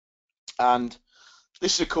And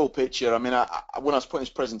this is a cool picture. I mean, when I was putting this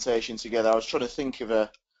presentation together, I was trying to think of a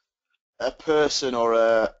person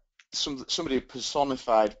or somebody who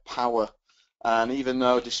personified power. And even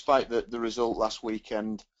though, despite the result last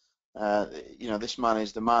weekend, this man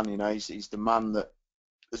is the man. He's the man that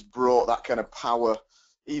has brought that kind of power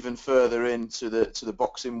even further into the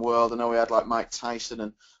boxing world. I know we had like Mike Tyson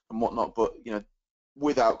and whatnot, but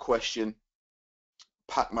without question,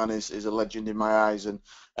 Pac-Man is a legend in my eyes, and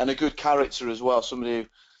a good character as well. Somebody who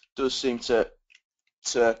does seem to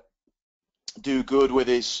do good with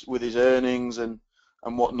his earnings and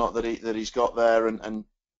whatnot that he's got there, and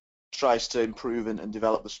tries to improve and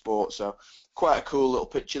develop the sport. So quite a cool little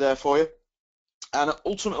picture there for you. And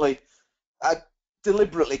ultimately, I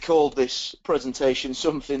deliberately called this presentation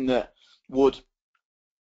something that would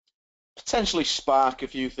potentially spark a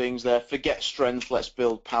few things there. Forget strength, let's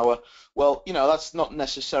build power. Well, that's not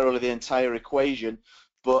necessarily the entire equation,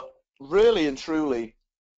 but really and truly,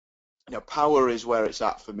 power is where it's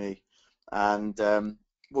at for me. And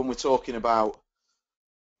when we're talking about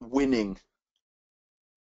winning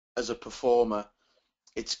as a performer,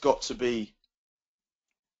 it's got to be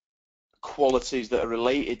qualities that are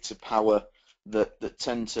related to power that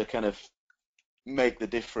tend to kind of make the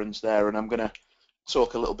difference there, and I'm going to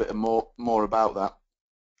talk a little bit more about that.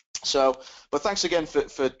 So, but thanks again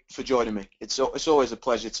for joining me. It's always a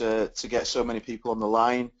pleasure to get so many people on the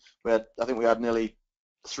line. I think we had nearly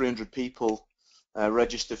 300 people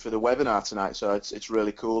register for the webinar tonight, so it's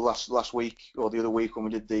really cool. Last week or the other week when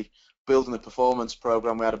we did the Building the Performance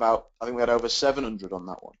program, I think we had over 700 on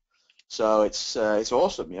that one. So it's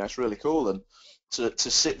awesome. It's really cool, and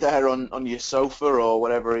to sit there on your sofa or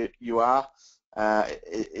wherever you are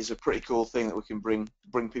is a pretty cool thing that we can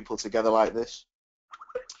bring people together like this.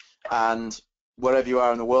 And wherever you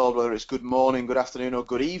are in the world, whether it's good morning, good afternoon, or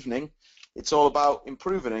good evening, it's all about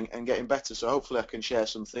improving and getting better. So hopefully I can share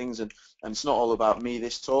some things, and it's not all about me,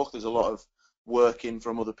 this talk. There's a lot of work in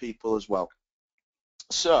from other people as well.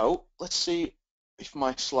 So let's see if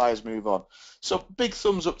my slides move on. So big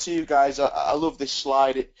thumbs up to you guys. I love this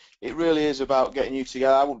slide. It really is about getting you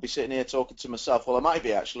together. I wouldn't be sitting here talking to myself. Well, I might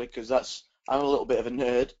be actually, because I'm a little bit of a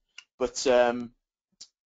nerd,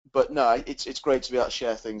 but no, it's great to be able to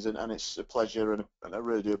share things, and it's a pleasure, and I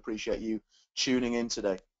really do appreciate you tuning in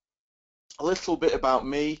today. A little bit about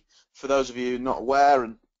me, for those of you not aware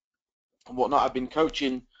and whatnot. I've been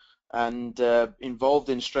coaching and involved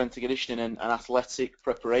in strength and conditioning and athletic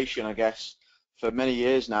preparation, I guess, for many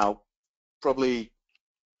years now, probably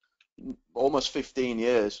almost 15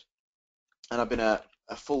 years, and I've been a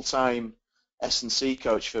full-time S&C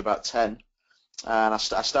coach for about 10. And I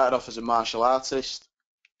started off as a martial artist,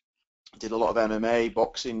 did a lot of MMA,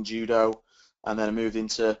 boxing, judo, and then I moved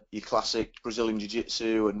into your classic Brazilian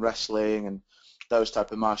Jiu-Jitsu and wrestling and those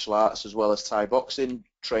type of martial arts, as well as Thai boxing.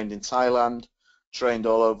 Trained in Thailand, trained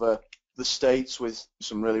all over the States with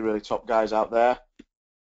some really, really top guys out there.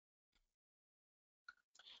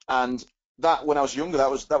 And that, when I was younger, that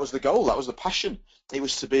was the goal, that was the passion. It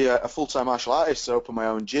was to be a full-time martial artist, to open my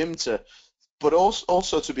own gym, but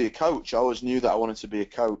also to be a coach. I always knew that I wanted to be a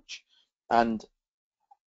coach. And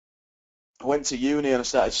I went to uni and I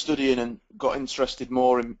started studying and got interested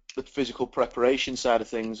more in the physical preparation side of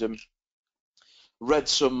things, and read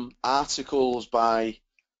some articles by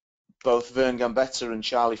both Vern Gambetta and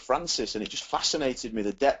Charlie Francis, and it just fascinated me,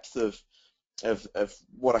 the depth of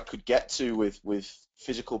what I could get to with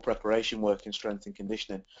physical preparation work in strength and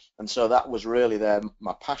conditioning. And so that was really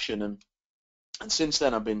my passion, and since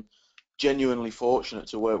then I've been genuinely fortunate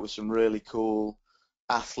to work with some really cool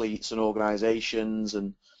athletes and organizations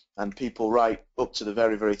and people right up to the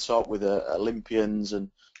very, very top, with Olympians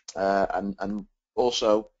and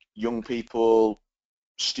also young people,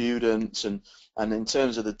 students, and in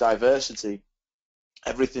terms of the diversity,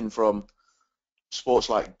 everything from sports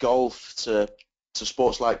like golf to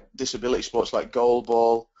sports like disability sports like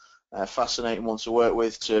goalball, fascinating one to work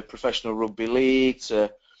with, to professional rugby league,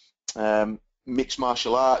 to mixed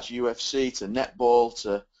martial arts, UFC, to netball,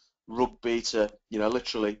 to rugby, to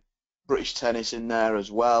literally British tennis in there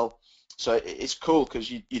as well. So it's cool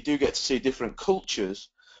because you do get to see different cultures,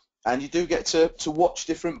 and you do get to watch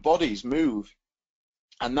different bodies move,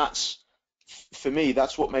 and that's, for me,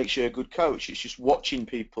 that's what makes you a good coach. It's just watching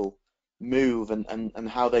people move and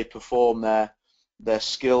how they perform their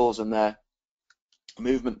skills and their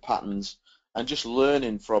movement patterns, and just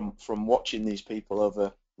learning from watching these people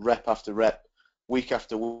over rep after rep, week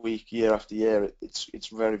after week, year after year. It's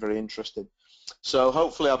very, very interesting. So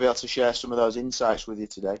hopefully I'll be able to share some of those insights with you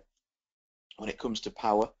today when it comes to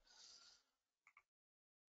power.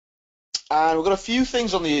 And we've got a few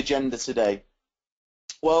things on the agenda today.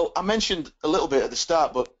 Well, I mentioned a little bit at the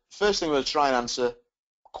start, but first thing I'm going to try and answer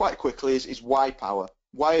quite quickly is why power?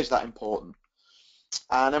 Why is that important?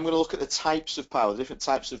 And I'm going to look at the types of power, the different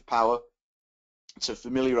types of power to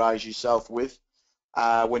familiarize yourself with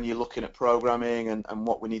when you're looking at programming and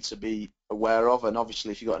what we need to be aware of. And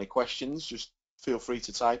obviously, if you've got any questions, just feel free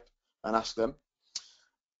to type and ask them.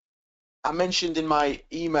 I mentioned in my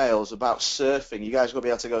emails about surfing. You guys are going to be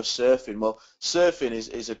able to go surfing. Well, surfing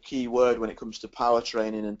is a key word when it comes to power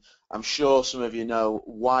training, and I'm sure some of you know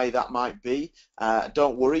why that might be.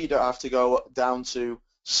 Don't worry, you don't have to go down to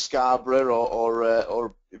Scarborough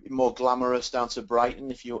or more glamorous down to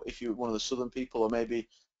Brighton if you're one of the southern people, or maybe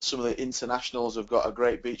some of the internationals have got a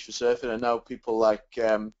great beach for surfing. I know people like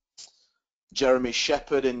Jeremy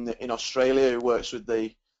Shepherd in Australia, who works with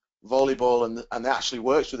the volleyball and actually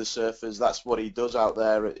works with the surfers. That's what he does out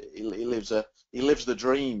there. He lives the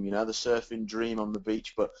dream, you know, the surfing dream on the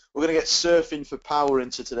beach. But we're going to get surfing for power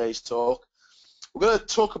into today's talk. We're going to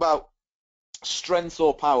talk about strength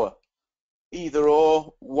or power, either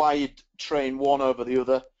or, why you train one over the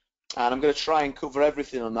other, and I'm going to try and cover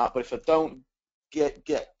everything on that. But if I don't get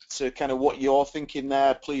to kind of what you're thinking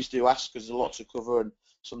there, please do ask, because there's a lot to cover, and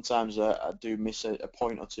sometimes I do miss a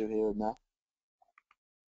point or two here and there.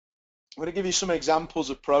 I'm going to give you some examples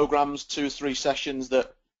of programs, 2 or 3 sessions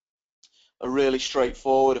that are really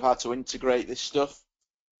straightforward of how to integrate this stuff.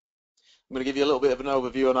 I'm going to give you a little bit of an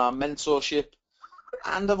overview on our mentorship,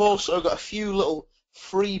 and I've also got a few little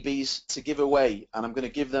freebies to give away, and I'm going to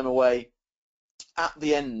give them away at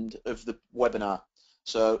the end of the webinar.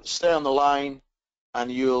 So stay on the line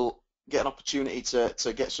and you'll get an opportunity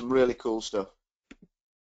to get some really cool stuff.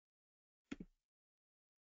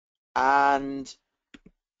 And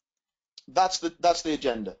that's the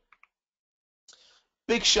agenda.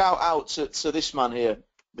 Big shout out to this man here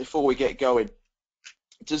before we get going.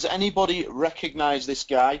 Does anybody recognize this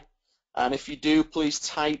guy? And if you do, please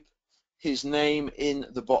type his name in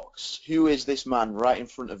the box. Who is this man right in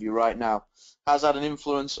front of you right now? Has had an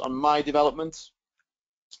influence on my development,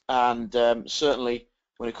 and certainly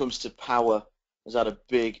when it comes to power has had a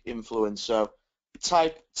big influence. So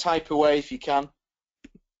type away if you can.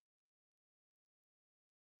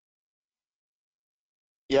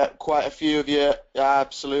 Yeah, quite a few of you,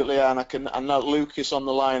 absolutely, and I know Lucas on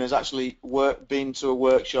the line has actually been to a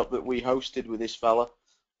workshop that we hosted with this fella.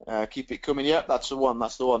 Keep it coming. Yep, that's the one.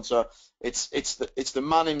 That's the one. So it's the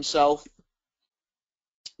man himself,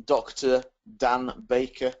 Dr. Dan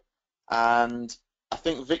Baker, and I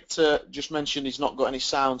think Victor just mentioned he's not got any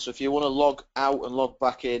sound. So if you want to log out and log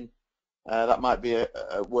back in, that might be a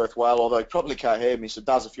worthwhile. Although he probably can't hear me. So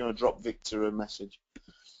Daz, if you want to drop Victor a message.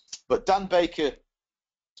 But Dan Baker,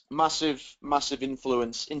 massive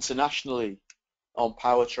influence internationally on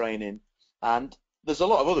power training, and there's a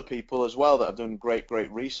lot of other people as well that have done great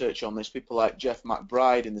research on this. People like Jeff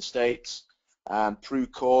McBride in the States, and Prue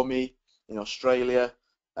Cormie in Australia,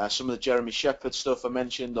 some of the Jeremy Shepherd stuff I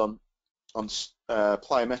mentioned on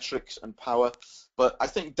plyometrics and power. But I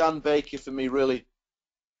think Dan Baker for me really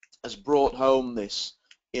has brought home this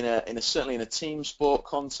certainly in a team sport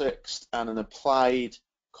context and an applied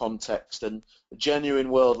context, and a genuine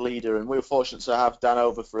world leader. And we were fortunate to have Dan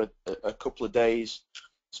over for a couple of days,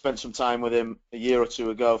 spent some time with him a year or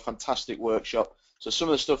two ago, fantastic workshop. So some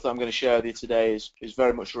of the stuff that I'm going to share with you today is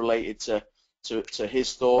very much related to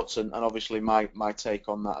his thoughts and obviously my take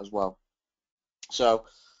on that as well. So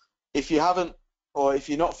if you haven't, or if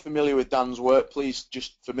you're not familiar with Dan's work, please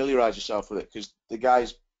just familiarize yourself with it, because the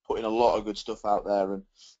guy's putting a lot of good stuff out there, and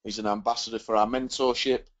he's an ambassador for our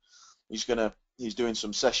mentorship. He's doing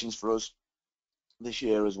some sessions for us this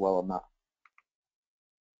year as well on that.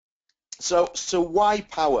 So why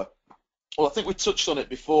power? Well, I think we touched on it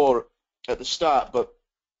before at the start, but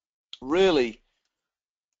really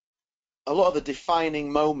a lot of the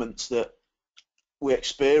defining moments that we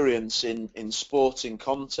experience in sporting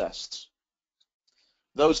contests,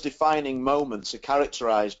 those defining moments are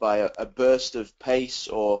characterized by a burst of pace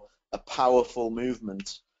or a powerful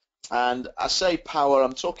movement. And I say power,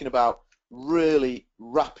 I'm talking about really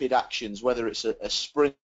rapid actions, whether it's a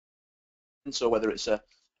sprint or whether it's an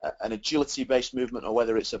agility-based movement or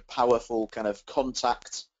whether it's a powerful kind of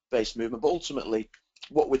contact-based movement. But ultimately,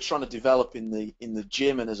 what we're trying to develop in the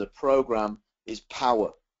gym and as a program is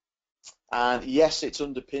power. And yes, it's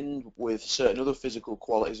underpinned with certain other physical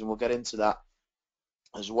qualities, and we'll get into that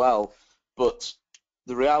as well. But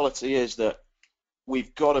the reality is that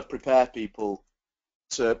we've got to prepare people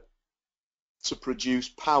to produce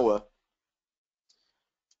power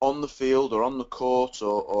on the field or on the court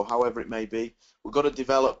or however it may be. We've got to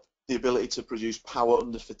develop the ability to produce power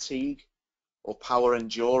under fatigue, or power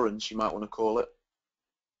endurance, you might want to call it.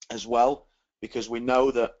 as well, because we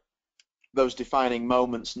know that those defining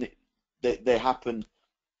moments, they happen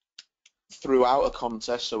throughout a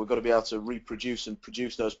contest, so we've got to be able to reproduce and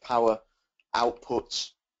produce those power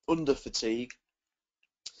outputs under fatigue.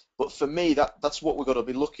 But for me, that's what we've got to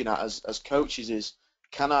be looking at as coaches is,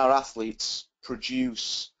 can our athletes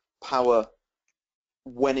produce power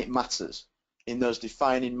when it matters, in those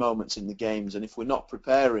defining moments in the games? And if we're not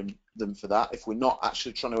preparing them for that, if we're not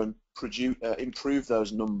actually trying to improve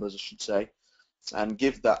those numbers, I should say, and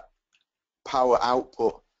give that power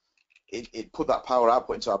output, put that power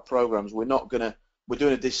output into our programs, we're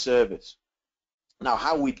doing a disservice. Now,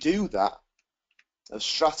 how we do that, the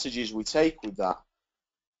strategies we take with that,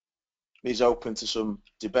 is open to some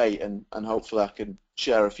debate, and hopefully I can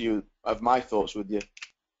share a few of my thoughts with you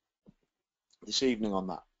this evening on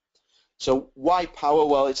that. So why power?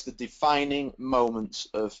 Well, it's the defining moments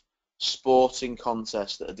of sporting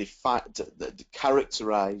contests that are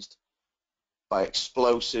characterized by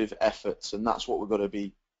explosive efforts, and that's what we've got to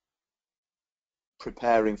be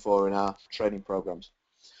preparing for in our training programs.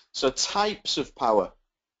 So types of power.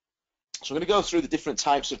 So I'm going to go through the different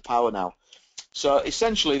types of power now. So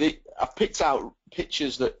essentially, I've picked out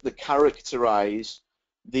pictures that characterize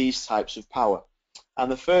these types of power. And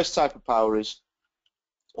the first type of power is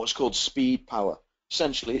what's called speed power.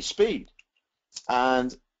 Essentially, it's speed.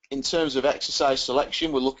 And in terms of exercise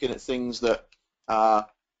selection, we're looking at things that are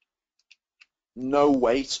no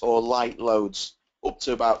weight or light loads, up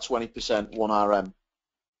to about 20% 1RM.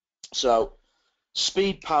 So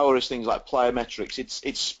speed power is things like plyometrics.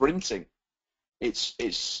 It's sprinting.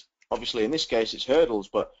 It's obviously, in this case, it's hurdles,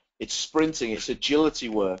 but it's sprinting, it's agility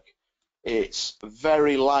work, it's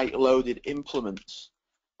very light loaded implements,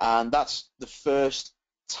 and that's the first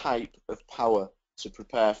type of power to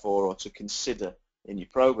prepare for or to consider in your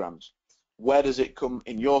programs. Where does it come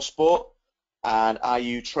in your sport, and are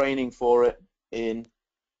you training for it in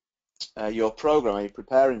your program? Are you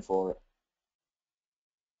preparing for it?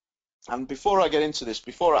 And before I get into this,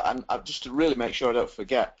 just to really make sure I don't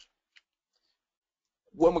forget,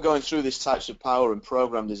 when we're going through these types of power and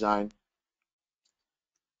program design,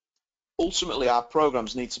 ultimately our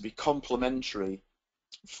programs need to be complementary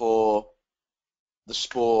for the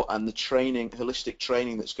sport and the training, holistic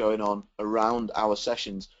training that's going on around our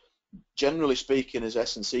sessions. Generally speaking, as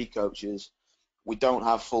S&C coaches, we don't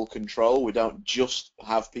have full control. We don't just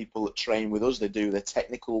have people that train with us. They do their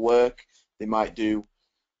technical work. They might do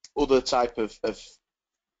other type of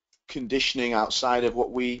conditioning outside of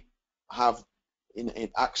what we have in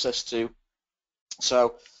access to.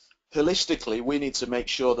 So holistically, we need to make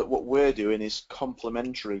sure that what we're doing is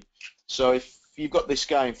complementary. So if you've got this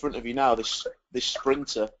guy in front of you now, this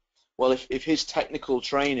sprinter, well, if his technical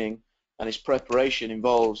training and his preparation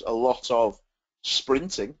involves a lot of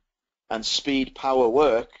sprinting and speed power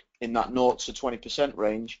work in that 0 to 20%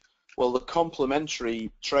 range, well, the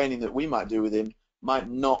complementary training that we might do with him might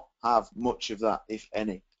not have much of that, if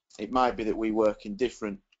any. It might be that we work in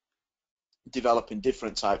developing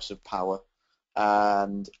different types of power,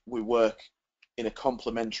 and we work in a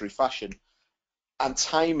complementary fashion. And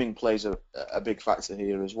timing plays a big factor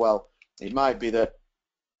here as well. It might be that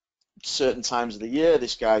certain times of the year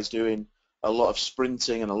this guy's doing a lot of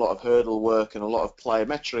sprinting and a lot of hurdle work and a lot of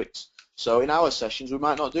plyometrics. So in our sessions we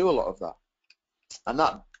might not do a lot of that. And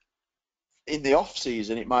that in the off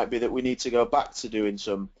season, it might be that we need to go back to doing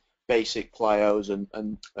some basic plyos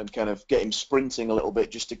and kind of get him sprinting a little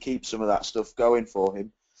bit just to keep some of that stuff going for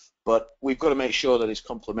him. But we've got to make sure that it's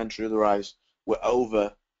complementary, otherwise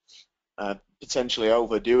we're potentially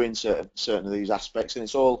overdoing certain of these aspects, and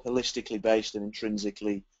it's all holistically based and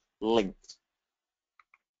intrinsically linked.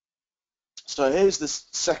 So here's the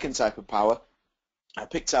second type of power. I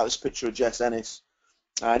picked out this picture of Jess Ennis.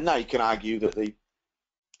 Now you can argue that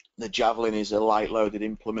the javelin is a light loaded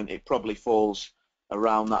implement. It probably falls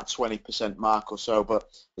around that 20% mark or so, but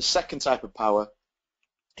the second type of power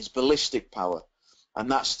is ballistic power, and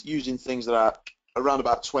that's using things that are around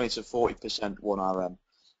about 20 to 40% 1RM,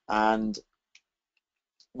 and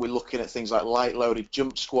we're looking at things like light loaded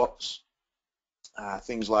jump squats,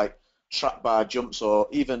 things like trap bar jumps, or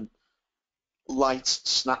even light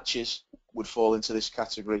snatches would fall into this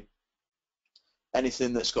category.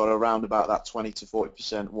 Anything that's got around about that 20 to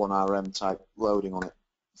 40% 1RM type loading on it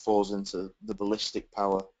falls into the ballistic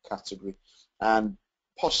power category, and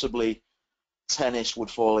possibly tennis would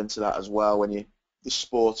fall into that as well. When the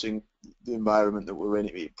sporting, the environment that we're in,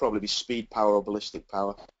 it'd probably be speed power or ballistic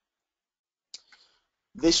power.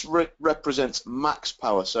 This represents max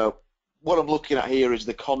power. So what I'm looking at here is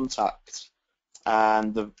the contact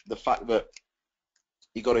and the fact that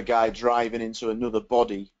you got a guy driving into another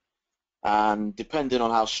body and depending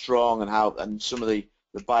on how strong and some of the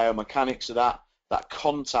biomechanics of that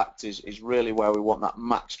contact is really where we want that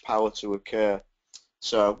max power to occur.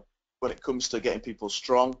 So when it comes to getting people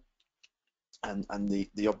strong and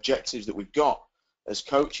the objectives that we've got as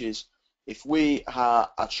coaches, if we are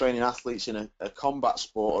training athletes in a combat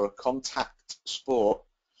sport or a contact sport,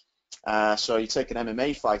 so you take an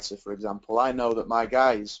MMA fighter, for example, I know that my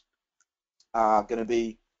guys are going to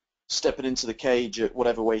be stepping into the cage at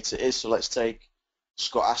whatever weight it is. So let's take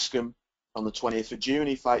Scott Askham on the 20th of June.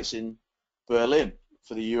 He fights in Berlin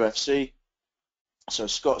for the UFC. So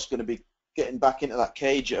Scott's going to be getting back into that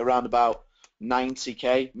cage at around about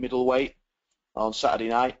 90k middleweight on Saturday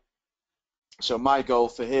night. So my goal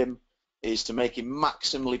for him is to make him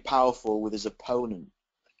maximally powerful with his opponent.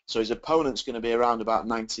 So his opponent's going to be around about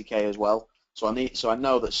 90k as well. So I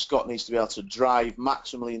know that Scott needs to be able to drive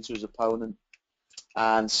maximally into his opponent,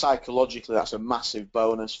 and psychologically that's a massive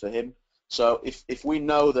bonus for him. So if we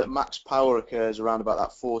know that max power occurs around about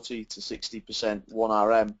that 40 to 60%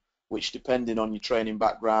 1RM, which depending on your training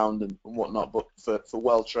background and whatnot, but for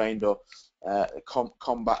well-trained or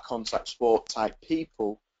combat contact sport type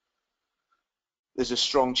people, there's a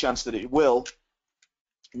strong chance that it will.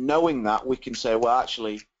 Knowing that, we can say, well,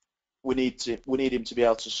 actually, we need him to be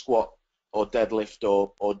able to squat or deadlift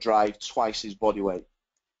or drive twice his body weight,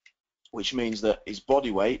 which means that his body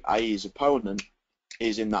weight, i.e. his opponent,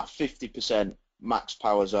 is in that 50% max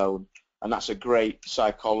power zone, and that's a great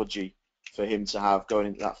psychology for him to have going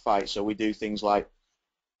into that fight. So we do things like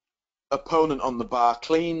opponent on the bar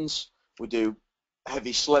cleans, we do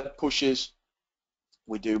heavy sled pushes,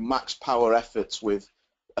 we do max power efforts with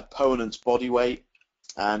opponent's body weight,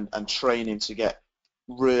 and training to get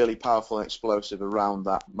really powerful and explosive around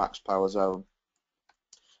that max power zone.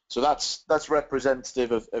 So that's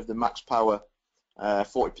representative of the max power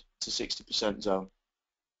 40 to 60% zone.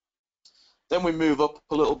 Then we move up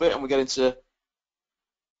a little bit and we get into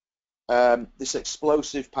this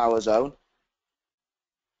explosive power zone.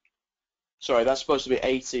 Sorry, that's supposed to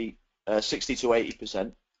be 60 to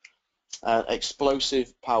 80%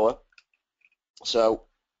 explosive power. So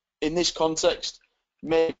in this context,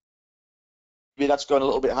 maybe that's going a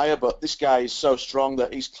little bit higher, but this guy is so strong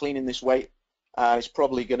that he's cleaning this weight, and it's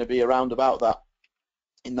probably going to be around about that,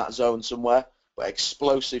 in that zone somewhere. But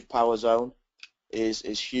explosive power zone is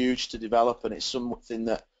huge to develop, and it's something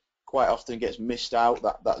that quite often gets missed out,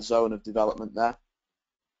 that zone of development there.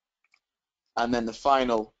 And then the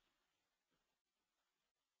final,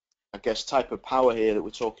 I guess, type of power here that we're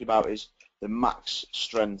talking about is the max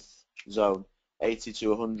strength zone, 80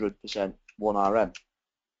 to 100% 1RM.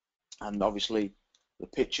 And obviously the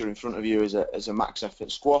picture in front of you is a max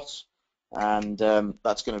effort squat, and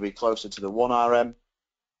that's going to be closer to the 1RM.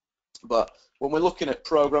 But when we're looking at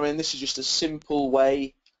programming, this is just a simple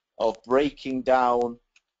way of breaking down,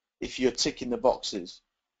 if you're ticking the boxes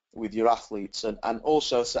with your athletes, and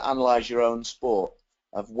also to analyze your own sport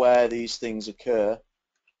of where these things occur,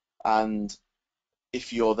 and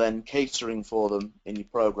if you're then catering for them in your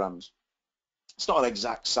programs. It's not an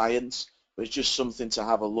exact science, but it's just something to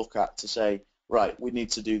have a look at, to say, right, we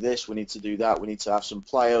need to do this, we need to do that, we need to have some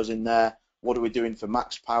plyos in there, what are we doing for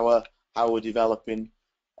max power, how are we developing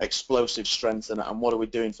explosive strength, and what are we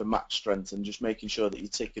doing for max strength, and just making sure that you're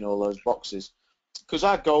ticking all those boxes. Because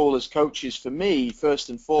our goal as coaches, for me, first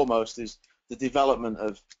and foremost, is the development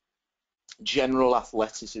of general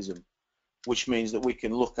athleticism, which means that we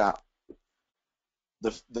can look at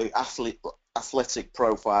the athletic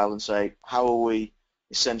profile and say, how are we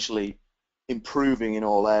essentially improving in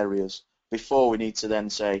all areas, before we need to then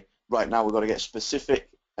say, right, now we've got to get specific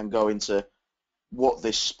and go into what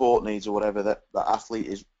this sport needs, or whatever that athlete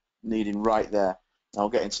is needing right there. I'll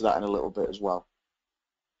get into that in a little bit as well.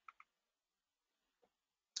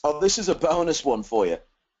 Oh, this is a bonus one for you.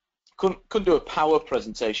 Couldn't do a power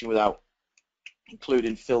presentation without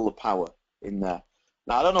including Fill the Power in there.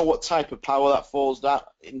 Now, I don't know what type of power that falls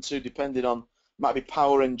into, depending on, it might be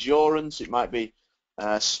power endurance, it might be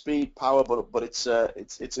speed power, but it's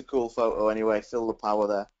a cool photo anyway. Fill the power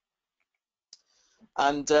there.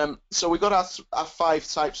 And so we've got our 5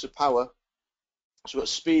 types of power. So we've got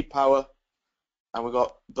speed power, and we've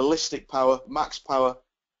got ballistic power, max power,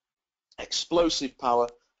 explosive power,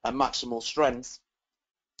 and maximal strength.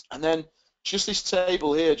 And then just this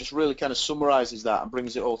table here just really kind of summarizes that and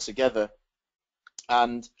brings it all together.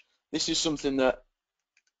 And this is something that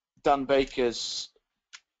Dan Baker's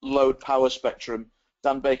load power spectrum,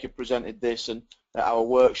 Dan Baker presented this at our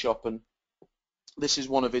workshop, and this is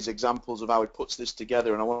one of his examples of how he puts this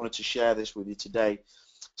together, and I wanted to share this with you today.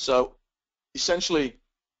 So essentially,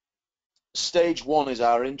 stage 1 is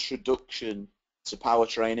our introduction to power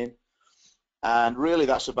training. And really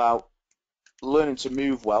that's about learning to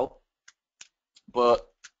move well, but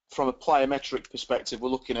from a plyometric perspective, we're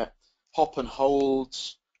looking at hop and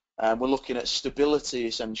holds, and we're looking at stability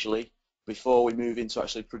essentially before we move into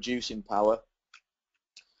actually producing power.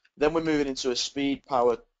 Then we're moving into a speed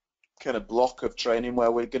power kind of block of training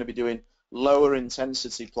where we're going to be doing lower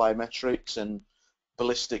intensity plyometrics and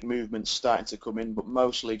ballistic movements starting to come in, but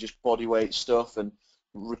mostly just body weight stuff and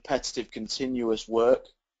repetitive continuous work.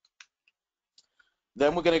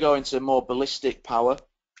 Then we're going to go into more ballistic power,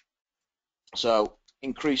 so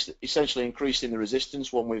essentially increasing the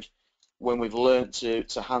resistance when we've learned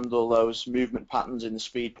to handle those movement patterns in the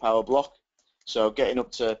speed power block. So getting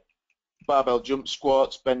up to barbell jump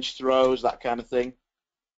squats, bench throws, that kind of thing.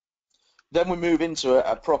 Then we move into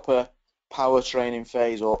a proper power training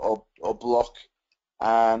phase or block,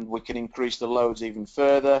 and we can increase the loads even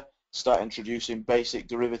further, start introducing basic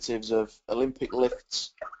derivatives of Olympic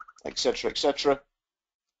lifts, etc., etc.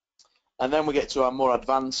 And then we get to our more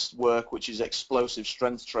advanced work, which is explosive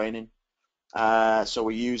strength training. So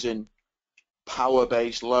we're using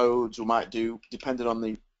power-based loads. We might do, depending on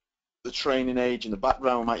the training age and the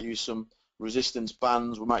background, we might use some resistance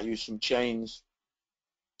bands, we might use some chains,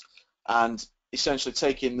 and essentially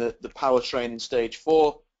taking the power training stage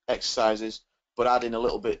 4 exercises, but adding a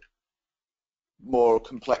little bit more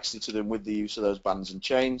complexity to them with the use of those bands and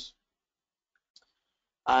chains.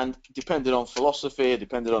 And depending on philosophy,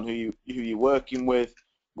 depending on who you're working with,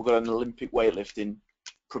 we've got an Olympic weightlifting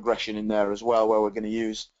progression in there as well, where we're going to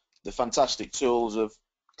use the fantastic tools of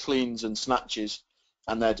cleans and snatches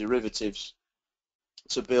and their derivatives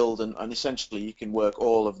to build, and essentially you can work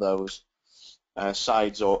all of those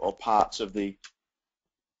sides or parts of the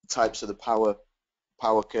types of the power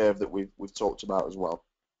curve that we've talked about as well.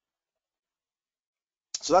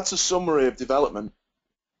 So that's a summary of development,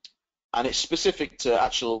 and it's specific to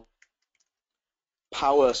actual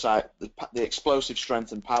power side, the explosive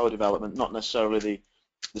strength and power development, not necessarily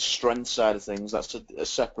the strength side of things. That's a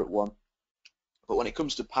separate one. But when it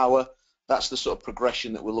comes to power, that's the sort of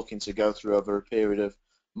progression that we're looking to go through over a period of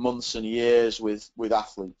months and years with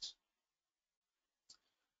athletes.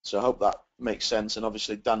 So I hope that makes sense, and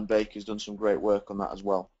obviously Dan Baker's done some great work on that as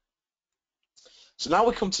well. So now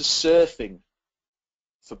we come to surfing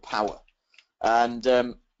for power, and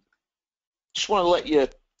just want to let you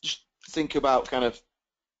just think about kind of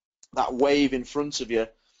that wave in front of you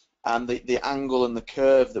and the angle and the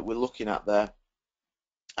curve that we're looking at there.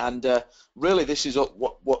 And really this is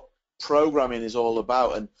what programming is all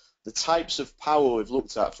about, and the types of power we've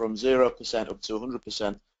looked at from 0% up to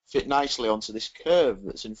 100% fit nicely onto this curve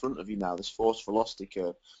that's in front of you now, this force velocity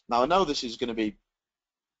curve. Now I know this is going to be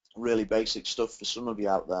really basic stuff for some of you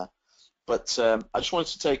out there, but I just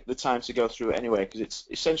wanted to take the time to go through it anyway, because it's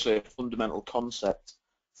essentially a fundamental concept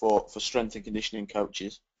for strength and conditioning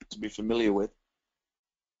coaches to be familiar with.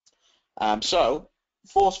 So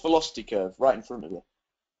force velocity curve right in front of you.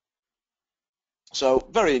 So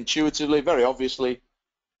very intuitively, very obviously,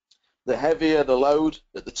 the heavier the load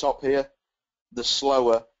at the top here, the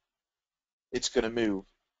slower it's going to move.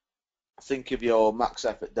 Think of your max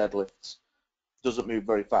effort deadlifts. Doesn't move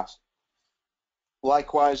very fast.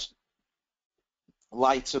 Likewise,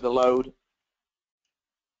 lighter the load,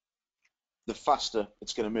 the faster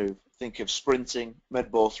it's going to move. Think of sprinting,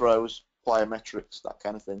 med ball throws, plyometrics, that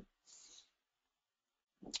kind of thing.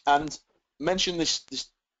 And mention this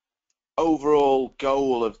overall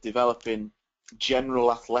goal of developing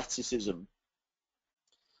general athleticism.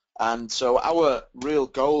 And so our real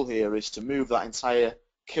goal here is to move that entire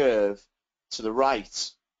curve to the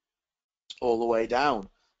right all the way down,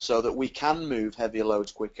 so that we can move heavier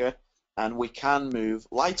loads quicker and we can move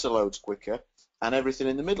lighter loads quicker, and everything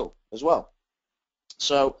in the middle as well.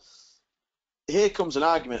 So here comes an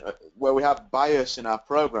argument where we have bias in our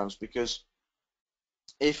programs, because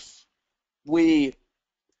if we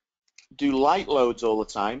do light loads all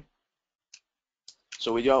the time,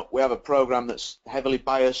 so we have a program that's heavily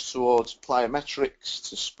biased towards plyometrics,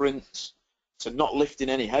 to sprints, to not lifting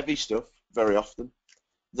any heavy stuff very often,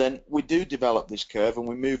 then we do develop this curve and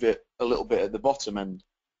we move it a little bit at the bottom end.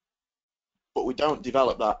 But we don't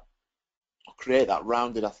develop that or create that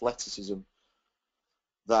rounded athleticism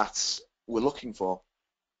that we're looking for.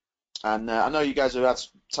 And I know you guys have had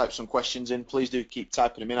typed some questions in. Please do keep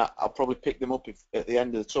typing them in. I'll probably pick them up at the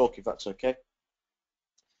end of the talk, if that's okay.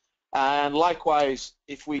 And likewise,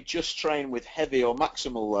 if we just train with heavy or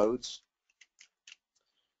maximal loads,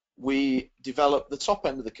 we develop the top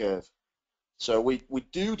end of the curve. So we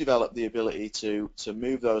do develop the ability to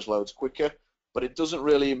move those loads quicker, but it doesn't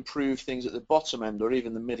really improve things at the bottom end or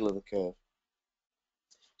even the middle of the curve.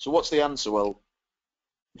 So what's the answer? Well,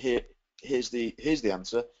 here here's the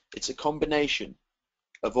answer. It's a combination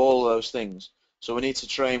of all of those things. So we need to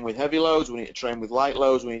train with heavy loads, we need to train with light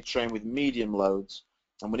loads, we need to train with medium loads,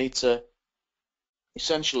 and we need to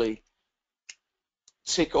essentially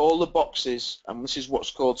tick all the boxes, and this is what's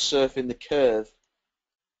called surfing the curve,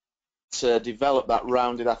 to develop that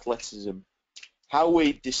rounded athleticism. How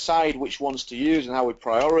we decide which ones to use and how we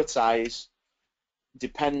prioritize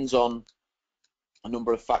depends on a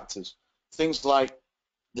number of factors. Things like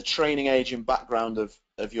the training age and background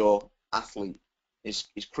of your athlete is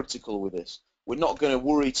critical with this. We're not going to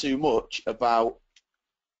worry too much about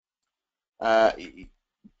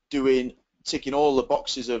ticking all the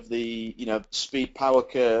boxes of the speed power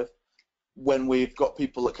curve when we've got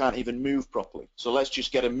people that can't even move properly. So let's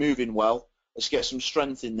just get them moving well. Let's get some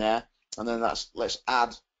strength in there, and then let's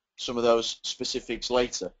add some of those specifics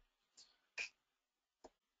later.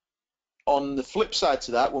 On the flip side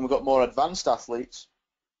to that, when we've got more advanced athletes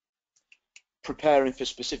preparing for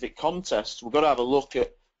specific contests, we've got to have a look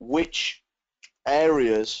at which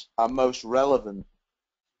areas are most relevant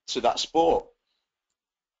to that sport.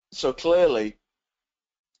 So clearly,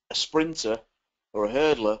 a sprinter or a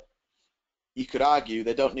hurdler, you could argue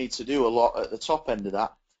they don't need to do a lot at the top end of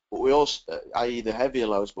that, but we also, i.e. the heavier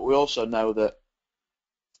loads, but we also know that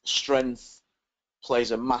strength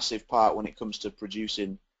plays a massive part when it comes to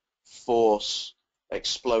producing force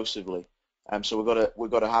explosively. So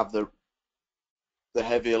we've got to have the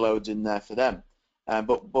heavier loads in there for them.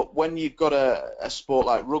 But when you've got a sport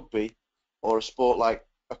like rugby or a sport like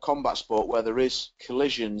a combat sport where there is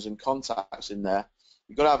collisions and contacts in there,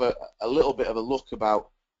 you've got to have a little bit of a look about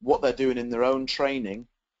what they're doing in their own training,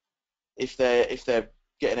 if they're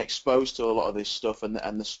getting exposed to a lot of this stuff,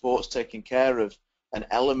 and the sport's taking care of an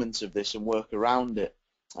element of this and work around it.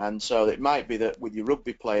 And so it might be that with your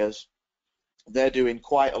rugby players, they're doing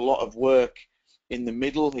quite a lot of work in the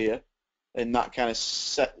middle here, in that kind of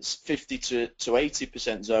 50 to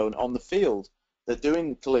 80% zone on the field. They're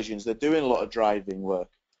doing collisions, they're doing a lot of driving work.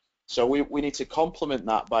 So we need to complement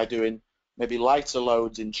that by doing maybe lighter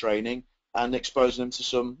loads in training and exposing them to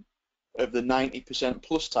some of the 90%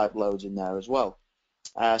 plus type loads in there as well.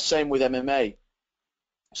 Same with MMA,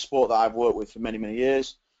 a sport that I've worked with for many, many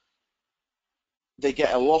years. They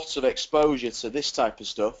get a lot of exposure to this type of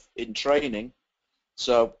stuff in training.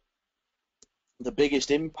 So the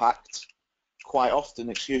biggest impact, quite often,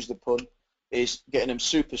 excuse the pun, is getting them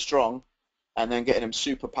super strong and then getting them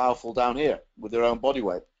super powerful down here with their own body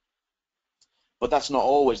weight. But that's not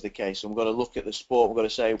always the case, and we've got to look at the sport. We've got to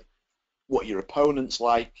say what your opponent's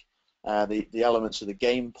like, the elements of the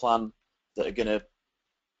game plan that are going to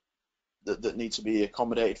that need to be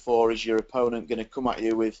accommodated for. Is your opponent going to come at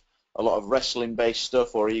you with a lot of wrestling-based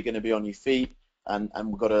stuff, or are you going to be on your feet? And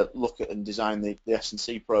we've got to look at and design the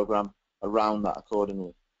S&C program around that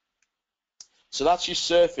accordingly. So that's your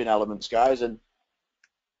surfing elements, guys. And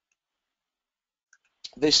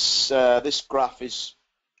this graph is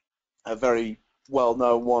a very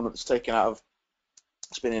well-known one that's taken out of,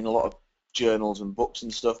 it's been in a lot of journals and books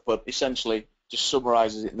and stuff, but essentially just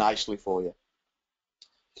summarizes it nicely for you.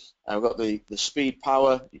 And we've got the speed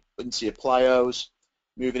power into your plyos,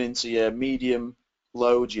 moving into your medium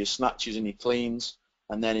loads, your snatches and your cleans,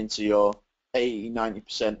 and then into your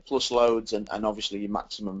 80-90% plus loads, and obviously your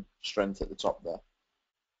maximum strength at the top there.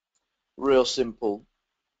 Real simple,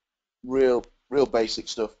 real basic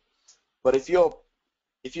stuff. But if you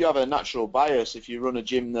have a natural bias, if you run a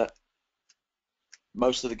gym that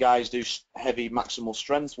most of the guys do heavy maximal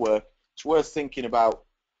strength work, it's worth thinking about,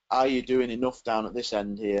 are you doing enough down at this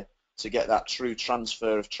end here to get that true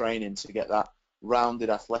transfer of training, to get that rounded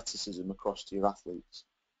athleticism across to your athletes.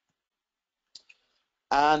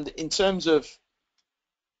 And in terms of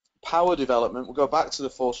power development, we'll go back to the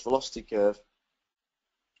force velocity curve.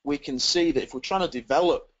 We can see that if we're trying to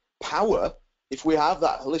develop power, if we have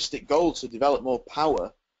that holistic goal to develop more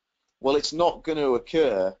power, well, it's not going to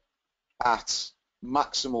occur at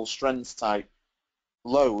maximal strength type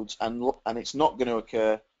loads, and it's not going to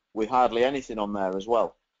occur with hardly anything on there as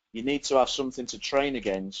well. You need to have something to train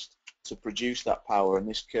against to produce that power, and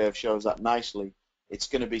this curve shows that nicely. It's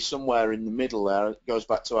going to be somewhere in the middle there. It goes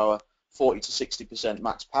back to our 40 to 60%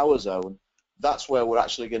 max power zone. That's where we're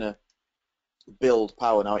actually going to build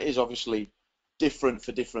power. Now, it is obviously different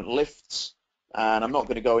for different lifts, and I'm not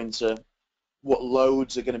going to go into what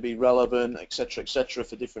loads are going to be relevant, etc.,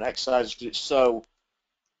 for different exercises, because it's so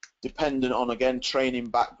dependent on, again, training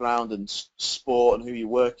background and sport and who you're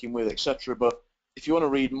working with, etc. But if you want to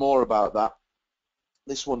read more about that,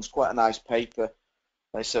 this one's quite a nice paper.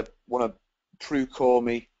 It's one of Prue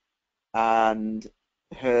Cormie and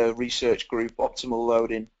her research group, Optimal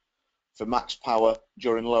Loading, for max power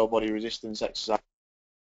during low body resistance exercise.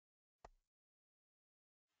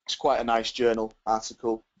 It's quite a nice journal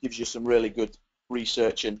article, gives you some really good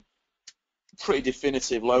research and pretty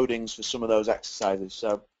definitive loadings for some of those exercises.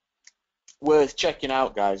 So worth checking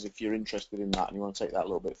out, guys, if you're interested in that and you want to take that a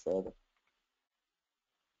little bit further.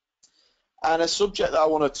 And a subject that I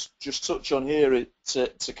want to just touch on here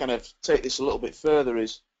to kind of take this a little bit further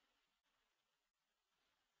is,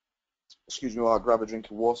 excuse me while I grab a drink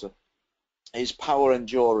of water, is power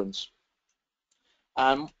endurance.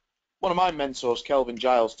 And one of my mentors, Kelvin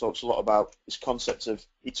Giles, talks a lot about this concept of,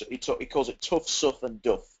 he calls it tough, suff and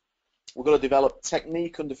duff. We've got to develop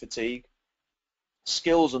technique under fatigue,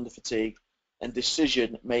 skills under fatigue, and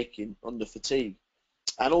decision making under fatigue.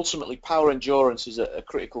 And ultimately, power endurance is a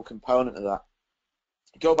critical component of that.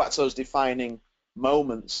 Go back to those defining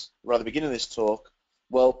moments right at the beginning of this talk.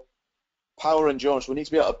 Well, power endurance, we need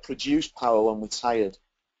to be able to produce power when we're tired.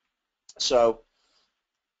 So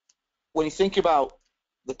when you think about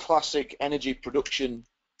the classic energy production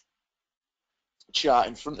chart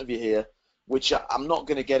in front of you here, which I'm not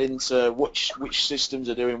going to get into which systems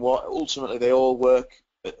are doing what. Ultimately, they all work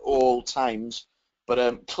at all times.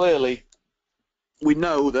 But clearly, we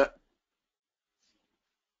know that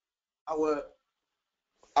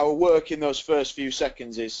our work in those first few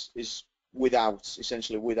seconds is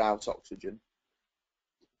essentially without oxygen.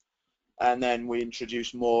 And then we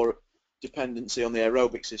introduce more dependency on the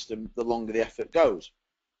aerobic system the longer the effort goes.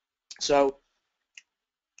 So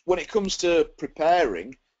when it comes to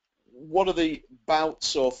preparing, what are the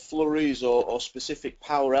bouts or flurries or specific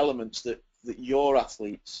power elements that your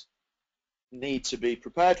athletes need to be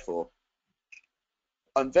prepared for?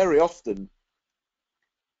 And very often,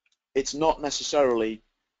 it's not necessarily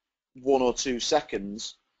 1 or 2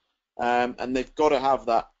 seconds, and they've got to have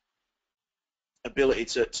that ability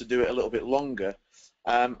to do it a little bit longer.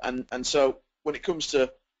 And so when it comes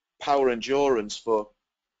to power endurance for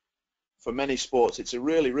many sports, it's a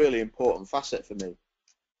really, really important facet for me.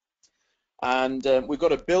 And we've got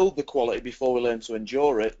to build the quality before we learn to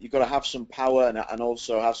endure it. You've got to have some power and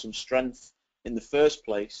also have some strength in the first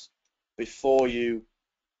place before you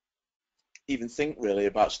even think really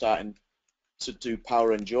about starting to do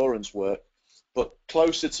power endurance work. But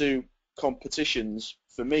closer to competitions,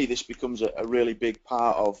 for me, this becomes a really big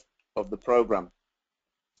part of the program.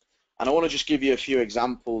 And I want to just give you a few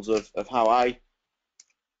examples of how I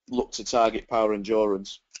look to target power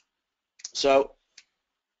endurance. So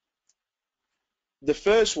the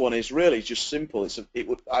first one is really just simple.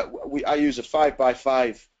 I use a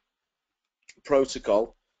 5x5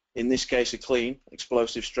 protocol, in this case a clean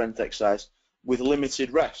explosive strength exercise with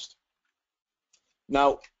limited rest.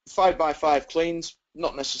 Now 5x5 cleans,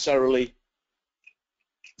 not necessarily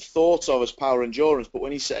thought of as power endurance, but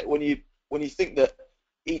when you think that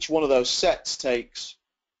each one of those sets takes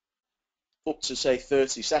up to say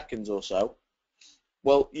 30 seconds or so,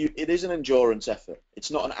 well, it is an endurance effort.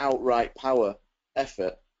 It's not an outright power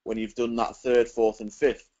effort when you've done that 3rd, 4th and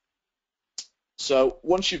 5th. So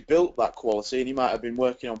once you've built that quality, and you might have been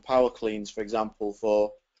working on power cleans, for example,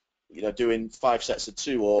 for doing 5 sets of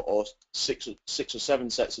 2 or 6 or 7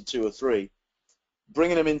 sets of 2 or 3,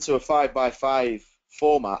 bringing them into a 5x5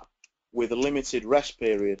 format with a limited rest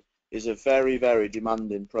period is a very, very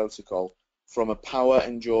demanding protocol from a power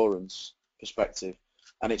endurance perspective.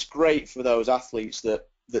 And it's great for those athletes that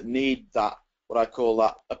need that, what I call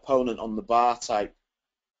that opponent on the bar type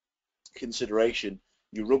consideration.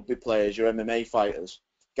 Your rugby players, your MMA fighters,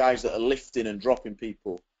 guys that are lifting and dropping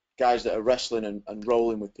people, guys that are wrestling and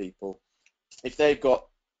rolling with people. If they've got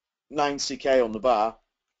 90k on the bar,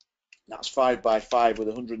 that's 5x5 with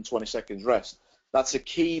 120 seconds rest. That's a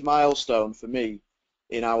key milestone for me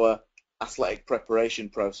in our athletic preparation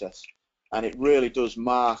process, and it really does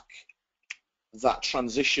mark that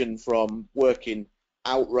transition from working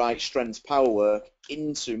outright strength power work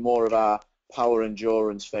into more of our power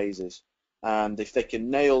endurance phases. And if they can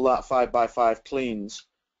nail that 5x5 cleans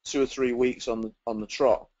 2 or 3 weeks on the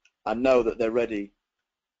trot, I know that they're ready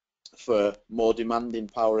for more demanding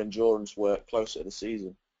power endurance work closer to the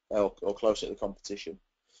season or closer to the competition.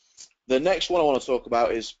 The next one I want to talk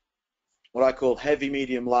about is what I call heavy,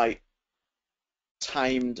 medium, light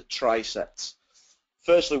timed trisets.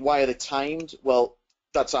 Firstly, why are they timed? Well,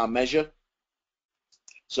 that's our measure.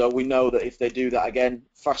 So we know that if they do that again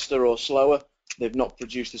faster or slower, they've not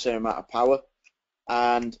produced the same amount of power.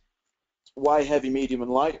 And why heavy, medium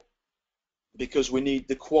and light? Because we need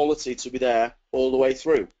the quality to be there all the way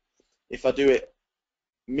through. If I do it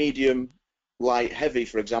medium, light, heavy,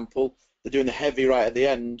 for example, they're doing the heavy right at the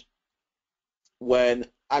end when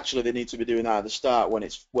actually they need to be doing that at the start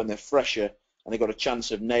when they're fresher and they've got a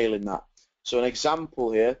chance of nailing that. So an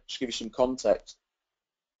example here, just to give you some context,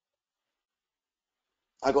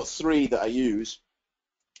 I've got 3 that I use.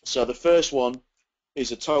 So the first one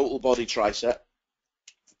is a total body tricep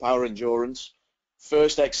for power endurance.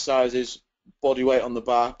 First exercise is body weight on the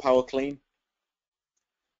bar, power clean.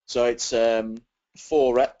 So it's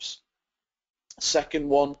 4 reps. Second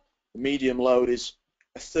one, the medium load, is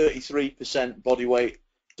a 33% body weight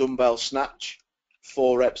dumbbell snatch,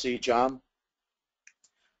 4 reps each arm.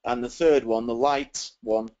 And the third one, the light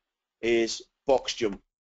one, is box jump.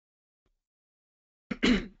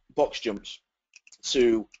 Box jumps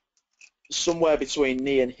to somewhere between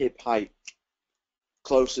knee and hip height,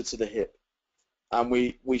 closer to the hip. And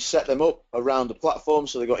we set them up around the platform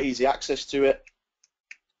so they've got easy access to it.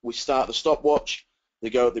 We start the stopwatch, they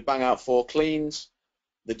bang out 4 cleans,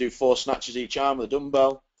 they do 4 snatches each arm with a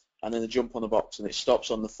dumbbell, and then they jump on the box, and it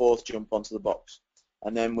stops on the 4th jump onto the box.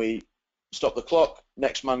 And then we stop the clock,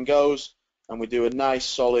 next man goes, and we do a nice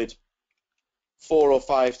solid 4 or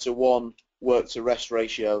 5 to 1 work to rest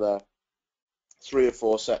ratio there, 3 or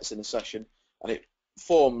 4 sets in a session, and it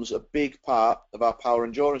forms a big part of our power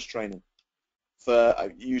endurance training. I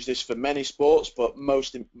use this for many sports, but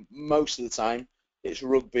most of the time it's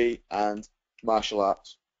rugby and martial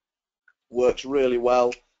arts. Works really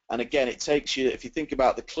well, and again, it takes you, if you think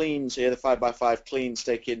about the cleans here, the 5x5 cleans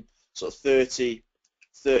taking sort of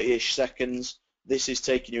 30-ish seconds, this is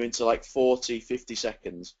taking you into like 40-50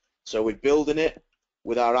 seconds. So we're building it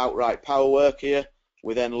with our outright power work here,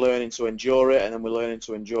 we're then learning to endure it, and then we're learning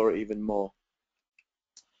to endure it even more.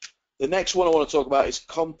 The next one I want to talk about is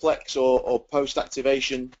complex or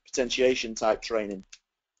post-activation potentiation type training.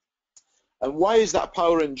 And why is that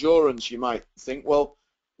power endurance, you might think? Well,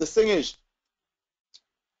 the thing is,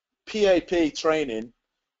 PAP training,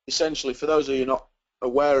 essentially, for those of you not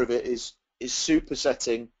aware of it, is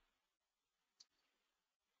supersetting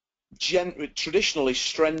traditionally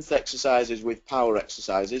strength exercises with power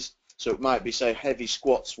exercises. So it might be, say, heavy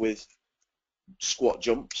squats with squat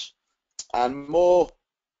jumps, and more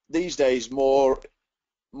these days, more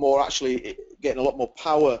actually getting a lot more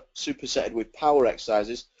power supersetted with power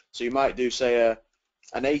exercises. So you might do, say,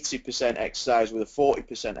 an 80% exercise with a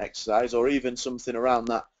 40% exercise, or even something around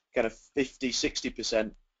that kind of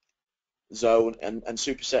 50-60% zone, and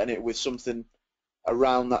supersetting it with something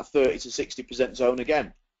around that 30 to 60% zone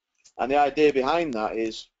again. And the idea behind that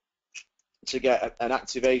is to get an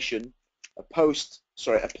activation, a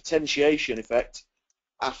potentiation effect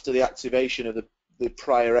after the activation of the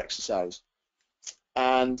prior exercise.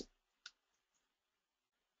 And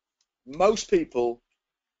most people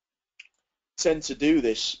tend to do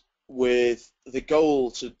this with the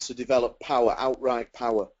goal to develop power, outright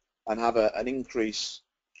power, and have an increase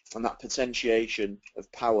on that potentiation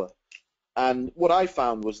of power. And what I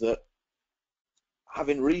found was that,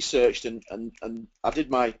 having researched and I did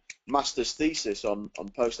my master's thesis on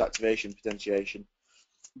post-activation potentiation,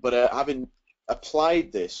 but having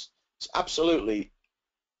applied this,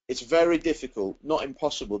 it's very difficult, not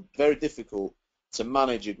impossible, very difficult to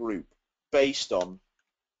manage a group based on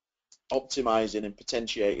optimizing and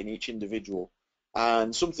potentiating each individual,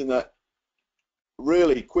 and something that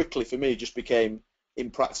really quickly for me just became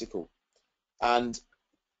impractical. And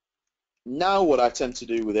now what I tend to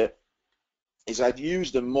do with it is I'd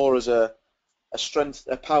use them more as a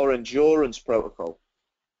power endurance protocol.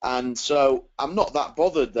 And so I'm not that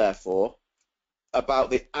bothered, therefore,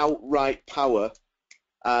 about the outright power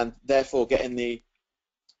and therefore getting the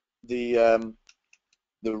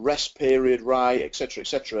rest period right, etc.,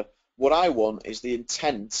 etc. What I want is the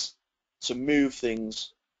intent to move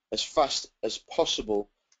things as fast as possible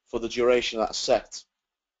for the duration of that set.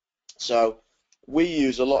 So we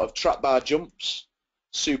use a lot of trap bar jumps,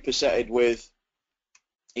 supersetted with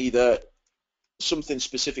either something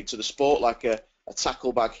specific to the sport, like a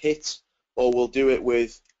tackle bag hit, or we'll do it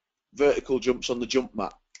with vertical jumps on the jump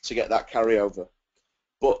mat to get that carryover.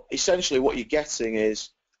 But essentially what you're getting is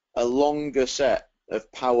a longer set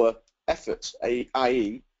of power efforts,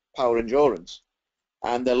 i.e. power endurance,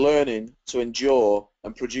 and they're learning to endure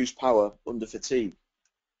and produce power under fatigue.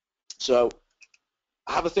 So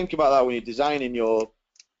have a think about that when you're designing your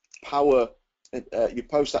power, your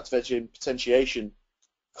post-activation potentiation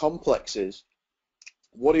complexes.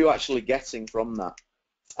 What are you actually getting from that?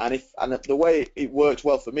 And the way it works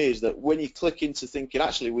well for me is that when you click into thinking,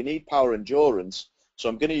 actually we need power endurance, so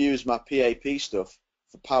I'm going to use my PAP stuff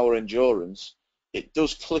for power endurance, it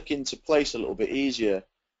does click into place a little bit easier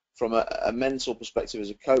from a mental perspective as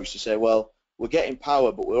a coach to say, well, we're getting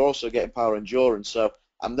power, but we're also getting power endurance, so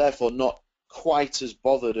I'm therefore not quite as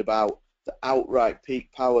bothered about the outright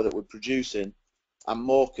peak power that we're producing. I'm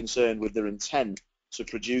more concerned with their intent to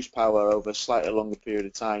produce power over a slightly longer period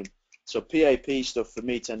of time. So PAP stuff for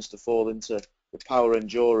me tends to fall into the power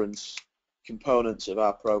endurance components of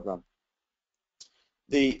our program.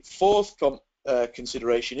 The fourth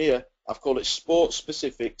consideration here, I've called it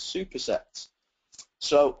sport-specific supersets.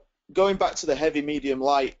 So going back to the heavy, medium,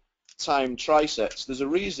 light time trisets, there's a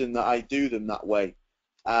reason that I do them that way.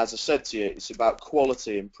 As I said to you, it's about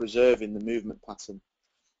quality and preserving the movement pattern.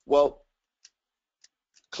 Well,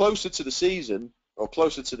 closer to the season or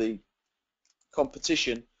closer to the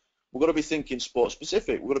competition, we've got to be thinking sport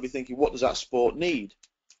specific. We've got to be thinking, what does that sport need?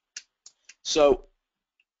 So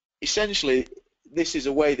essentially, this is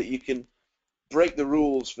a way that you can break the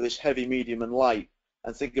rules for this heavy, medium, and light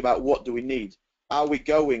and think about, what do we need? Are we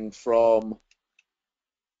going from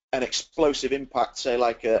an explosive impact, say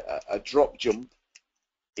like a drop jump,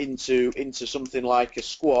 into something like a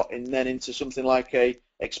squat, and then into something like a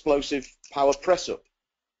explosive power press up?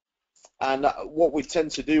 And what we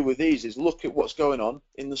tend to do with these is look at what's going on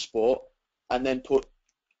in the sport and then put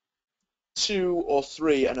 2 or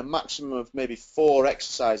 3 and a maximum of maybe 4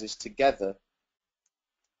 exercises together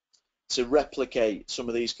to replicate some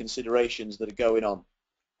of these considerations that are going on.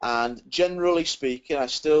 And generally speaking, I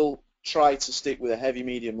still try to stick with a heavy,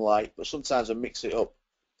 medium, light, but sometimes I mix it up.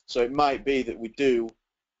 So it might be that we do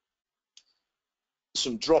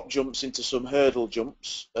some drop jumps into some hurdle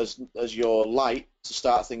jumps as your light to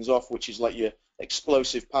start things off, which is like your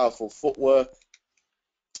explosive, powerful footwork.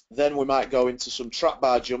 Then we might go into some trap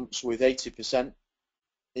bar jumps with 80%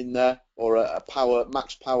 in there, or a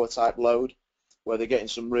max power type load, where they're getting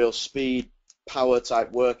some real speed, power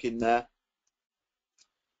type work in there.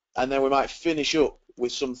 And then we might finish up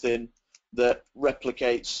with something that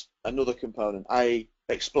replicates another component, i.e.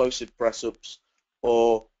 explosive press-ups,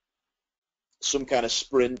 or some kind of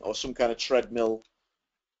sprint, or some kind of treadmill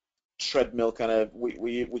kind of,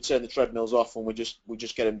 we turn the treadmills off and we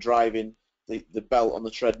just get them driving the belt on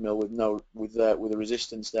the treadmill with a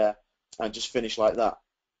resistance there, and just finish like that.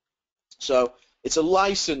 So it's a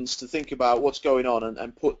license to think about what's going on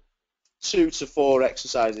and put 2 to 4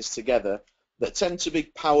 exercises together that tend to be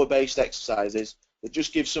power-based exercises that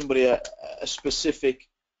just give somebody a specific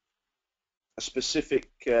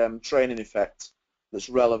training effect that's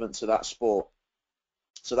relevant to that sport.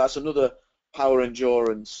 So that's another power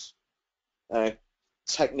endurance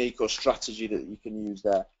technique or strategy that you can use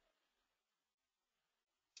there.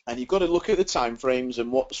 And you've got to look at the time frames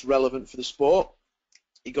and what's relevant for the sport.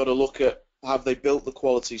 You've got to look at, have they built the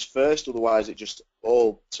qualities first? Otherwise it just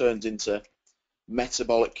all turns into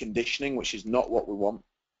metabolic conditioning, which is not what we want.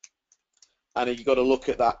 And you've got to look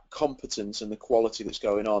at that competence and the quality that's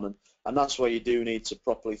going on, and that's where you do need to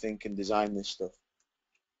properly think and design this stuff.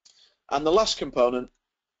 And the last component,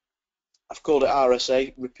 I've called it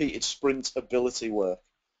RSA, repeated sprint ability work.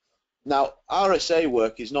 Now, RSA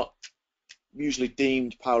work is not usually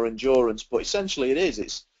deemed power endurance, but essentially it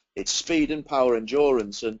is. It's speed and power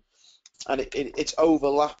endurance, and it's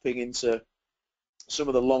overlapping into some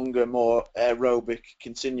of the longer, more aerobic,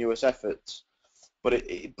 continuous efforts. But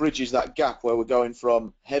it bridges that gap where we're going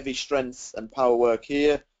from heavy strength and power work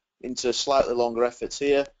here into slightly longer efforts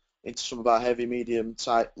here, into some of our heavy, medium,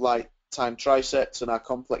 light time trisets and our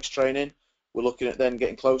complex training. We're looking at then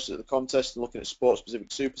getting closer to the contest and looking at sport-specific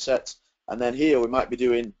supersets. And then here we might be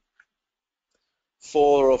doing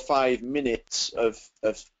 4 or 5 minutes of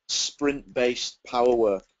sprint-based power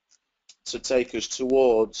work to take us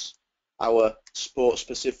towards our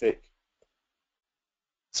sport-specific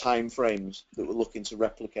time frames that we're looking to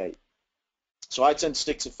replicate. So I tend to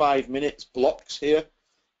stick to 5 minutes blocks here,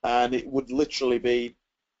 and it would literally be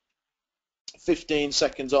 15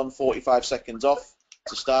 seconds on, 45 seconds off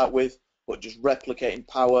to start with, but just replicating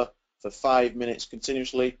power for 5 minutes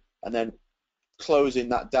continuously, and then closing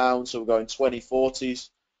that down. So we're going 20, 40s,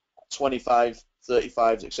 25,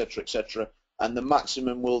 35s, etc., etc. And the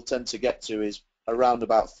maximum we'll tend to get to is around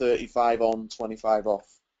about 35 on, 25 off.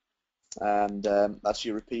 And that's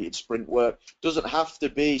your repeated sprint work. Doesn't have to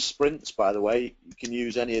be sprints, by the way. You can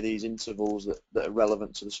use any of these intervals that are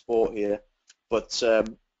relevant to the sport here, but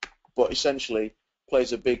essentially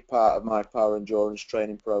plays a big part of my power endurance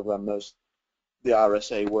training program, the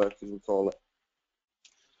RSA work, as we call it.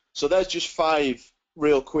 So there's just 5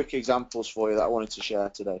 real quick examples for you that I wanted to share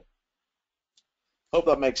today. Hope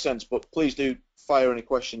that makes sense, but please do fire any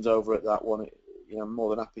questions over at that one. I'm more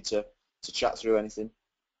than happy to chat through anything.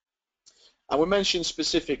 And we mentioned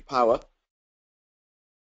specific power.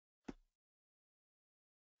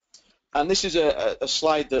 And this is a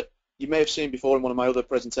slide that you may have seen before in one of my other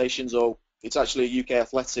presentations, or it's actually a UK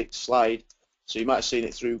Athletics slide, so you might have seen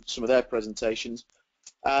it through some of their presentations.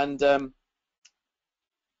 And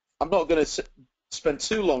I'm not going to spend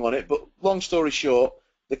too long on it, but long story short,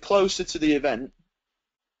 the closer to the event,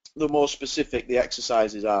 the more specific the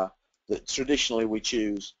exercises are that traditionally we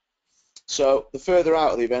choose. So the further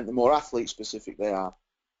out of the event, the more athlete specific they are.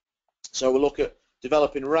 So we'll look at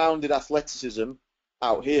developing rounded athleticism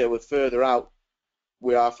out here. We're further out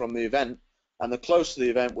we are from the event, and the closer to the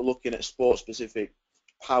event, we're looking at sport-specific,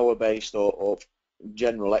 power-based or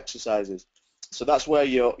general exercises. So that's where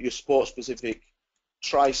your sport-specific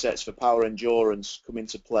trisets for power endurance come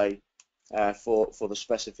into play for the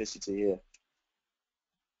specificity here.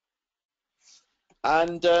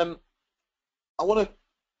 And I want to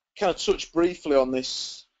kind of touch briefly on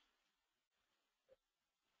this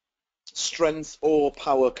strength or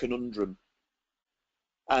power conundrum.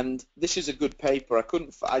 And this is a good paper.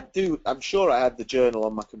 I'm sure I had the journal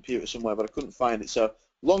on my computer somewhere, but I couldn't find it. So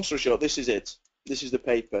long story short, this is it. This is the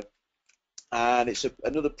paper. And it's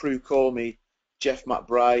another Prue Cormie, Jeff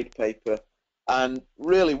McBride paper. And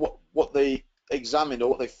really what they examined, or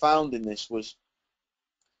what they found in this, was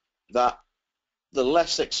that the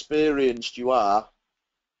less experienced you are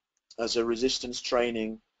as a resistance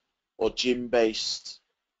training or gym-based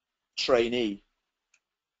trainee,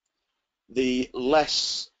 the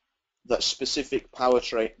less that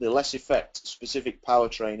the less effect specific power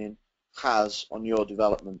training has on your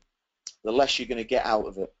development, the less you're going to get out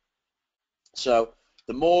of it. So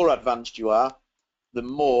the more advanced you are, the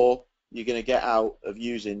more you're going to get out of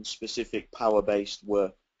using specific power-based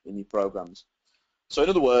work in your programs. So in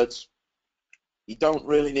other words, you don't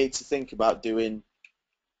really need to think about doing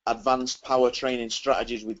advanced power training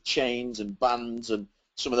strategies with chains and bands and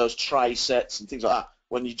some of those trisets and things like that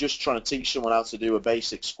when you're just trying to teach someone how to do a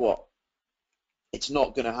basic squat. It's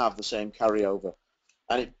not going to have the same carryover.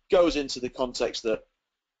 And it goes into the context that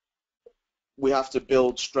we have to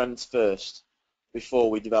build strength first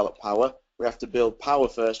before we develop power. We have to build power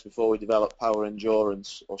first before we develop power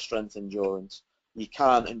endurance or strength endurance. You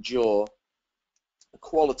can't endure a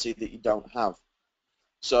quality that you don't have.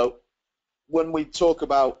 So when we talk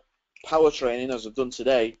about power training, as I've done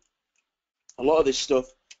today, a lot of this stuff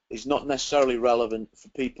is not necessarily relevant for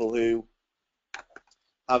people who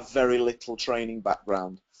have very little training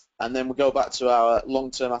background. And then we go back to our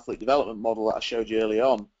long-term athlete development model that I showed you earlier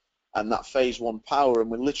on, and that phase 1 power,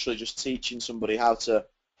 and we're literally just teaching somebody how to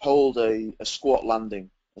hold a squat landing,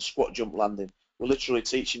 a squat jump landing. We're literally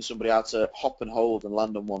teaching somebody how to hop and hold and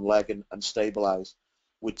land on one leg and stabilize.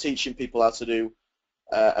 We're teaching people how to do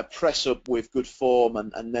a press up with good form,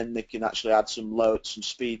 and then they can actually add some load, some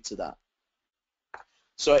speed to that.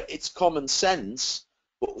 So it's common sense,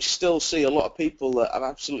 but we still see a lot of people that have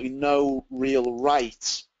absolutely no real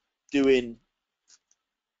right doing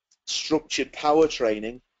structured power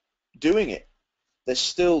training doing it. They're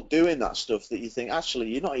still doing that stuff that you think, actually,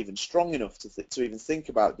 you're not even strong enough to even think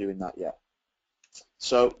about doing that yet.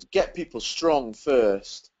 So get people strong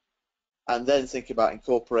first, and then think about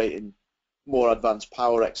incorporating more advanced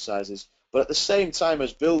power exercises. But at the same time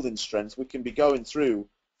as building strength, we can be going through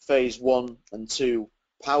phase 1 and 2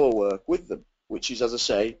 power work with them, which is, as I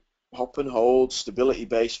say, hop and hold,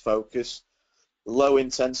 stability-based focus, low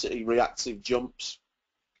intensity reactive jumps,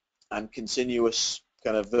 and continuous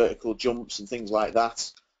kind of vertical jumps and things like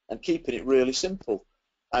that, and keeping it really simple.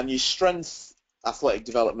 And your strength athletic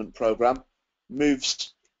development program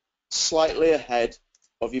moves slightly ahead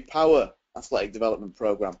of your power athletic development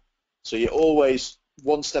program. So you're always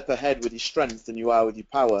one step ahead with your strength than you are with your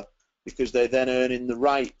power, because they're then earning the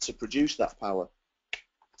right to produce that power.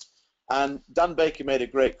 And Dan Baker made a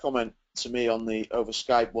great comment to me over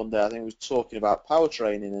Skype one day. I think he was talking about power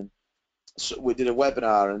training, and so we did a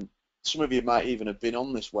webinar, and some of you might even have been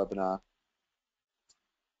on this webinar.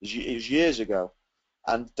 It was years ago,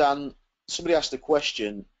 and somebody asked a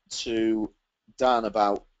question to Dan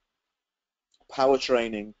about power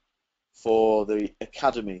training for the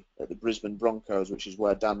academy at the Brisbane Broncos, which is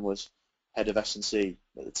where Dan was head of S&C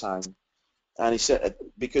at the time. And he said,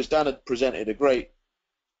 because Dan had presented a great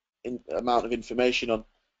amount of information on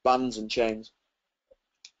bands and chains,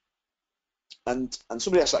 and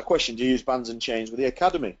somebody asked that question, do you use bands and chains with the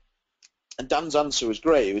academy? And Dan's answer was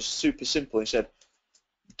great. It was super simple. He said,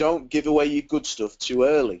 don't give away your good stuff too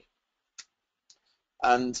early.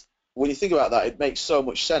 And when you think about that, it makes so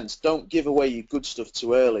much sense. Don't give away your good stuff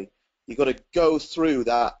too early. You've got to go through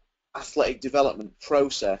that athletic development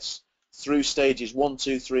process through stages 1,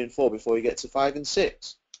 2, 3, and 4 before you get to 5 and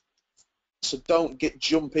 6. So don't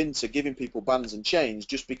jump into giving people bands and chains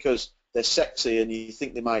just because they're sexy and you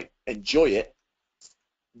think they might enjoy it.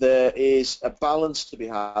 There is a balance to be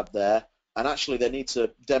had there, and actually they need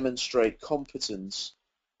to demonstrate competence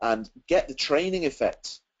and get the training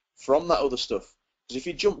effect from that other stuff. Because if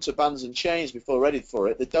you jump to bands and chains before ready for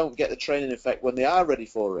it, they don't get the training effect when they are ready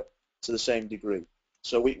for it to the same degree.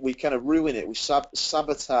 So we kind of ruin it. We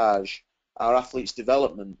sabotage our athletes'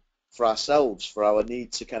 development for ourselves, for our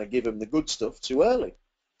need to kind of give them the good stuff too early.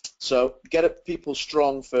 So get people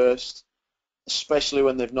strong first, especially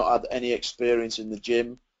when they've not had any experience in the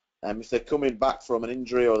gym. If they're coming back from an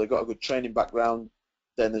injury or they've got a good training background,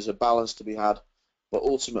 then there's a balance to be had. But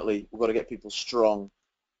ultimately, we've got to get people strong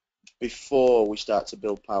before we start to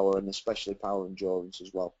build power, and especially power endurance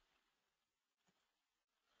as well.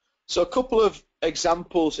 So a couple of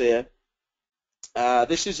examples here.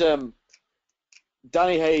 This is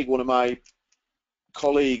Danny Haig, one of my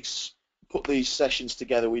colleagues, put these sessions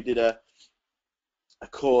together. We did a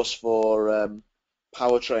course for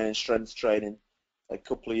power training, strength training a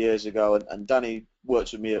couple of years ago, and Danny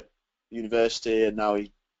worked with me at university, and now he's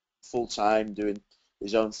full-time doing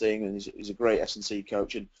his own thing, and he's a great S&C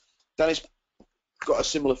coach. And Danny's got a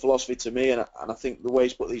similar philosophy to me, and I think the way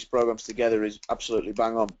he's put these programs together is absolutely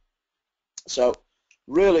bang on. So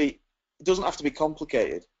really, it doesn't have to be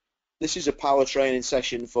complicated. This is a power training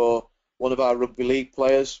session for one of our rugby league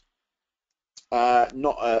players,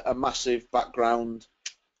 not a massive background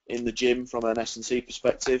in the gym from an S&C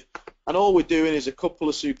perspective, and all we're doing is a couple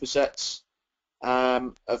of supersets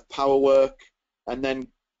of power work, and then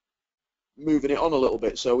moving it on a little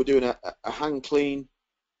bit. So we're doing a hang clean,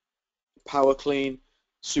 power clean,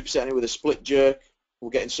 supersetting it with a split jerk.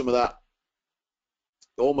 We're getting some of that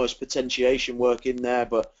almost potentiation work in there,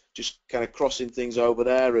 but just kind of crossing things over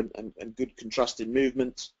there, and good contrasting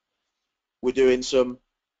movements. We're doing some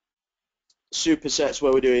supersets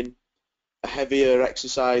where we're doing a heavier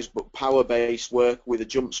exercise but power-based work with a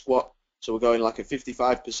jump squat. So we're going like a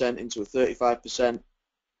 55% into a 35%.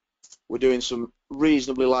 We're doing some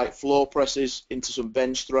reasonably light floor presses into some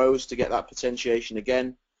bench throws to get that potentiation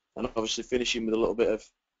again, and obviously finishing with a little bit of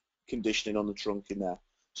conditioning on the trunk in there.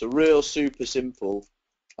 So real super simple,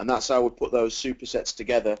 and that's how we put those supersets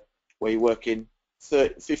together, where you're working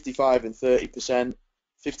 55 and 30%,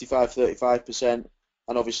 55, 35%,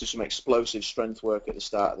 and obviously some explosive strength work at the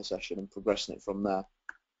start of the session and progressing it from there.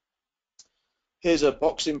 Here's a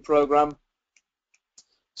boxing program.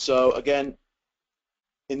 So again,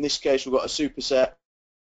 in this case, we've got a superset,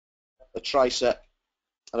 a tricep,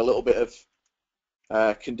 and a little bit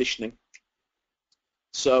of conditioning.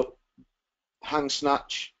 So hang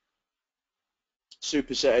snatch,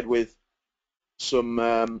 supersetted with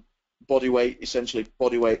some body weight, essentially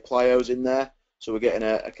body weight plyos in there. So we're getting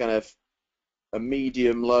a kind of a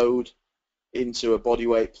medium load into a body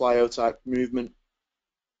weight plyo type movement.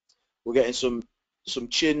 We're getting some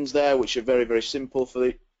chins there, which are very, very simple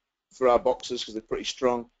for our boxers because they're pretty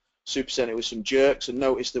strong. Supersetting it with some jerks, and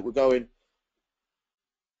notice that we're going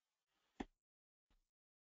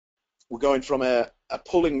from a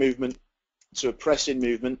pulling movement to a pressing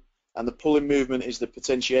movement, and the pulling movement is the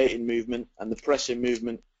potentiating movement, and the pressing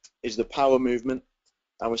movement is the power movement.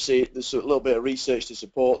 And we see there's a little bit of research to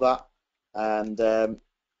support that, and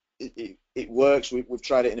it works. We've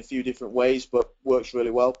tried it in a few different ways, but works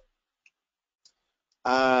really well.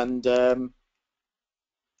 And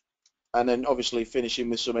then obviously finishing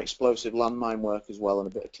with some explosive landmine work as well, and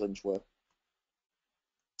a bit of clinch work.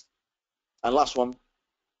 And last one,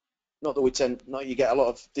 not you get a lot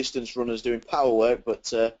of distance runners doing power work,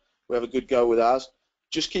 but we have a good go with ours.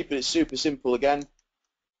 Just keeping it super simple again.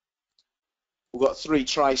 We've got 3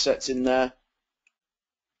 trisets in there,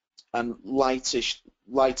 and lightish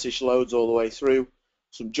loads all the way through.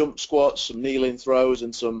 Some jump squats, some kneeling throws,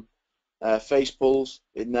 and some face pulls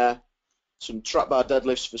in there. Some trap bar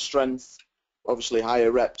deadlifts for strength, obviously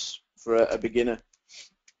higher reps for a beginner,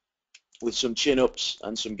 with some chin-ups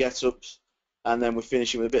and some get-ups, and then we're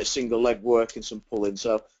finishing with a bit of single leg work and some pulling.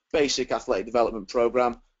 So basic athletic development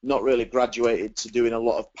program, not really graduated to doing a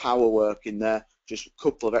lot of power work in there, just a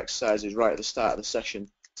couple of exercises right at the start of the session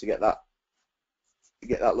to get that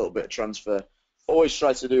little bit of transfer. Always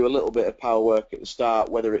try to do a little bit of power work at the start,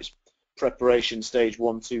 whether it's preparation stage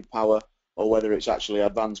 1, 2 power, or whether it's actually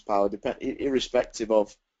advanced power, irrespective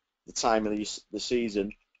of the time of the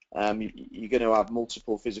season. You're going to have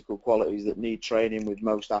multiple physical qualities that need training with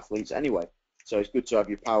most athletes anyway. So it's good to have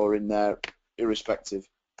your power in there, irrespective.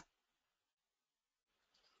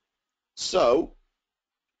 So,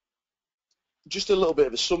 just a little bit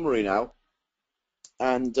of a summary now.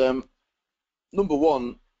 And number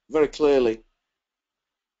one, very clearly,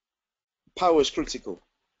 power is critical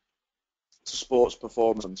to sports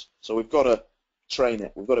performance. So we've got to train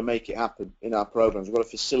it. We've got to make it happen in our programs. We've got to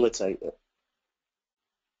facilitate it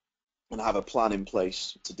and have a plan in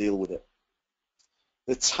place to deal with it.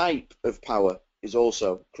 The type of power is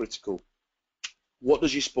also critical. What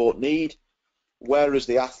does your sport need? Where is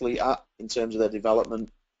the athlete at in terms of their development?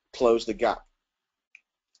 Close the gap.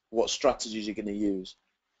 What strategies are you going to use?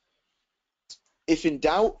 If in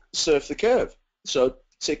doubt, surf the curve. So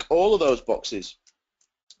tick all of those boxes.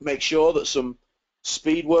 Make sure that some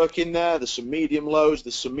speed work in there, there's some medium loads,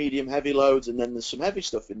 there's some medium heavy loads, and then there's some heavy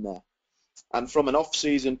stuff in there. And from an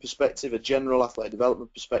off-season perspective, a general athletic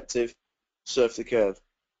development perspective, surf the curve.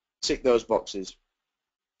 Tick those boxes.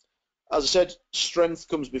 As I said, strength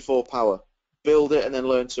comes before power. Build it and then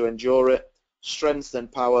learn to endure it. Strength then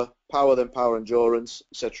power, power then power endurance,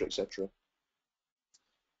 etc., etc.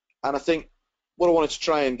 And I think what I wanted to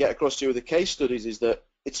try and get across to you with the case studies is that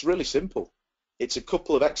it's really simple. It's a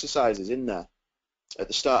couple of exercises in there at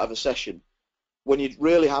the start of a session. When you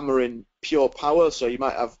really hammer in pure power, so you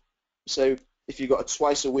might have, so if you've got a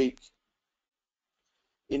twice a week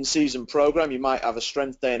in-season program, you might have a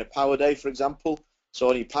strength day and a power day, for example. So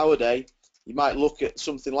on your power day, you might look at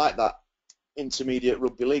something like that intermediate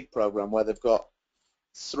rugby league program where they've got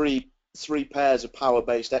three pairs of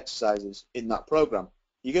power-based exercises in that program.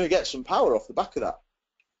 You're going to get some power off the back of that.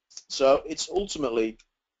 So it's ultimately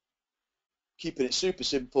keeping it super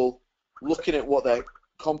simple, looking at what their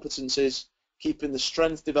competence is, keeping the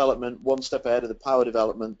strength development one step ahead of the power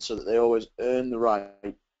development so that they always earn the right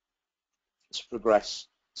to progress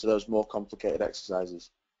to those more complicated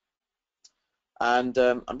exercises. And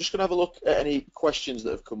I'm just going to have a look at any questions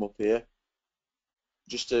that have come up here,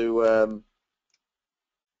 just to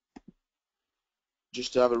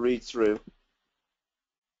have a read through.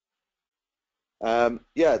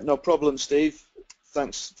 Yeah, no problem, Steve.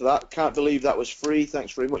 Thanks for that. Can't believe that was free.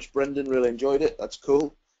 Thanks very much, Brendan. Really enjoyed it. That's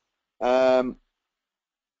cool. Let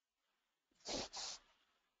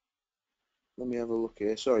me have a look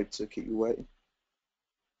here. Sorry to keep you waiting.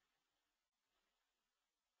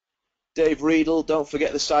 Dave Riedel, don't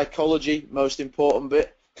forget the psychology, most important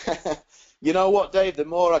bit. You know what, Dave, the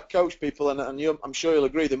more I coach people, and I'm sure you'll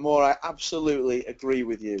agree, the more I absolutely agree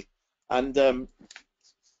with you. And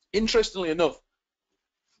interestingly enough,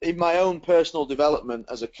 in my own personal development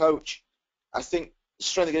as a coach, I think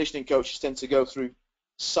strength and conditioning coaches tend to go through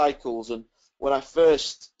cycles. And when I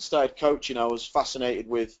first started coaching, I was fascinated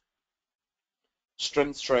with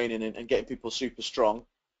strength training and getting people super strong.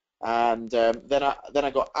 And then I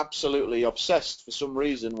got absolutely obsessed for some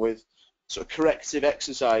reason with sort of corrective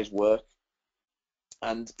exercise work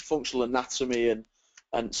and functional anatomy,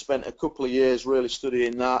 and spent a couple of years really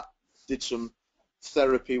studying that. Did some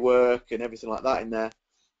therapy work and everything like that in there.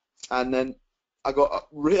 And then I got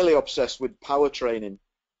really obsessed with power training.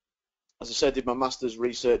 As I said, did my master's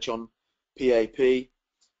research on PAP,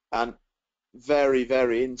 and very,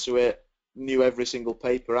 very into it. Knew every single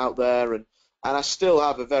paper out there, and I still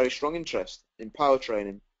have a very strong interest in power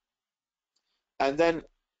training. And then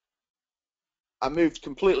I moved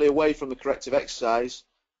completely away from the corrective exercise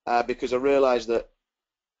because I realized that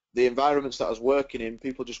the environments that I was working in,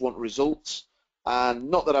 people just want results. And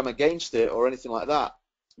not that I'm against it or anything like that,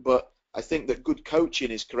 but I think that good coaching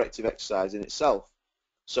is corrective exercise in itself.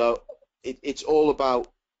 So it's all about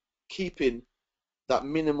keeping that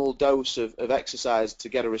minimal dose of exercise to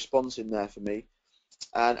get a response in there for me.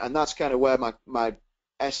 And that's kind of where my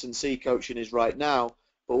S&C coaching is right now.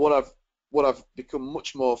 But what I've become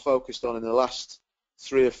much more focused on in the last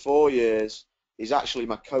 3 or 4 years is actually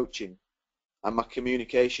my coaching and my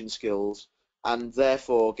communication skills, and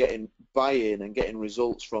therefore getting buy-in and getting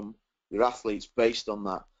results from your athletes based on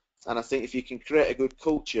that. And I think if you can create a good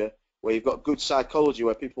culture where you've got good psychology,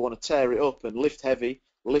 where people want to tear it up and lift heavy,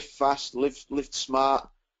 lift fast, lift smart,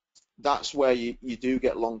 that's where you do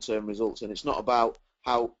get long-term results. And it's not about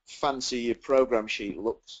how fancy your program sheet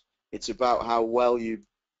looks. It's about how well you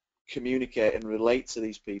communicate and relate to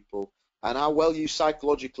these people, and how well you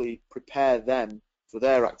psychologically prepare them for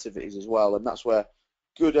their activities as well. And that's where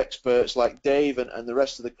good experts like Dave and the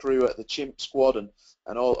rest of the crew at the Chimp Squad and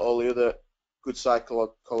all the other good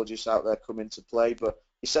psychologists out there come into play. But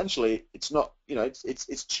essentially, it's not,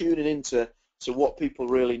 it's tuning into what people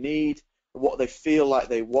really need, what they feel like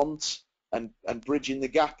they want, and bridging the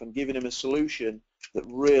gap and giving them a solution that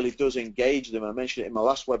really does engage them. I mentioned it in my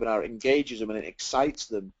last webinar. It engages them and it excites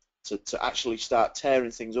them to actually start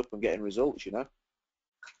tearing things up and getting results,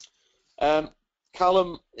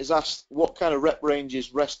 Callum is asked, what kind of rep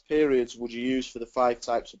ranges, rest periods would you use for the 5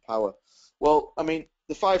 types of power? Well, I mean,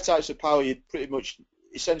 the 5 types of power, you'd pretty much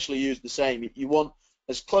essentially use the same. You want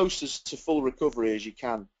as close to full recovery as you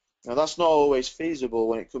can. Now, that's not always feasible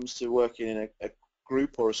when it comes to working in a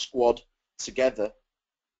group or a squad together,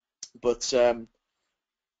 but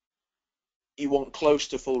you want close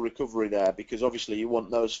to full recovery there, because obviously you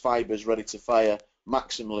want those fibers ready to fire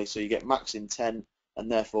maximally, so you get max intent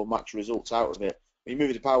and therefore max results out of it. When you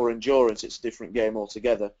move to power endurance, it's a different game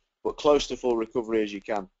altogether, but close to full recovery as you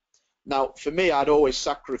can. Now, for me, I'd always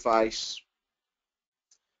sacrifice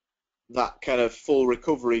that kind of full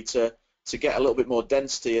recovery to get a little bit more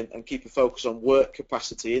density and keep a focus on work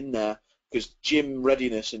capacity in there, because gym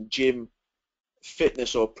readiness and gym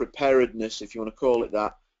fitness or preparedness, if you want to call it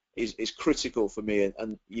that, is critical for me,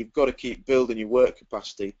 and you've got to keep building your work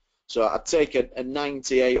capacity. So I'd take a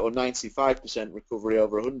 98 or 95% recovery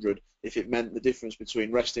over 100 if it meant the difference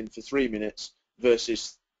between resting for 3 minutes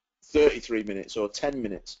versus 33 minutes or 10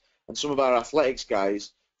 minutes. And some of our athletics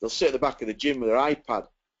guys, they'll sit at the back of the gym with their iPad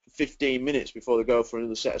for 15 minutes before they go for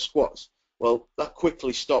another set of squats. Well, that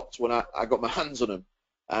quickly stopped when I got my hands on them,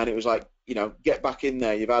 and it was like, get back in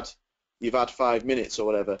there. You've had 5 minutes or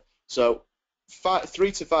whatever. So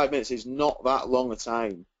 3 to 5 minutes is not that long a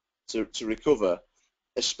time to recover,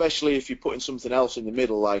 especially if you're putting something else in the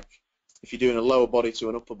middle, like if you're doing a lower body to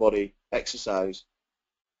an upper body exercise.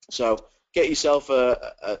 So get yourself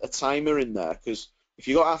a timer in there, because if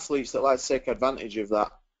you've got athletes that like to take advantage of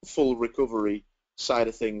that full recovery side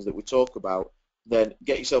of things that we talk about, then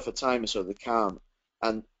get yourself a timer so they can't.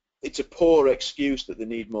 And it's a poor excuse that they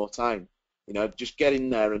need more time. Just get in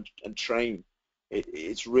there and train.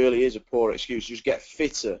 It really is a poor excuse. Just get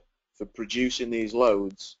fitter for producing these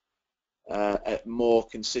loads more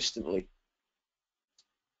consistently.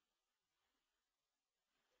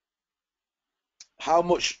 How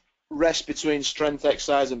much rest between strength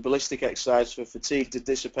exercise and ballistic exercise for fatigue to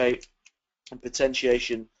dissipate and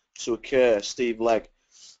potentiation to occur? Steve Legg.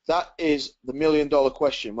 That is the million-dollar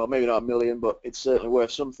question. Well, maybe not a million, but it's certainly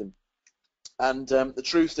worth something. And the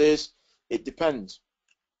truth is, it depends.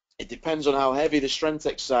 It depends on how heavy the strength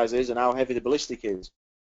exercise is and how heavy the ballistic is.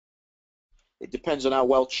 It depends on how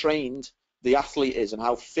well trained the athlete is and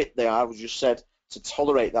how fit they are, as you said, to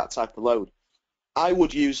tolerate that type of load. I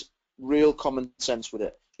would use real common sense with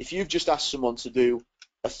it. If you've just asked someone to do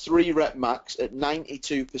a 3-rep max at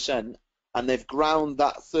 92% and they've ground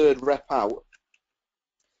that third rep out,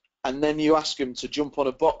 and then you ask them to jump on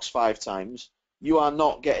a box 5 times, you are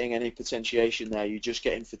not getting any potentiation there. You're just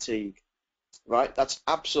getting fatigue, right? That's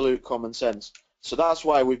absolute common sense. So that's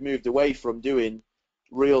why we've moved away from doing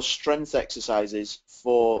real strength exercises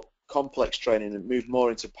for complex training and moved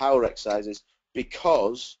more into power exercises,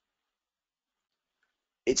 because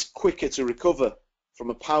it's quicker to recover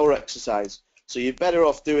from a power exercise. So you're better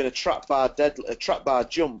off doing a trap bar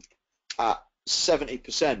jump at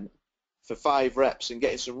 70% for 5 reps and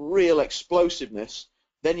getting some real explosiveness.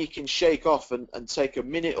 Then you can shake off and take a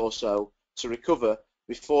minute or so to recover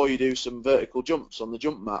before you do some vertical jumps on the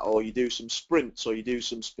jump mat, or you do some sprints, or you do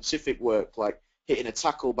some specific work like hitting a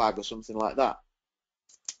tackle bag or something like that.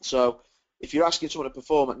 So if you're asking someone to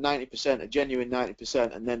perform at 90%, a genuine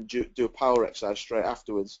 90%, and then do a power exercise straight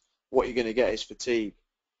afterwards, what you're going to get is fatigue.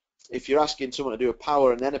 If you're asking someone to do a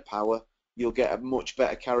power and then a power, you'll get a much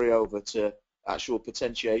better carryover to actual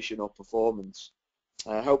potentiation or performance.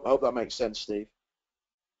 I hope that makes sense, Steve.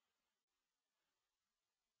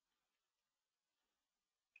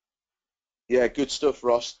 Yeah, good stuff,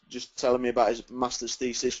 Ross. Just telling me about his master's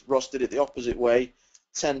thesis. Ross did it the opposite way.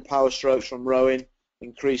 10 power strokes from rowing,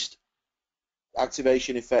 increased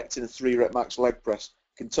activation effect in a 3-rep max leg press.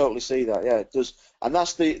 Can totally see that. Yeah, it does. And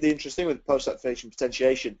that's the interesting thing with post-activation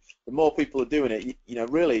potentiation. The more people are doing it,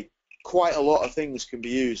 really quite a lot of things can be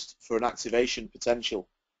used for an activation potential.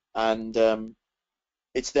 And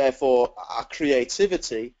it's therefore our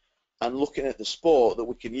creativity and looking at the sport that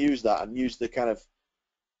we can use that and use the kind of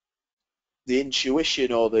the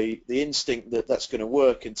intuition or the instinct that's going to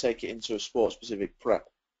work and take it into a sport-specific prep.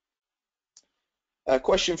 A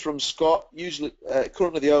question from Scott,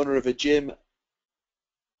 currently the owner of a gym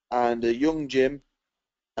and a young gym,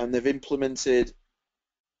 and they've implemented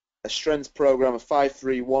a strength program, a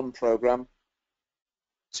 5-3-1 program,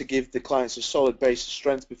 to give the clients a solid base of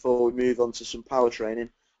strength before we move on to some power training.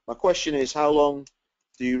 My question is, how long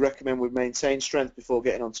do you recommend we maintain strength before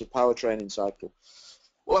getting onto power training cycle?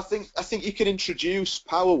 Well, I think you can introduce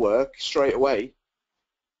power work straight away.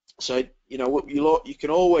 So you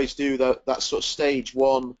can always do that sort of stage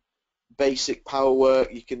 1 basic power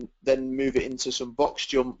work. You can then move it into some box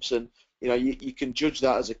jumps, and you can judge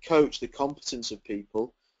that as a coach, the competence of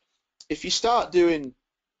people. If you start doing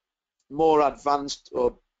more advanced,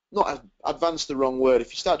 or not advanced, the wrong word,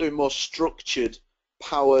 if you start doing more structured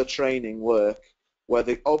power training work where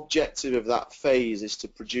the objective of that phase is to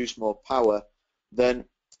produce more power, then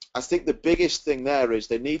I think the biggest thing there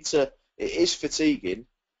is it is fatiguing,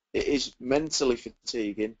 it is mentally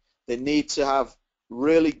fatiguing. They need to have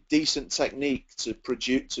really decent technique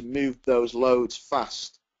to move those loads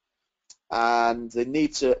fast. and they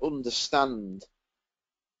need to understand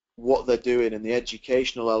what they're doing and the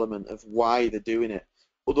educational element of why they're doing it.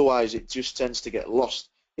 Otherwise, it just tends to get lost.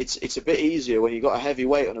 It's a bit easier when you've got a heavy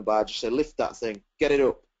weight on a bar. Just say, lift that thing, get it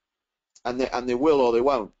up, and they will or they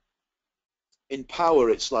won't. In power,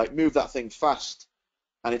 it's like move that thing fast,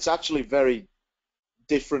 and it's actually very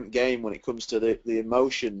different game when it comes to the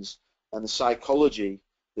emotions and the psychology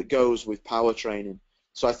that goes with power training.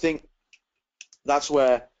 So I think that's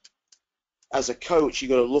where, as a coach, you've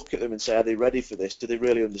got to look at them and say, are they ready for this? Do they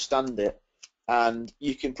really understand it? And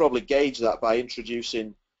you can probably gauge that by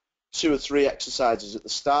introducing 2 or 3 exercises at the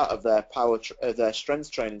start of their their strength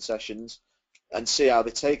training sessions, and see how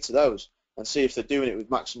they take to those, and see if they're doing it with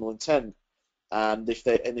maximal intent. And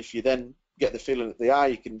if you then get the feeling that they are,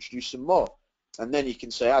 you can introduce some more, and then you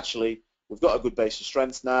can say, actually, we've got a good base of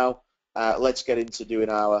strength now. Let's get into doing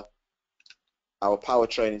our power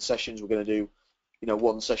training sessions. We're going to do,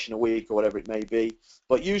 1 session a week or whatever it may be.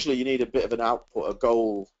 But usually you need a bit of an output, a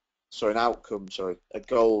goal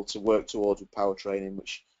to work towards with power training,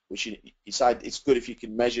 which you decide. It's good if you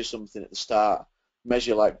can measure something at the start,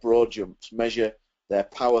 measure like broad jumps, measure their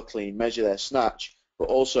power clean, measure their snatch, but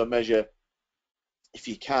also measure, if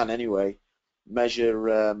you can anyway,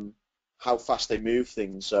 measure how fast they move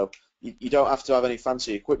things. So you don't have to have any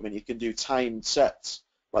fancy equipment. You can do timed sets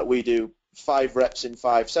like we do, 5 reps in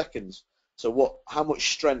 5 seconds. So how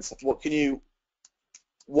much strength, what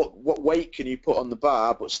weight can you put on the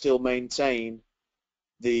bar but still maintain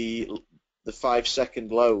the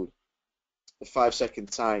 5-second load, the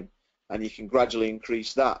 5-second time, and you can gradually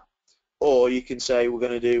increase that. Or you can say we're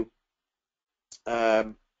going to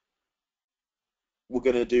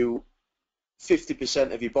do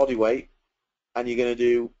 50% of your body weight, and you're going to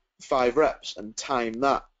do 5 reps and time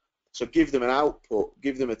that. So give them an output,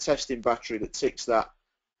 give them a testing battery that ticks that,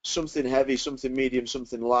 something heavy, something medium,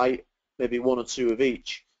 something light, maybe 1 or 2 of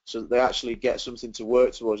each, so that they actually get something to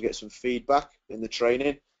work towards, get some feedback in the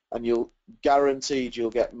training, and you'll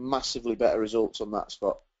get massively better results on that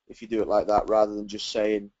spot if you do it like that, rather than just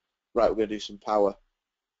saying, right, we're going to do some power.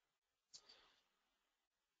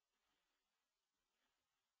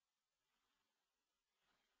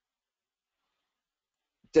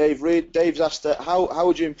 Dave's asked, how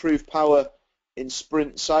would you improve power in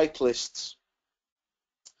sprint cyclists?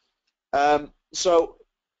 So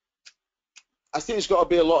I think there's got to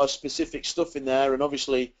be a lot of specific stuff in there, and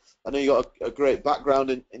obviously I know you got a great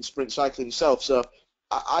background in sprint cycling yourself, so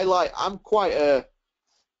I'm quite a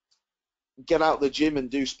get out the gym and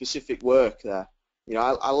do specific work there.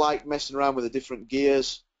 I like messing around with the different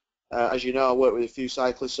gears. As you know, I work with a few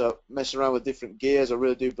cyclists, so messing around with different gears, I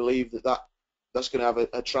really do believe that's going to have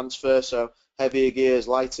a transfer. So heavier gears,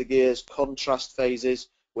 lighter gears, contrast phases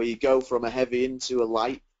where you go from a heavy into a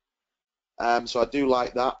light. So I do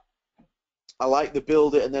like that. I like the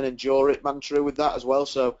build it and then endure it mantra with that as well.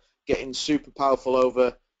 So getting super powerful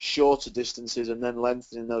over shorter distances and then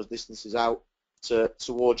lengthening those distances out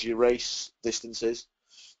towards your race distances.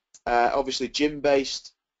 Obviously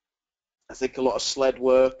gym-based, I think a lot of sled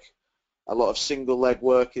work, a lot of single leg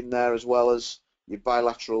work in there, as well as your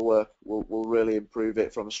bilateral work will really improve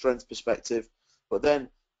it from a strength perspective. But then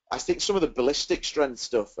I think some of the ballistic strength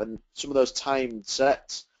stuff and some of those timed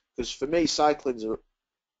sets, because for me cycling's a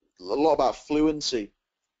lot about fluency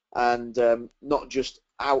and not just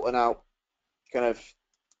out and out kind of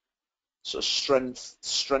sort of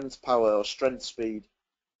strength power or strength speed.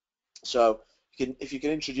 So if you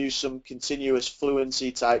can introduce some continuous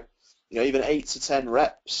fluency type, even 8 to 10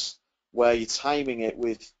 reps where you're timing it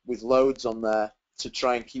with loads on there to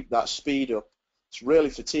try and keep that speed up. It's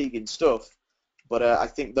really fatiguing stuff, but I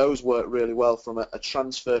think those work really well from a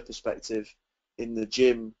transfer perspective in the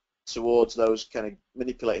gym towards those kind of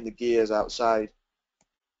manipulating the gears outside.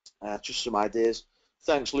 Just some ideas.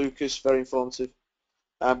 Thanks, Lucas. Very informative.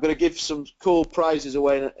 I'm going to give some cool prizes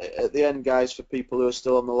away at the end, guys, for people who are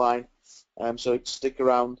still on the line. So stick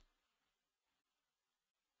around.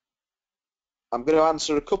 I'm going to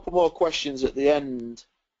answer a couple more questions at the end,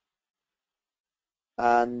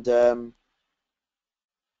 and I'm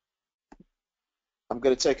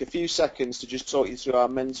going to take a few seconds to just talk you through our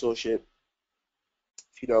mentorship,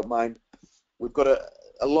 if you don't mind. We've got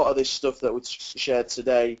a lot of this stuff that we've shared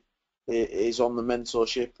today is on the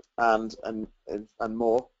mentorship and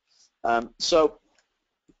more. So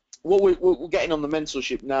what we're getting on the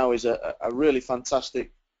mentorship now is a really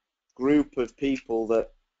fantastic group of people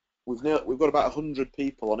that we've got about 100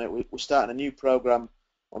 people on it. We're starting a new program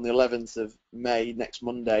on the 11th of May, next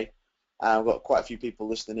Monday, and we've got quite a few people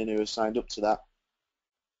listening in who have signed up to that.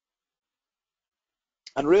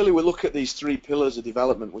 And really we look at these 3 pillars of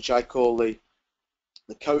development, which I call the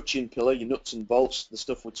the coaching pillar, your nuts and bolts, the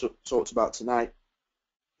stuff we talked about tonight,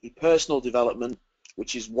 your personal development,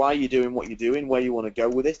 which is why you're doing what you're doing, where you want to go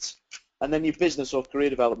with it, and then your business or career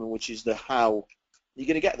development, which is the how you're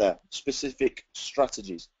going to get there, specific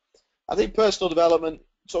strategies. I think personal development,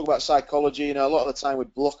 talk about psychology, you know, a lot of the time we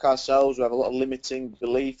block ourselves, we have a lot of limiting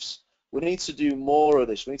beliefs. We need to do more of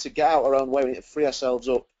this. We need to get out our own way. We need to free ourselves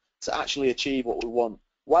up to actually achieve what we want.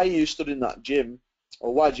 Why are you studying that gym?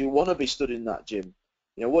 Or why do you want to be studying that gym?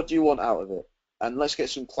 You know, what do you want out of it? And let's get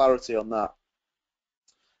some clarity on that.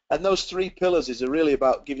 And those 3 pillars is really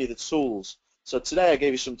about giving you the tools. So today I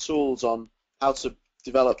gave you some tools on how to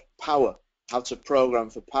develop power, how to program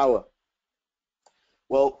for power.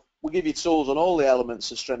 Well, we'll give you tools on all the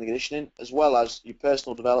elements of strength and conditioning, as well as your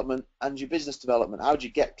personal development and your business development. How do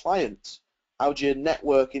you get clients? How do you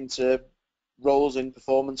network into roles in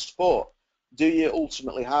performance sport? Do you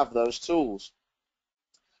ultimately have those tools?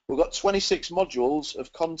 We've got 26 modules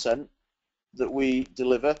of content that we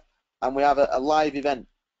deliver, and we have a live event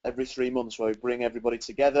every 3 months where we bring everybody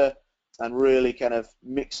together and really kind of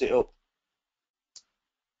mix it up.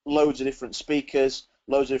 Loads of different speakers,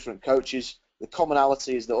 loads of different coaches. The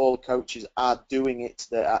commonality is that all the coaches are doing it.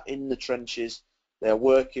 They are in the trenches. They're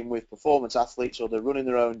working with performance athletes, or they're running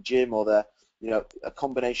their own gym, or they're, you know, a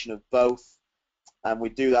combination of both. And we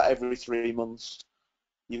do that every 3 months.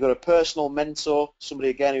 You've got a personal mentor, somebody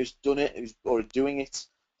again who's done it, who's already doing it,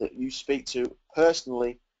 that you speak to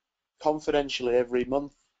personally, confidentially every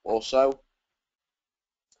month or so.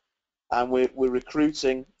 And we're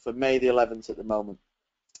recruiting for May the 11th at the moment,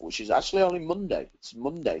 which is actually only Monday. It's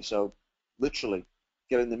Monday, so literally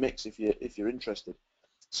get in the mix if you're interested.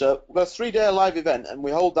 So we've got a 3-day live event, and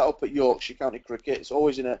we hold that up at Yorkshire County Cricket. It's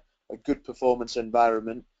always in a good performance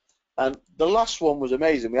environment. And the last one was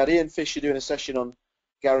amazing. We had Ian Fisher doing a session on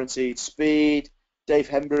guaranteed speed, Dave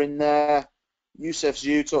Hember in there, Youssef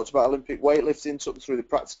Zhu talked about Olympic weightlifting, took me through the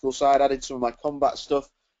practical side, added some of my combat stuff.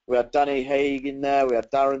 We had Danny Haig in there, we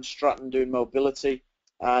had Darren Stratton doing mobility,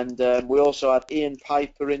 and we also had Ian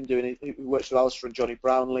Piper in, who works with Alistair and Johnny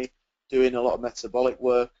Brownlee, doing a lot of metabolic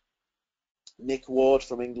work. Nick Ward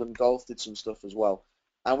from England Golf did some stuff as well.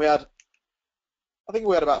 And we had, I think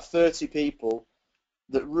we had about 30 people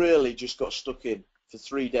that really just got stuck in for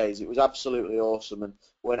 3 days. It was absolutely awesome, and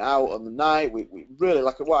went out on the night. We really,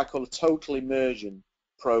 like what I call a total immersion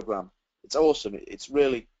program. It's awesome. It's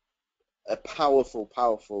really a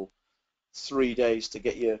powerful 3 days to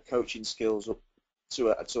get your coaching skills up to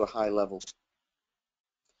a high level.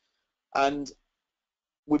 And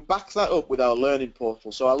we back that up with our learning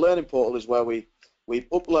portal. So our learning portal is where we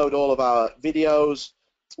upload all of our videos.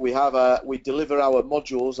 We deliver our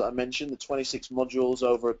modules that I mentioned, the 26 modules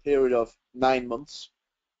over a period of 9 months.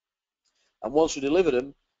 And once we deliver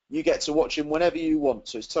them, you get to watch them whenever you want.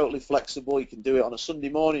 So it's totally flexible. You can do it on a Sunday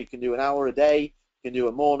morning. You can do an hour a day. You can do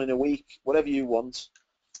a morning a week, whatever you want.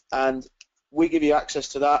 And we give you access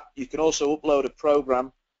to that. You can also upload a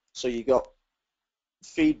program. So you got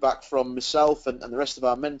feedback from myself and the rest of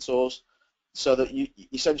our mentors, so that you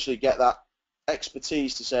essentially get that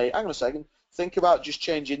expertise to say, hang on a second, think about just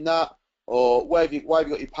changing that, or why have you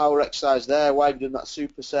got your power exercise there, why have you done that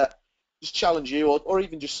superset? Just challenge you, or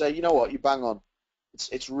even just say, you know what, you bang on.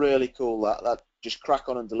 It's really cool that just crack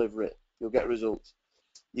on and deliver it. You'll get results.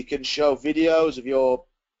 You can show videos of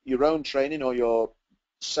your own training or your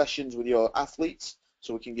sessions with your athletes,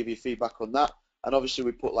 so we can give you feedback on that. And obviously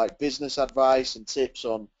we put like business advice and tips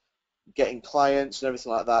on getting clients and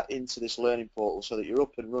everything like that into this learning portal, so that you're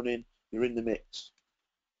up and running, you're in the mix.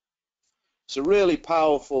 It's a really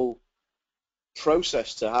powerful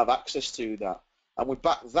process to have access to that. And we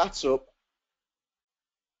back that up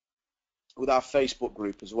with our Facebook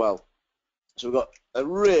group as well. So we've got a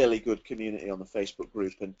really good community on the Facebook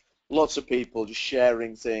group, and lots of people just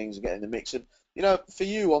sharing things and getting in the mix. And, you know, for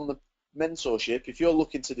you on the mentorship, if you're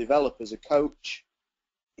looking to develop as a coach,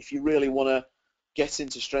 if you really want to get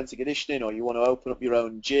into strength and conditioning, or you want to open up your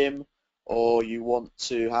own gym, or you want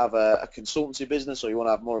to have a consultancy business, or you want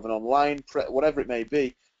to have more of an online whatever it may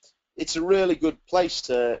be, it's a really good place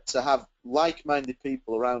to have like-minded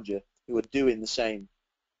people around you who are doing the same.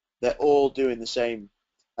 They're all doing the same,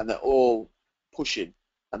 and they're all pushing,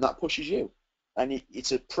 and that pushes you. And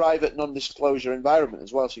it's a private, non-disclosure environment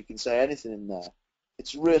as well, so you can say anything in there.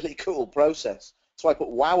 It's a really cool process. That's why I put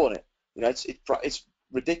wow on it. You know, it's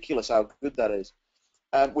ridiculous how good that is.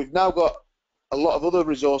 We've now got a lot of other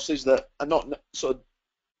resources that are not sort of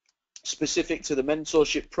specific to the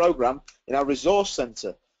mentorship program in our resource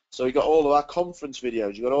center. So you've got all of our conference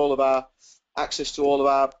videos. You've got all of our access to all of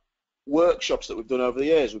our workshops that we've done over the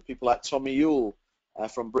years with people like Tommy Yule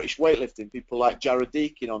from British Weightlifting, people like Jared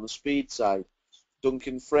Deakin on the speed side,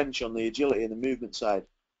 Duncan French on the agility and the movement side.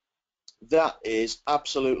 That is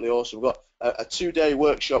absolutely awesome. We've got a 2-day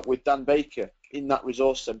workshop with Dan Baker in that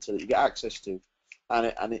resource centre that you get access to,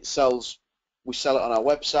 and it sells. We sell it on our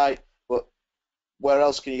website, but where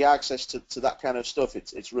else can you get access to that kind of stuff?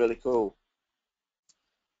 It's really cool.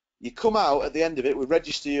 You come out at the end of it, we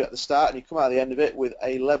register you at the start, and you come out at the end of it with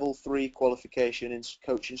a level 3 qualification in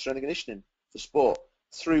coaching, strength and conditioning for sport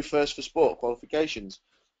through First for Sport qualifications.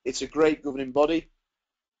 It's a great governing body.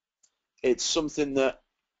 It's something that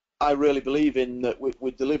I really believe in, that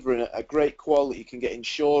we're delivering a great quality. You can get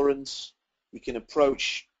insurance, you can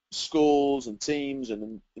approach schools and teams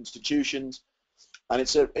and institutions, and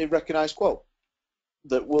it's a recognised qual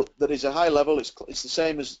that is a high level. It's the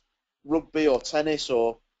same as rugby or tennis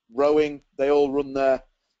or rowing. They all run their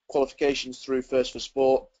qualifications through First for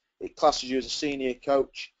Sport. It classes you as a senior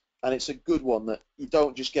coach, and it's a good one that you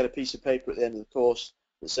don't just get a piece of paper at the end of the course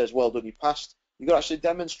that says, well done, you passed. You've got to actually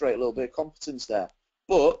demonstrate a little bit of competence there.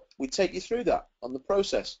 But we take you through that on the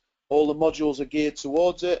process. All the modules are geared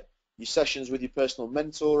towards it. Your sessions with your personal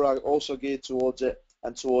mentor are also geared towards it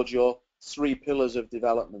and towards your 3 pillars of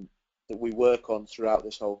development that we work on throughout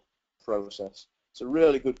this whole process. It's a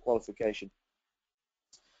really good qualification.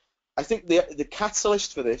 I think the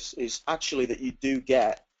catalyst for this is actually that you do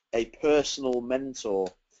get a personal mentor.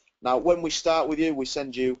 Now, when we start with you, we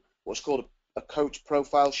send you what's called a coach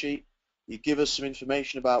profile sheet. You give us some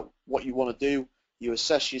information about what you want to do. You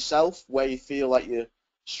assess yourself, where you feel like your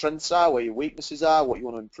strengths are, where your weaknesses are, what you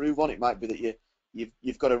want to improve on. It might be that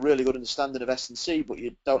you've got a really good understanding of S&C, but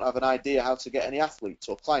you don't have an idea how to get any athletes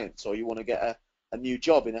or clients, or you want to get a new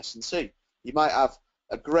job in S&C. You might have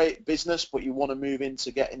a great business, but you want to move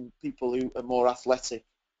into getting people who are more athletic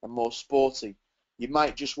and more sporty. You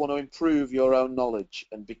might just want to improve your own knowledge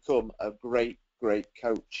and become a great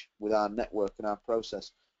coach with our network and our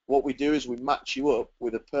process. What we do is we match you up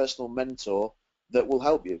with a personal mentor that will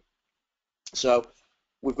help you. So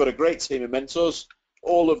we've got a great team of mentors.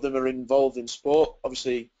 All of them are involved in sport.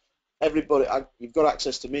 Obviously, everybody, you've got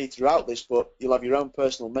access to me throughout this, but you'll have your own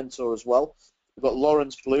personal mentor as well. We've got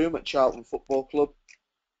Lawrence Bloom at Charlton Football Club,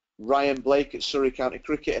 Ryan Blake at Surrey County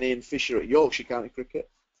Cricket, and Ian Fisher at Yorkshire County Cricket.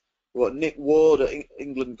 We've got Nick Ward at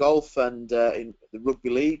England Golf and in the Rugby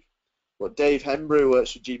League. We've got Dave Hembrough, who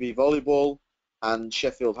works for GB Volleyball and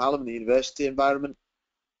Sheffield Hallam in the university environment.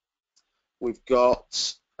 We've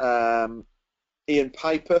got Ian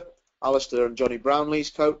Piper, Alistair and Johnny Brownlee's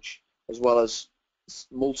coach, as well as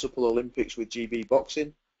multiple Olympics with GB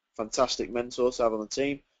Boxing. Fantastic mentor to have on the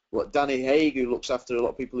team. We've got Danny Haig, who looks after a lot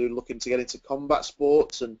of people who are looking to get into combat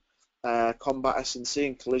sports and combat S&C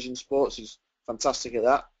and collision sports. He's fantastic at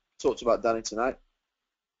that. Talked about Danny tonight.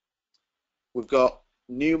 We've got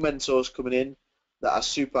new mentors coming in that are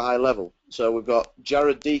super high level. So we've got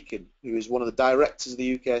Jared Deacon, who is one of the directors of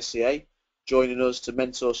the UKSCA, joining us to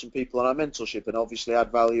mentor some people on our mentorship and obviously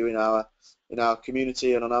add value in our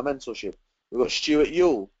community and on our mentorship. We've got Stuart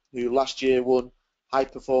Yule, who last year won High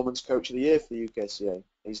Performance Coach of the Year for the UKSCA.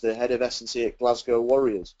 He's the head of S&C at Glasgow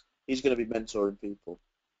Warriors. He's going to be mentoring people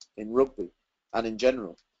in rugby and in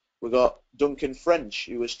general. We've got Duncan French,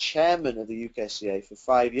 who was chairman of the UKSCA for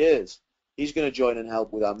 5 years. He's going to join and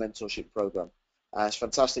help with our mentorship program. It's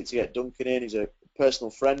fantastic to get Duncan in. He's a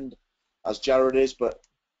personal friend, as Jared is, but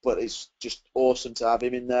it's just awesome to have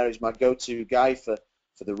him in there. He's my go-to guy for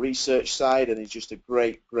the research side, and he's just a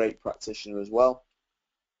great practitioner as well.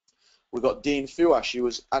 We've got Dean Fuash, who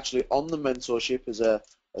was actually on the mentorship as a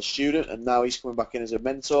student, and now he's coming back in as a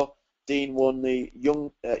mentor. Dean won the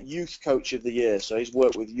Youth Coach of the Year, so he's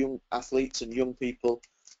worked with young athletes and young people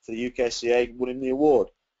for the UKSCA, winning the award.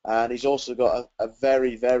 And he's also got a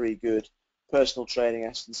very good personal training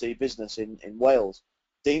S&C business in Wales.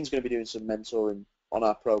 Dean's going to be doing some mentoring on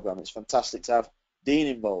our program. It's fantastic to have Dean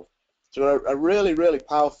involved. So a really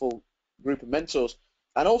powerful group of mentors.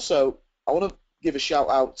 And also, I want to give a shout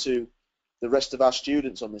out to the rest of our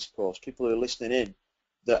students on this course, people who are listening in,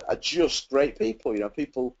 that are just great people,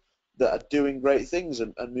 people that are doing great things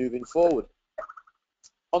and moving forward.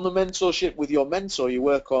 On the mentorship with your mentor, you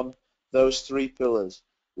work on those 3 pillars.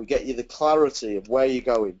 We get you the clarity of where you're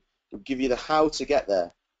going. We give you the how to get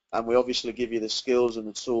there. And we obviously give you the skills and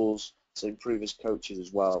the tools to improve as coaches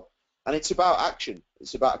as well. And it's about action.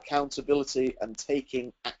 It's about accountability and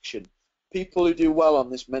taking action. People who do well on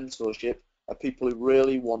this mentorship are people who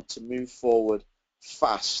really want to move forward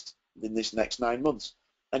fast in this next 9 months.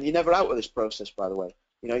 And you're never out of this process, by the way.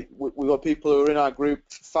 We've got people who are in our group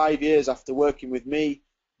 5 years after working with me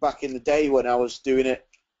back in the day when I was doing it,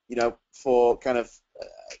 for kind of,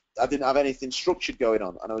 I didn't have anything structured going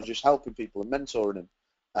on, and I was just helping people and mentoring them.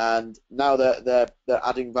 And now they're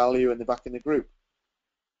adding value and they're back in the group.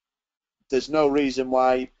 there's no reason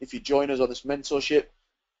why, if you join us on this mentorship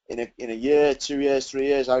in a year, 2 years, 3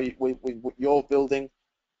 years, what you're building,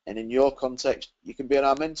 and in your context, you can be on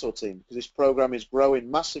our mentor team, because this program is growing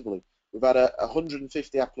massively. We've had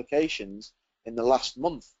 150 applications in the last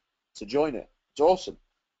month to join it. It's awesome.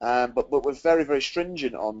 But we're very, very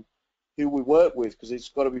stringent on who we work with, because it's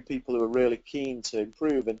got to be people who are really keen to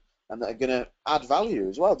improve and that are going to add value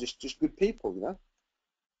as well, just good people, you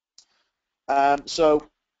know. So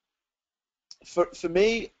for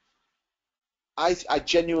me, I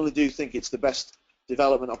genuinely do think it's the best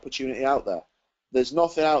development opportunity out there. There's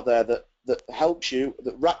nothing out there that helps you,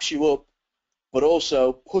 that wraps you up, but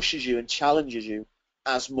also pushes you and challenges you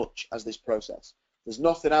as much as this process. There's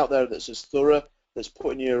nothing out there that's as thorough, that's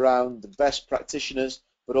putting you around the best practitioners,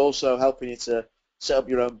 but also helping you to set up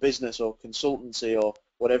your own business or consultancy or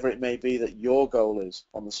whatever it may be that your goal is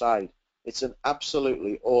on the side. It's an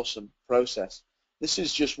absolutely awesome process. This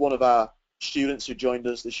is just one of our students who joined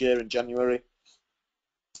us this year in January,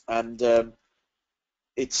 and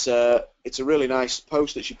it's a really nice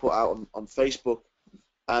post that she put out on Facebook.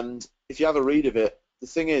 And if you have a read of it, the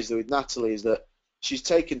thing is that with Natalie is that she's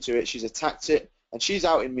taken to it, she's attacked it, and she's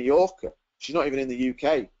out in Mallorca. She's not even in the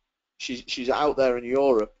UK. She's out there in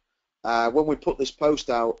Europe. When we put this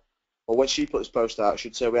post out, or when she put this post out, I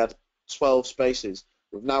should say, we had 12 spaces.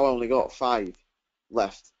 We've now only got 5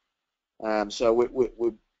 left. So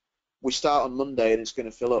we start on Monday and it's going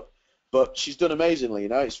to fill up. But she's done amazingly, you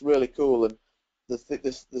know. It's really cool, and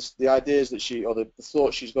the ideas that she, or the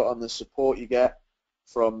thoughts she's got on the support you get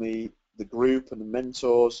from the group and the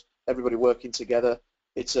mentors, everybody working together.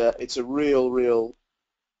 It's a real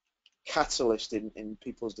catalyst in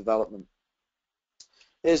people's development.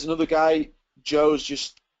 Here's another guy. Joe's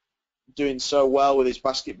just doing so well with his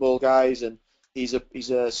basketball guys, and he's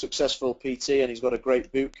a successful PT, and he's got a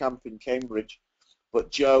great boot camp in Cambridge.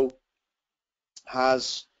 But Joe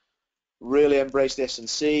has really embraced the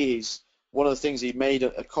S&C. He's one of the things he made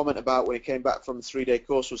a comment about when he came back from the 3-day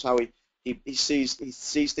course was how he sees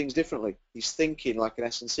things differently. He's thinking like an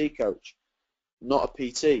S&C coach, not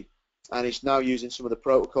a PT, and he's now using some of the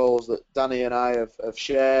protocols that Danny and I have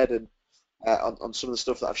shared, and on some of the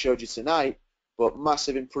stuff that I've showed you tonight. But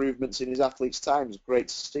massive improvements in his athlete's time. It's great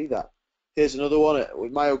to see that. Here's another one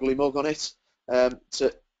with my ugly mug on it,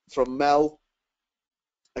 from Mel.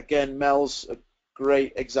 Again, Mel's a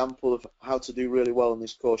great example of how to do really well in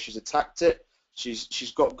this course. She's attacked it.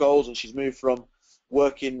 She's got goals, and she's moved from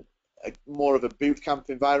working more of a boot camp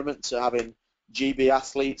environment to having GB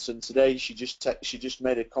athletes. And today she just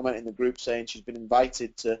made a comment in the group saying she's been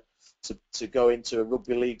invited to go into a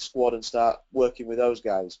rugby league squad and start working with those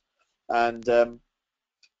guys. And the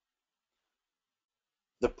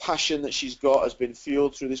passion that she's got has been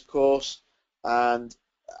fueled through this course. And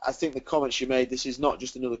I think the comment she made, this is not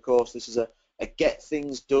just another course, this is a get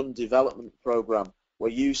things done development program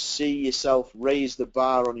where you see yourself raise the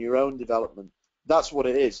bar on your own development. That's what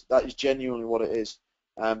it is. That is genuinely what it is.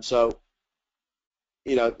 So,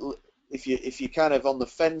 you know, if you're kind of on the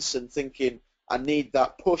fence and thinking, I need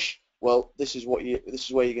that push, well, this is where you're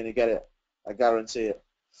going to get it. I guarantee it.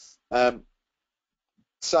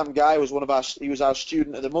 Sam Guy was he was our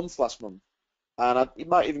student of the month last month, and he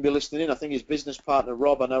might even be listening in. I think his business partner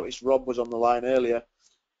Rob, I noticed Rob was on the line earlier.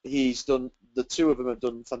 The two of them have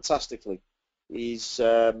done fantastically. He's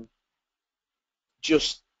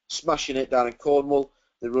just smashing it down in Cornwall.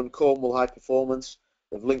 They run Cornwall High Performance.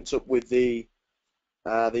 They've linked up with the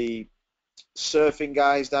surfing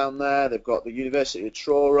guys down there. They've got the University of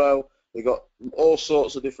Truro. They've got all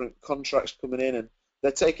sorts of different contracts coming in, and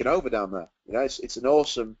they're taking over down there. You know, it's an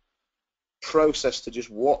awesome process to just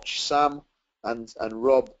watch Sam and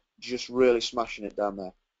Rob just really smashing it down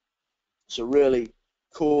there. So really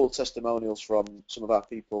cool testimonials from some of our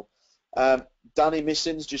people. Danny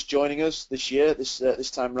Misson's just joining us this year,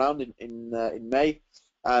 this time round in May,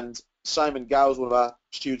 and Simon Gow's one of our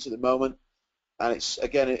students at the moment. And it's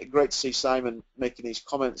again great to see Simon making these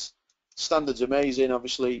comments. Standard's amazing,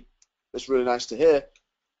 obviously. It's really nice to hear.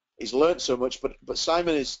 He's learnt so much, but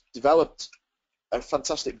Simon has developed a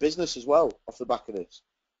fantastic business as well off the back of this,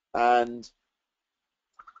 and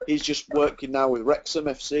he's just working now with Wrexham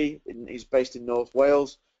FC. He's based in North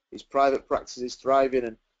Wales. His private practice is thriving,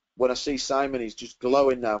 and when I see Simon, he's just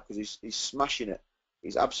glowing now because he's smashing it.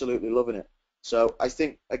 He's absolutely loving it. So I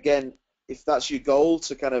think, again, if that's your goal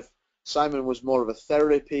to kind of, Simon was more of a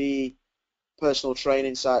therapy, personal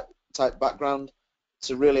training type background,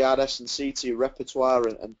 to really add S&C to your repertoire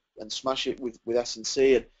and smash it with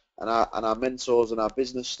S&C and our mentors and our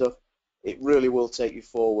business stuff, it really will take you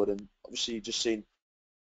forward. And obviously you've just seen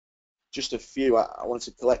just a few. I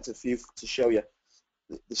wanted to collect a few to show you.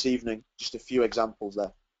 this evening, just a few examples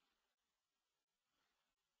there.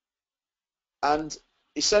 And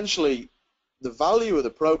essentially, the value of the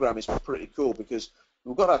program is pretty cool because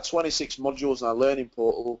we've got our 26 modules in our learning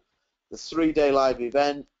portal, the 3-day live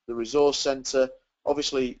event, the resource center,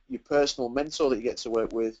 obviously your personal mentor that you get to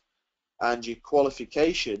work with, and your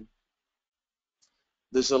qualification.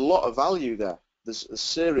 There's a lot of value there. There's a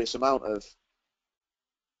serious amount of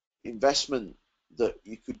investment that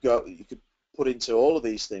you could put into all of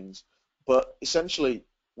these things, but essentially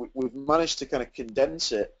we've managed to kind of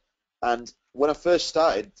condense it. And when I first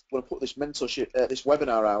started, when I put this mentorship, this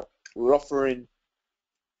webinar out, we were offering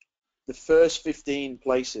the first 15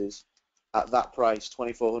 places at that price,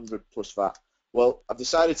 2,400 plus VAT. Well, I've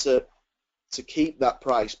decided to keep that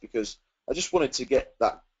price because I just wanted to get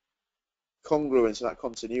that congruence and that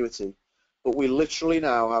continuity. But we literally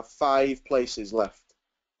now have 5 places left,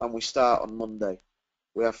 and we start on Monday.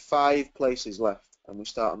 We have 5 places left, and we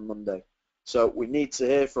start on Monday. So we need to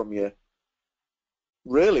hear from you.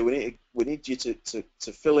 Really, we need you to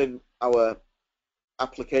fill in our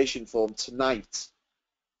application form tonight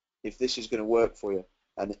if this is going to work for you.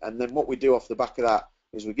 And then what we do off the back of that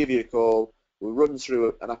is we give you a call, we run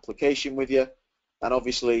through an application with you, and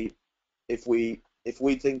obviously if we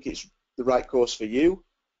think it's the right course for you,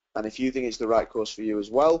 and if you think it's the right course for you as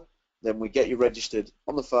well, then we get you registered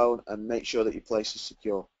on the phone and make sure that your place is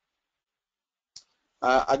secure.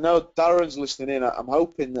 I know Darren's listening in. I'm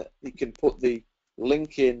hoping that he can put the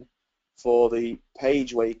link in for the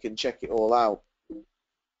page where you can check it all out.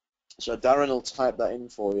 So Darren will type that in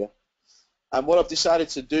for you. And what I've decided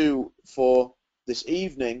to do for this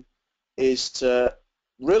evening is to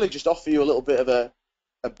really just offer you a little bit of a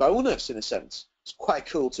bonus in a sense. It's quite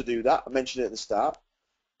cool to do that. I mentioned it at the start.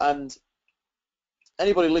 And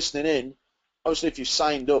anybody listening in, obviously if you've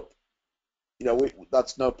signed up, you know,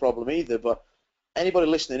 that's no problem either, but anybody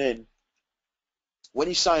listening in, when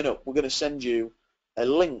you sign up, we're going to send you a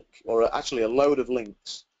link, or actually a load of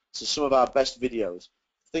links to some of our best videos.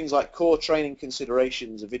 Things like core training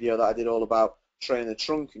considerations, a video that I did all about training the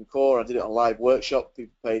trunk and core. I did it on live workshop.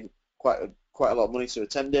 People paid quite a lot of money to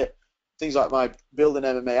attend it. Things like my building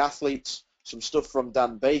MMA athletes, some stuff from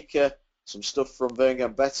Dan Baker, some stuff from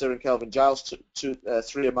Vern Better and Kelvin Giles,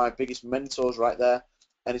 3 of my biggest mentors right there.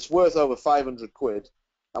 And it's worth over 500 quid.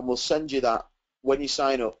 And we'll send you that when you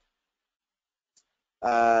sign up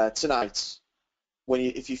tonight.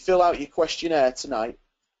 If you fill out your questionnaire tonight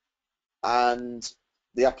and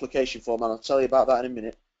the application form, and I'll tell you about that in a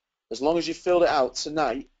minute, as long as you filled it out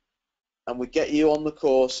tonight and we get you on the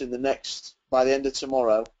course by the end of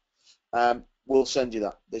tomorrow, we'll send you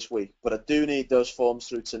that this week. But I do need those forms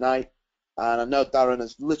through tonight, and I know Darren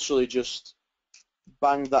has literally just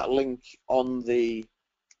banged that link on the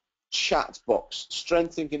chat box,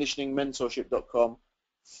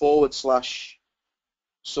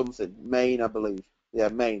 strengthandconditioningmentorship.com/something, main, I believe. Yeah,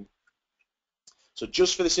 main. So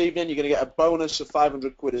just for this evening, you're going to get a bonus of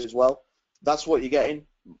 500 quid as well. That's what you're getting.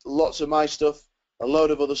 Lots of my stuff, a load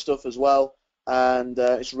of other stuff as well, and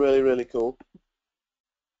it's really, really cool.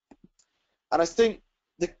 And I think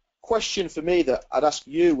the question for me that I'd ask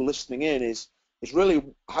you listening in is really,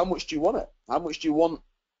 how much do you want it? How much do you want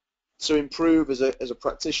to improve as a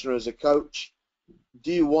practitioner, as a coach?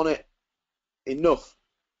 Do you want it enough?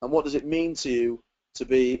 And what does it mean to you to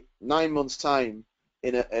be 9 months' time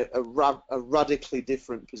in a radically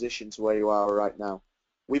different position to where you are right now?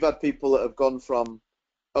 We've had people that have gone from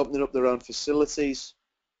opening up their own facilities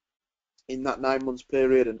in that 9 months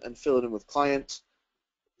period and filling them with clients,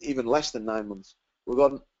 even less than 9 months.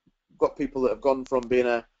 We've got people that have gone from being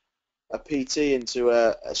a PT into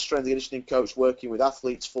a strength and conditioning coach working with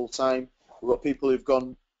athletes full time. We've got people who've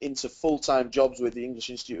gone into full-time jobs with the English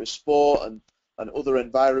Institute of Sport and other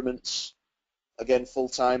environments, again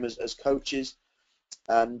full-time as coaches.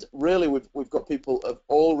 And really we've got people of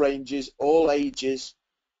all ranges, all ages,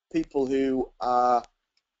 people who have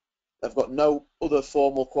got no other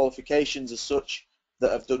formal qualifications as such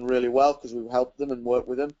that have done really well because we've helped them and worked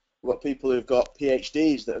with them. We've got people who've got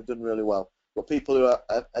PhDs that have done really well. We've got people who are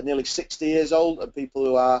nearly 60 years old and people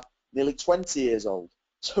who are nearly 20 years old.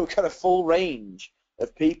 So we've got a full range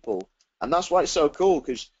of people, and that's why it's so cool,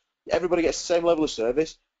 because everybody gets the same level of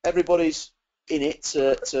service. Everybody's in it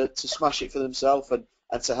to smash it for themselves and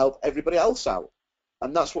to help everybody else out.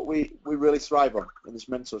 And that's what we really thrive on in this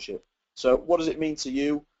mentorship. So what does it mean to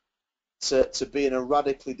you to be in a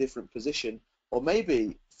radically different position? Or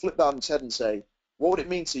maybe flip that on its head and say, what would it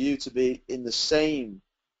mean to you to be in the same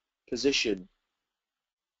position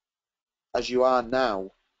as you are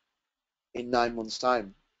now in 9 months'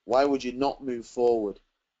 time? Why would you not move forward?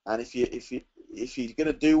 And if if you're going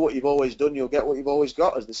to do what you've always done, you'll get what you've always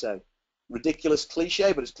got, as they say. Ridiculous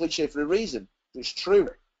cliche, but it's cliche for a reason. It's true.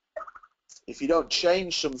 If you don't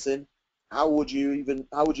change something, how would you even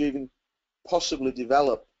possibly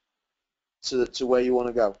develop to where you want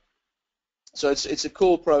to go? So it's a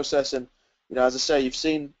cool process, and as I say, you've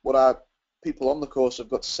seen what our people on the course have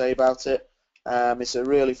got to say about it. It's a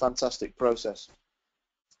really fantastic process.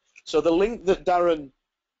 So the link that Darren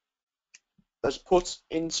has put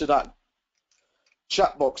into that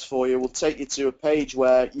chat box for you will take you to a page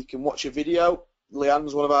where you can watch a video.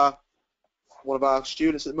 Leanne's one of our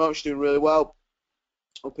students at the moment. She's doing really well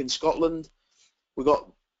up in Scotland. We've got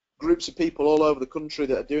groups of people all over the country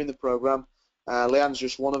that are doing the program. Leanne's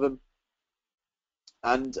just one of them.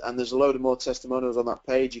 And there's a load of more testimonials on that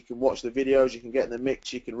page. You can watch the videos, you can get in the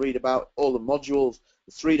mix, you can read about all the modules,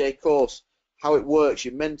 the 3-day course, how it works,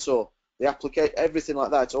 your mentor, the application, everything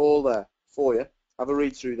like that. It's all there for you. Have a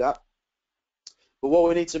read through that. But what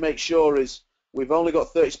we need to make sure is we've only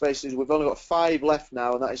got 30 spaces. We've only got 5 left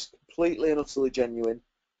now, and that is completely and utterly genuine.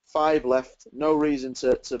 5 left. No reason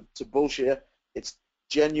to bullshit. It's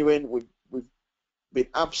genuine. We've been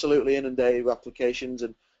absolutely inundated with applications,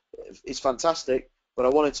 and it's fantastic. But I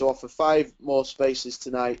wanted to offer 5 more spaces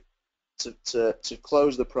tonight to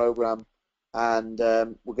close the program, and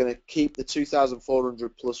we're going to keep the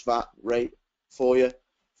 2,400 plus VAT rate for you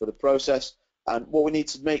for the process. And what we need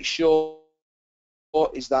to make sure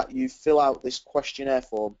is that you fill out this questionnaire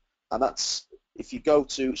form, and that's if you go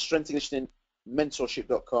to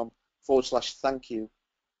strengthandconditioningmentorship.com/thank you,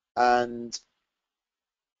 and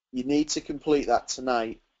you need to complete that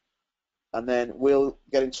tonight, and then we'll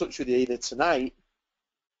get in touch with you either tonight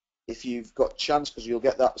if you've got a chance, because you'll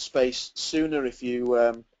get that space sooner if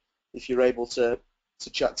you're able to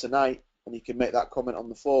chat tonight, and you can make that comment on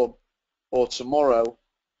the form, or tomorrow.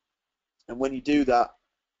 And when you do that,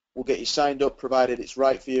 we'll get you signed up, provided it's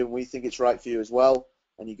right for you and we think it's right for you as well,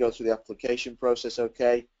 and you go through the application process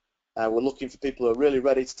okay. We're looking for people who are really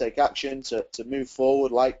ready to take action, to move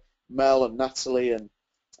forward, like Mel and Natalie and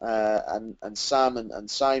Sam and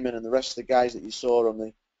Simon and the rest of the guys that you saw on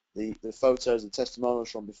the photos and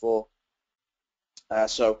testimonials from before.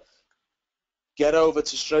 So get over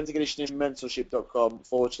to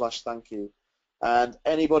strengthandconditioningmentorship.com/thank you. And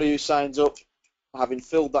anybody who signs up, having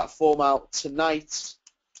filled that form out tonight,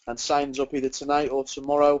 and signs up either tonight or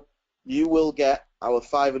tomorrow, you will get our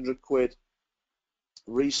 500 quid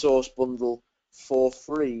resource bundle for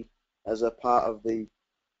free as a part of the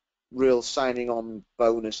real signing on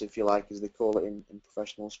bonus, if you like, as they call it in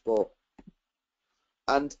professional sport.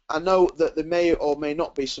 And I know that there may or may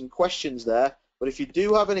not be some questions there, but if you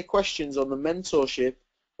do have any questions on the mentorship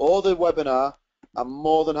or the webinar, I'm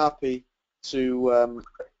more than happy to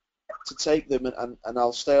take them, and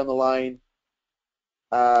I'll stay on the line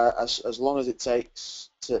as long as it takes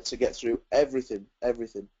to get through everything.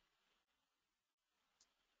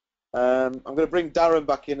 I'm going to bring Darren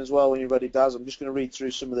back in as well when you're ready, Daz. I'm just going to read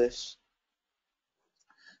through some of this.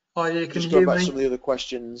 Oh, yeah, can just you going hear back me? to some of the other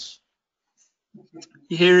questions.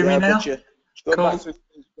 You hearing me now? Gotcha. Just going cool. back through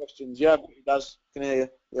these questions. Yeah, Daz, can hear you.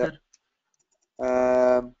 Yeah.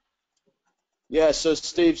 Good. Yeah, so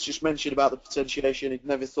Steve's just mentioned about the potentiation. He'd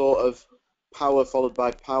never thought of power followed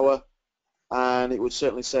by power, and it would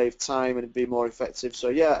certainly save time and it'd be more effective. So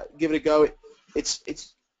yeah, give it a go.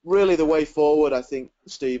 It's really the way forward, I think,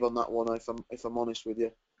 Steve, on that one. If I'm honest with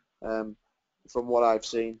you, from what I've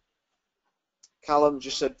seen. Callum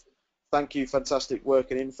just said, "Thank you, fantastic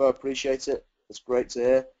work and info. Appreciate it. It's great to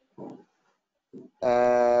hear."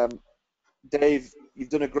 Dave, you've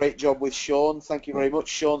done a great job with Sean. Thank you very much.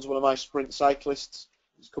 Sean's one of my sprint cyclists.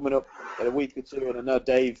 He's coming up in a week or two, and I know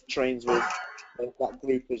Dave trains with that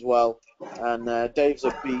group as well. And Dave's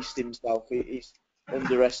a beast himself. He's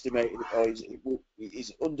underestimated, or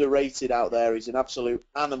he's underrated out there. He's an absolute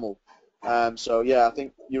animal. So yeah, I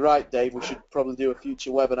think you're right, Dave. We should probably do a future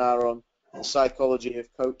webinar on the psychology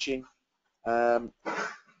of coaching.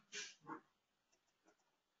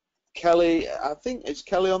 Kelly, I think, is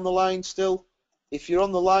Kelly on the line still? If you're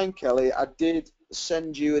on the line, Kelly, I did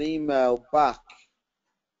send you an email back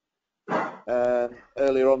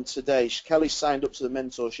earlier on today. Kelly signed up to the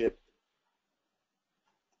mentorship.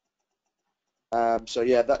 So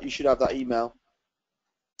yeah, that you should have that email.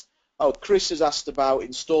 Oh, Chris has asked about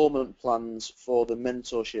installment plans for the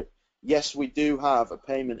mentorship. Yes, we do have a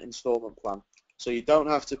payment installment plan, so you don't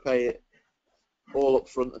have to pay it all up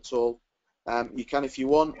front at all. You can if you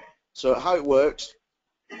want. So how it works,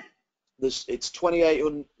 it's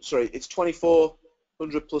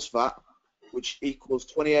 2,400 plus VAT, which equals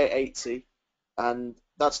 2,880, and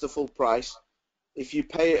that's the full price. If you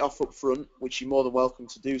pay it off up front, which you're more than welcome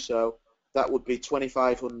to do so, that would be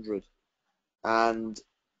 2,500, and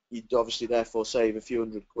you'd obviously therefore save a few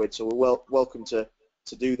 £100. So we're welcome to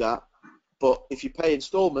do that. But if you pay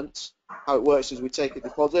instalments, how it works is we take a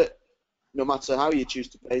deposit, no matter how you choose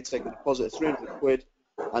to pay, take a deposit of £300,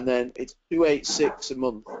 and then it's 286 a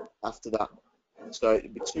month after that. So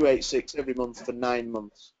it'd be 286 every month for 9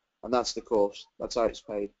 months, and that's the course. That's how it's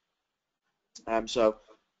paid. So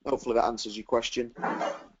hopefully that answers your question.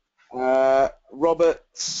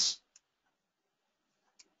 Robert's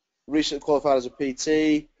recently qualified as a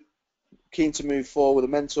PT, keen to move forward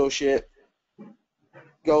with a mentorship.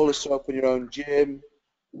 Goal is to open your own gym.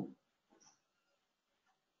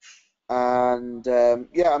 And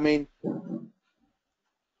yeah, I mean,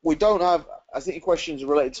 we don't have, I think your questions are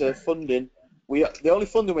related to funding. The only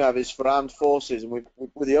funding we have is for armed forces, and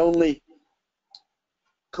we're the only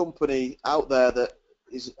company out there that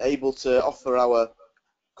is able to offer our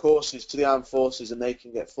courses to the armed forces, and they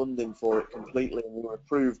can get funding for it completely. And we were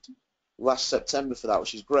approved last September for that,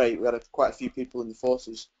 which is great. We had quite a few people in the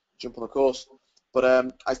forces jump on the course. But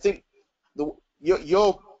I think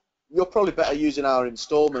you're probably better using our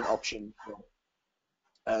installment option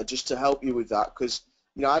just to help you with that, because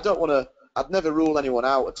I don't want to. I'd never rule anyone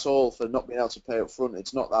out at all for not being able to pay up front.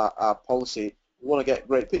 It's not our policy. We want to get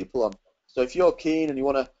great people on. So if you're keen and you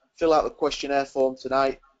want to fill out the questionnaire form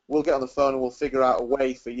tonight, we'll get on the phone and we'll figure out a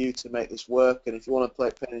way for you to make this work. And if you want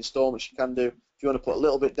to pay in installments, you can do. If you want to put a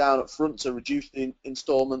little bit down up front to reduce the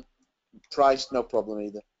installment price, no problem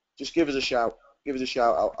either. Just give us a shout. Give us a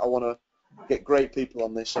shout. I want to get great people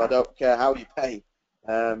on this, so I don't care how you pay.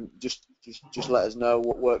 Just let us know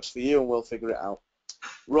what works for you, and we'll figure it out.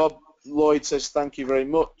 Rob Lloyd says thank you very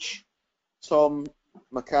much. Tom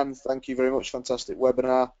McCann, thank you very much. Fantastic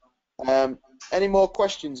webinar. Any more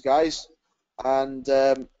questions, guys? And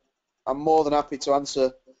I'm more than happy to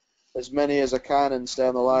answer as many as I can and stay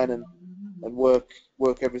on the line and work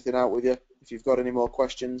everything out with you. If you've got any more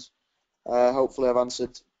questions, hopefully I've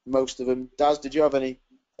answered most of them. Daz, did you have any?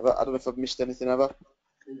 I don't know if I've missed anything, have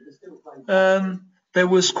I? There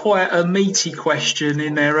was quite a meaty question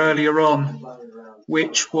in there earlier on,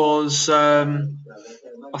 which was, I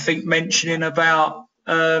think, mentioning about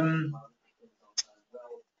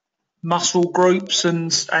muscle groups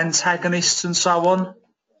and antagonists and so on,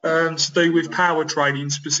 to do with power training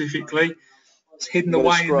specifically. It's hidden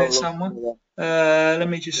away in there somewhere. Let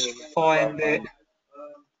me just find it.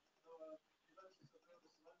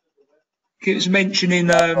 It was mentioning,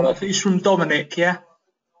 I think it's from Dominic, yeah?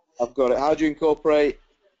 I've got it. How do you incorporate?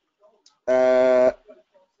 So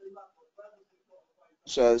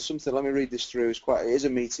something. Let me read this through. It is a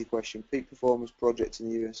meaty question. Peak performance project in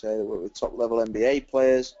the USA that work with top level NBA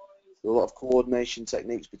players. There's a lot of coordination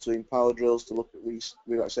techniques between power drills to look at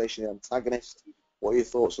relaxation of the antagonist. What are your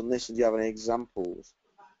thoughts on this, and do you have any examples?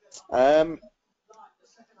 There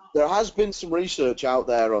has been some research out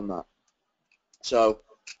there on that. So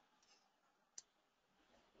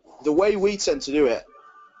the way we tend to do it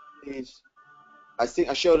is, I think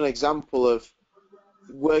I showed an example of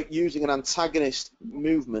using an antagonist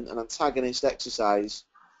movement, an antagonist exercise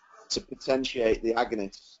to potentiate the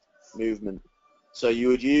agonist movement. So you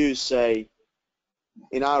would use, say,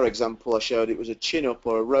 in our example I showed, it was a chin-up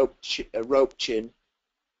or a rope chin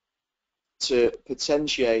to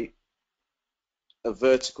potentiate a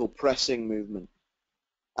vertical pressing movement.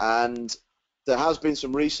 And there has been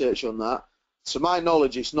some research on that. To my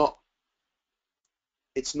knowledge, it's not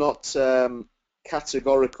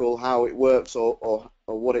categorical how it works or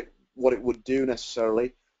what it would do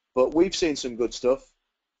necessarily, but we've seen some good stuff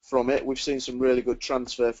from it. We've seen some really good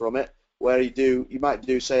transfer from it, where you might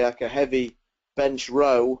do, say, like a heavy bench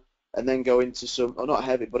row and then go into some, or not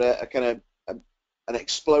heavy, but a kind of an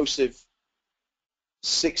explosive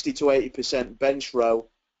 60 to 80% bench row,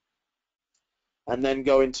 and then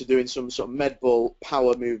go into doing some sort of med ball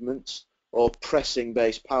power movements or pressing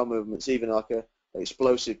based power movements, even like an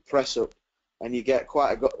explosive press up, and you get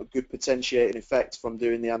quite a good potentiating effect from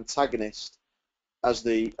doing the antagonist as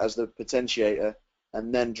the potentiator,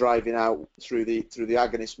 and then driving out through the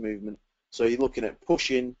agonist movement. So you're looking at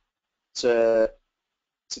pushing to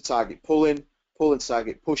target pulling to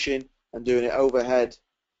target pushing, and doing it overhead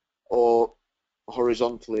or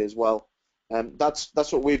horizontally as well. That's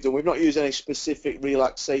what we've done. We've not used any specific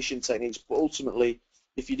relaxation techniques, but ultimately,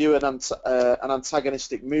 if you do an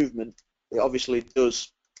antagonistic movement, it obviously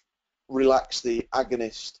does relax the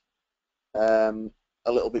agonist a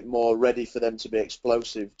little bit more, ready for them to be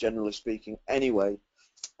explosive, generally speaking, anyway.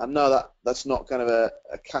 I know that's not kind of a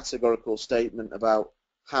categorical statement about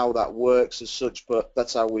how that works as such, but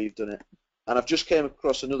that's how we've done it. And I've just came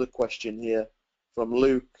across another question here from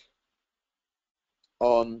Luke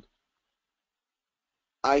on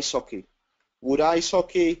ice hockey. Would ice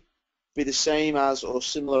hockey be the same as or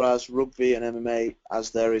similar as rugby and MMA,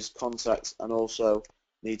 as there is contact and also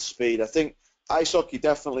needs speed? I think ice hockey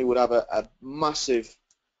definitely would have a massive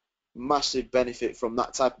benefit from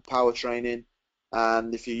that type of power training,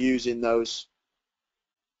 and if you're using those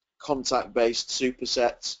contact-based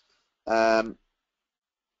supersets,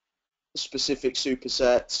 specific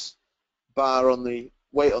supersets, body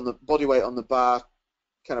weight on the bar,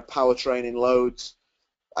 kind of power training loads,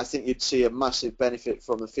 I think you'd see a massive benefit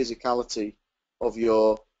from the physicality of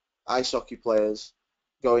your ice hockey players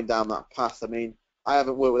going down that path. I mean, I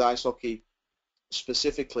haven't worked with ice hockey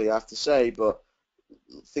specifically, I have to say, but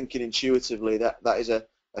thinking intuitively, that is a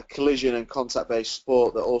collision and contact-based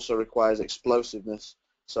sport that also requires explosiveness.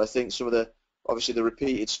 So I think some of obviously the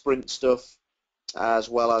repeated sprint stuff, as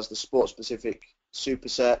well as the sport-specific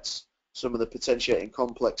supersets, some of the potentiating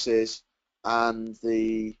complexes, and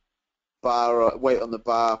the weight on the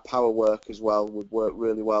bar power work as well would work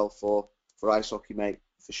really well for ice hockey, mate,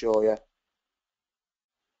 for sure.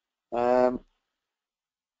 Yeah.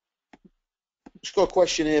 Just got a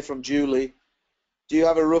question here from Julie. Do you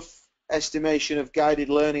have a rough estimation of guided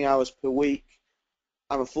learning hours per week?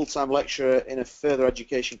 I'm a full-time lecturer in a further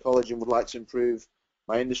education college and would like to improve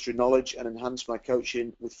my industry knowledge and enhance my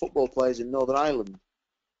coaching with football players in Northern Ireland.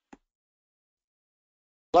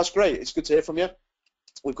 That's great. It's good to hear from you.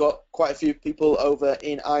 We've got quite a few people over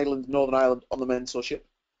in Ireland, Northern Ireland, on the mentorship,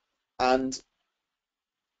 and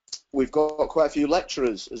we've got quite a few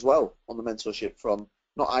lecturers as well on the mentorship from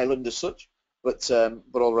not Ireland as such, but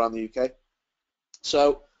all around the UK.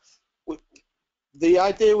 So the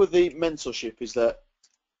idea with the mentorship is that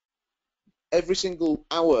every single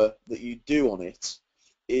hour that you do on it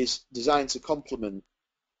is designed to complement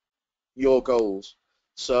your goals.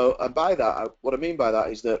 So, and by that, what I mean by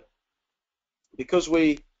that is that because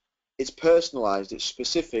it's personalized, it's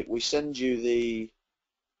specific, we send you the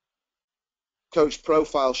coach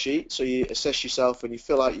profile sheet, so you assess yourself and you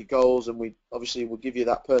fill out your goals, and we obviously will give you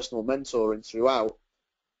that personal mentoring throughout.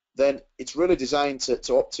 Then it's really designed to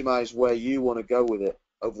optimize where you want to go with it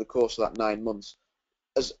over the course of that 9 months.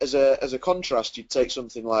 As a contrast, you'd take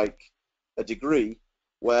something like a degree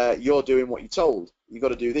where you're doing what you're told. You've got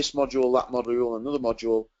to do this module, that module, another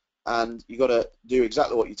module, and you've got to do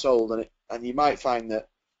exactly what you're told. And you might find that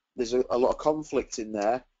there's a lot of conflict in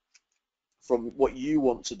there from what you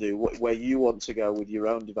want to do, where you want to go with your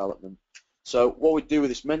own development. So what we do with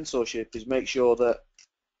this mentorship is make sure that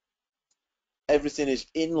everything is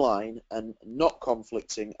in line and not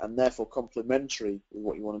conflicting, and therefore complementary with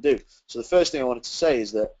what you want to do. So the first thing I wanted to say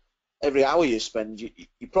is that every hour you spend, you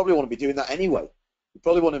probably want to be doing that anyway. You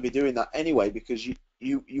probably want to be doing that anyway because you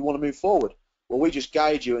want to move forward. Well, we just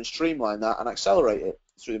guide you and streamline that and accelerate it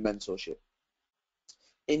through the mentorship.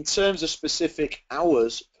 In terms of specific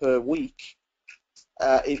hours per week,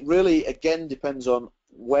 it really, again, depends on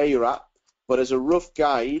where you're at. But as a rough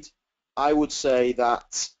guide, I would say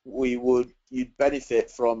that you'd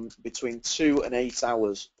benefit from between 2 and 8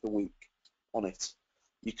 hours per week on it.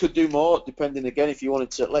 You could do more, depending, again, if you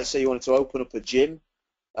wanted to, let's say you wanted to open up a gym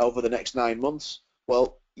over the next 9 months.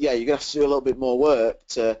 Well, yeah, you're going to have to do a little bit more work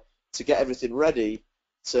to get everything ready,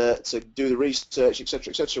 to do the research,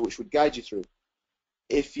 etc., which would guide you through.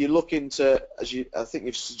 If you're looking to, I think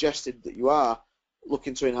you've suggested that you are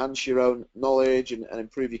looking to enhance your own knowledge and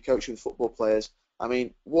improve your coaching with football players, I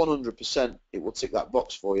mean, 100% it will tick that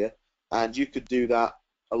box for you, and you could do that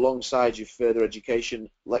alongside your further education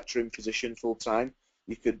lecturing position full time.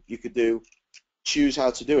 You could choose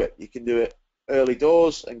how to do it. You can do it early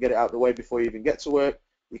doors and get it out of the way before you even get to work.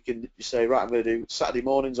 You can say, right, I'm going to do Saturday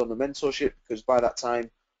mornings on the mentorship, because by that time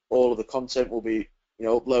all of the content will be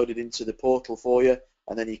uploaded into the portal for you,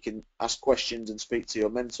 and then you can ask questions and speak to your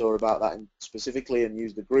mentor about that specifically and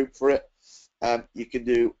use the group for it. You can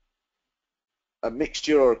do a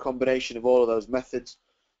mixture or a combination of all of those methods,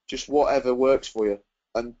 just whatever works for you.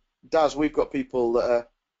 And Daz, we've got people that are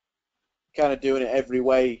kind of doing it every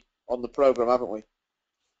way on the program, haven't we?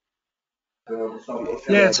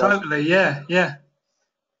 Yeah, totally. Yeah.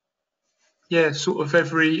 Sort of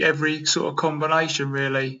every sort of combination,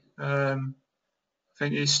 really. I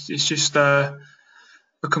think it's just a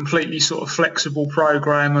completely sort of flexible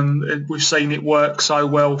program, and we've seen it work so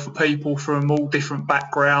well for people from all different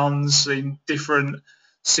backgrounds in different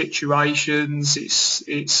situations.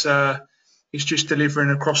 It's just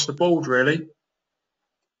delivering across the board, really.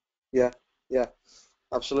 Yeah,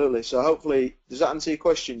 absolutely. So hopefully, does that answer your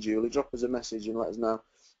question, Julie? Drop us a message and let us know.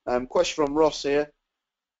 Question from Ross here.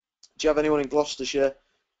 Do you have anyone in Gloucestershire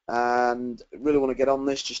and really want to get on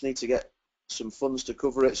this? Just need to get some funds to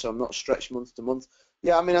cover it, so I'm not stretched month to month.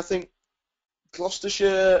 Yeah, I mean, I think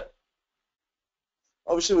Gloucestershire,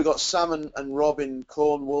 obviously we've got Sam and Rob in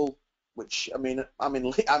Cornwall, which, I mean, I'm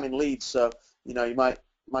in Leeds, so my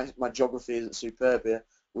geography isn't superb here.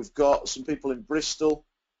 We've got some people in Bristol,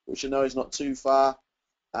 which I know is not too far,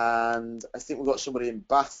 and I think we've got somebody in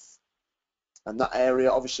Bath and that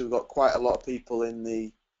area. Obviously we've got quite a lot of people in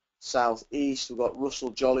the south east. We've got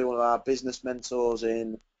Russell Jolly, one of our business mentors,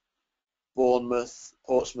 in Bournemouth,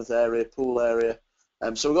 Portsmouth area, Poole area.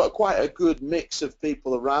 So we've got quite a good mix of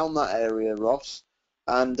people around that area, Ross.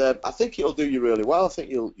 And I think it'll do you really well. I think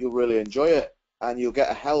you'll really enjoy it, and you'll get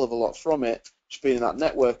a hell of a lot from it, just being in that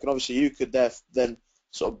network. And obviously you could then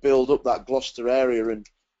sort of build up that Gloucester area, and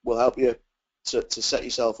will help you to set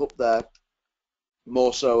yourself up there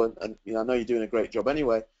more so. And I know you're doing a great job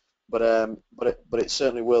anyway, but it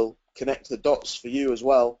certainly will connect the dots for you as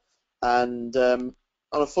well. And on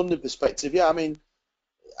a funding perspective, yeah, I mean,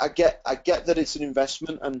 I get that it's an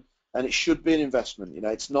investment, and it should be an investment.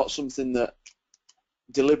 It's not something that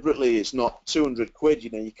deliberately, it's not 200 quid.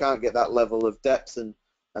 You can't get that level of depth and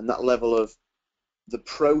that level of the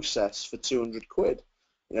process for 200 quid.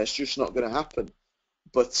 It's just not going to happen.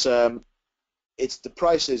 But it's the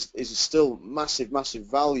price is still massive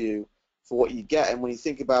value for what you get. And when you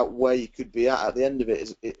think about where you could be at the end of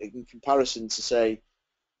it, in comparison to, say,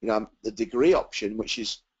 the degree option, which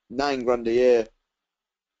is £9,000 a year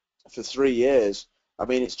for 3 years, I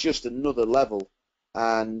mean, it's just another level.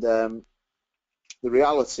 And the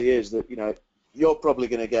reality is that you're probably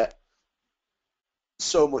going to get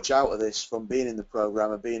so much out of this from being in the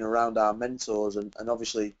program and being around our mentors, and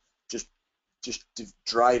obviously just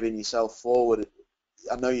driving yourself forward.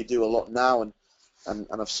 I know you do a lot now, and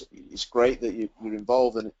it's great that you're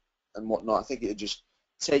involved and whatnot. I think it'd just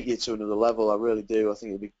take you to another level. I really do. I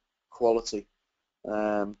think it'd be quality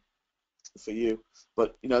for you.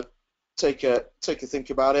 But take a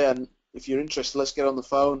think about it, and if you're interested, let's get on the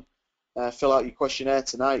phone, fill out your questionnaire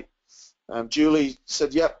tonight. Julie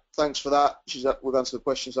said, "Yep, thanks for that." We've answered the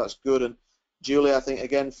questions. That's good. And Julie, I think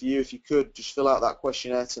again for you, if you could just fill out that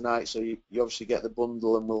questionnaire tonight, so you obviously get the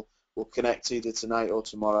bundle, and we'll connect either tonight or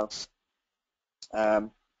tomorrow.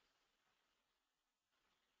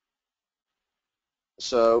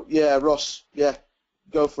 So yeah, Ross, yeah,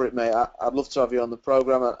 go for it, mate. I'd love to have you on the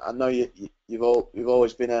program. I know you've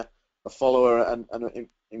always been a follower and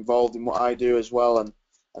involved in what I do as well, and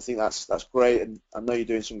I think that's great. And I know you're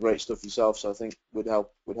doing some great stuff yourself, so I think would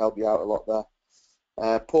help you out a lot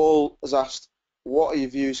there. Paul has asked, what are your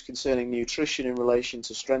views concerning nutrition in relation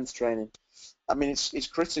to strength training? I mean, it's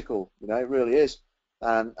critical, it really is,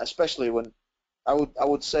 and especially when I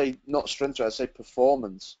would say not strength training, I'd say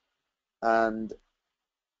performance, and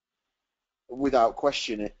without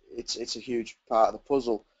question, it's a huge part of the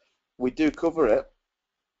puzzle. We do cover it,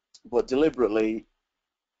 but deliberately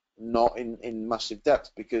not in massive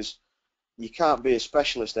depth, because you can't be a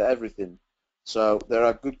specialist at everything. So there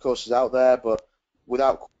are good courses out there, but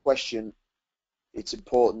without question, it's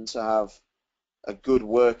important to have a good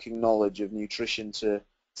working knowledge of nutrition to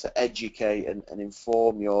educate and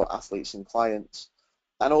inform your athletes and clients,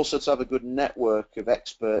 and also to have a good network of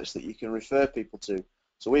experts that you can refer people to.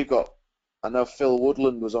 So we've got, I know Phil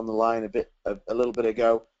Woodland was on the line a little bit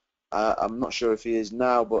ago. I'm not sure if he is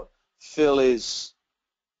now, but Phil is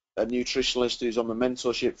a nutritionist who's on the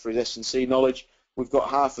mentorship for his S&C knowledge. We've got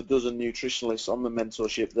half a dozen nutritionalists on the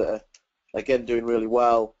mentorship that are, again, doing really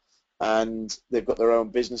well, and they've got their own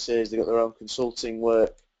businesses, they've got their own consulting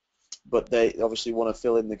work, but they obviously want to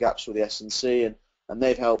fill in the gaps with the S&C, and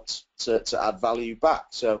they've helped to add value back.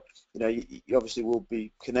 So you obviously will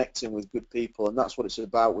be connecting with good people, and that's what it's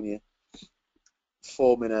about when you're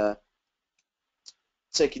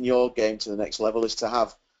taking your game to the next level, is to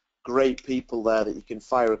have great people there that you can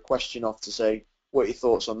fire a question off to say, what are your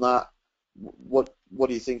thoughts on that? What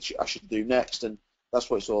do you think I should do next? And that's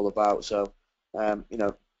what it's all about. So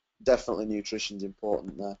definitely nutrition's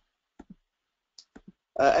important there.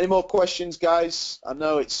 Any more questions, guys? I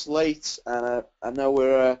know it's late, and I know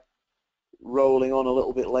we're rolling on a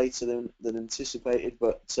little bit later than anticipated,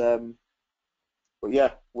 but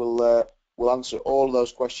yeah, we'll answer all of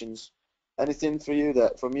those questions. Anything from you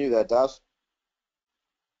there, Daz?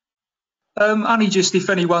 Only just if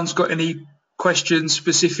anyone's got any questions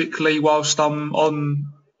specifically whilst I'm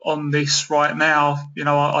on this right now.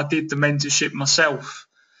 I did the mentorship myself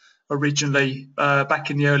originally back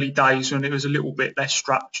in the early days when it was a little bit less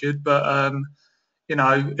structured, but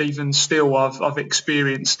even still, I've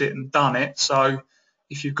experienced it and done it. So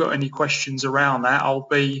if you've got any questions around that, I'll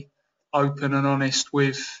be open and honest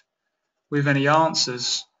with any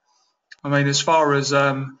answers. I mean, as far as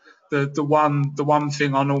the one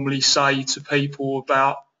thing I normally say to people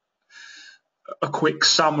about a quick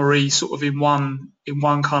summary, sort of in one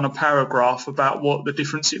kind of paragraph, about what the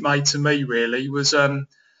difference it made to me really was.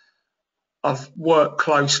 I've worked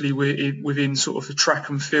closely within sort of the track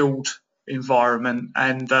and field environment,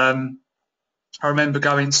 and I remember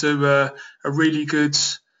going to a really good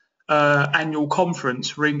annual conference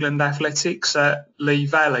for England Athletics at Lee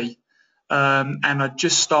Valley, and I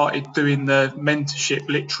just started doing the mentorship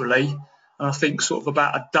literally. And I think sort of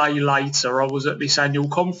about a day later, I was at this annual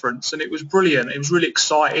conference, and it was brilliant. It was really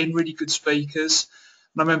exciting, really good speakers.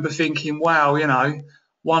 And I remember thinking, wow,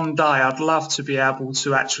 one day I'd love to be able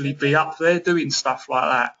to actually be up there doing stuff like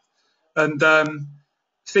that. And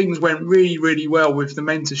things went really, really well with the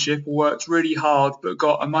mentorship. I worked really hard, but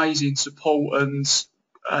got amazing support and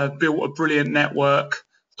built a brilliant network.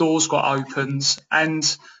 Doors got opened,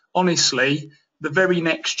 and honestly, the very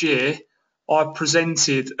next year, I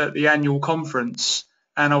presented at the annual conference,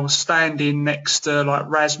 and I was standing next to like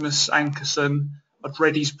Rasmus Ankerson. I'd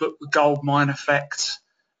read his book, The Gold Mine Effect,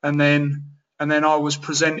 and then I was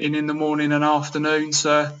presenting in the morning and afternoon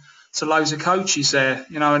to loads of coaches there,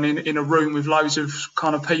 and in a room with loads of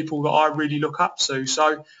kind of people that I really look up to.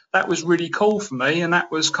 So that was really cool for me, and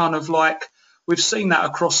that was kind of like, we've seen that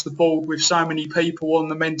across the board with so many people on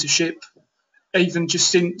the mentorship, even just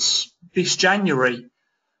since this January,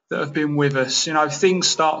 that have been with us. Things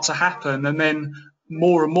start to happen, and then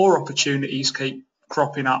more and more opportunities keep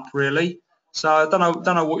cropping up, really. So I don't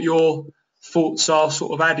know what your thoughts are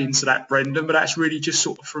sort of adding to that, Brendan, but that's really just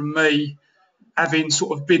sort of from me, having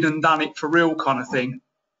sort of been and done it for real kind of thing.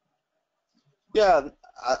 Yeah,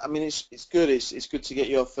 I mean, it's good. It's good to get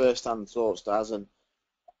your first-hand thoughts, Daz. And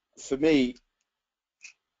for me,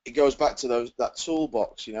 it goes back to that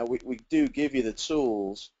toolbox. We do give you the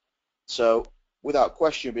tools, so without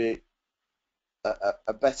question, be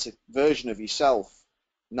a better version of yourself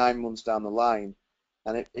 9 months down the line.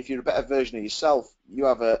 And if you're a better version of yourself,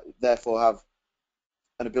 you therefore have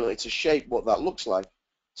an ability to shape what that looks like.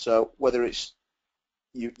 So whether it's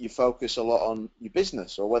you focus a lot on your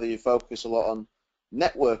business, or whether you focus a lot on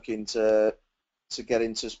networking to get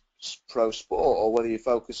into pro sport, or whether you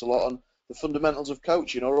focus a lot on the fundamentals of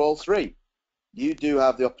coaching, or all three, you do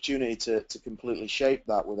have the opportunity to completely shape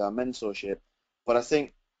that with our mentorship. But I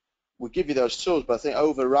think we give you those tools, but I think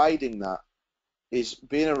overriding that is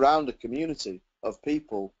being around a community of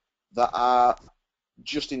people that are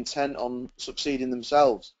just intent on succeeding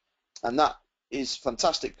themselves. And that is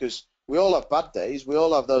fantastic, because we all have bad days. We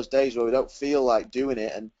all have those days where we don't feel like doing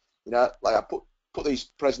it. And, like I put these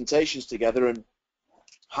presentations together and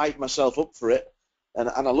hype myself up for it. And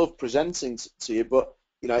I love presenting to you, but,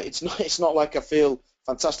 it's not like I feel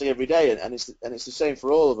fantastic every day. And it's the same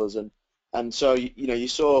for all of us. And so, you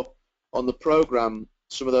saw on the program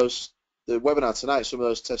the webinar tonight, some of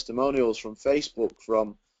those testimonials from Facebook,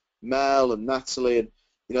 from Mel and Natalie,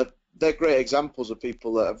 and, they're great examples of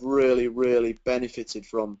people that have really, really benefited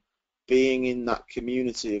from being in that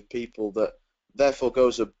community of people that therefore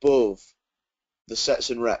goes above the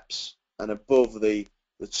sets and reps and above the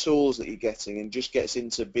tools that you're getting, and just gets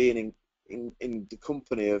into being in the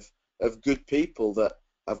company of good people that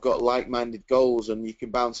have got like-minded goals, and you can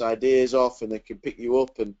bounce ideas off, and they can pick you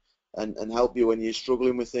up and help you when you're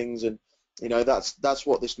struggling with things. And that's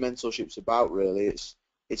what this mentorship's about, really.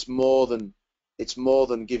 It's more than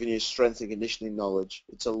giving you strength and conditioning knowledge.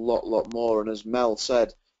 It's a lot more. And as Mel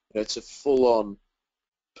said, it's a full-on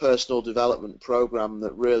personal development program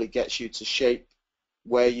that really gets you to shape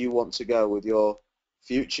where you want to go with your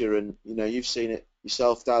future. And you've seen it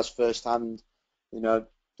yourself, Daz, firsthand.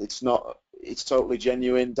 It's totally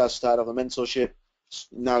genuine. Daz started off a mentorship.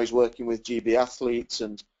 Now he's working with GB athletes,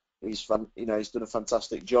 and he's done a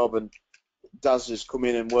fantastic job. And Daz has come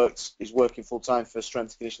in and he's working full time for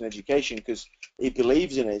strength and conditioning education because he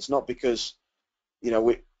believes in it. It's not because,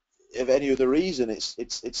 of any other reason. It's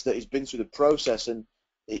that he's been through the process, and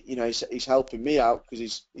he's helping me out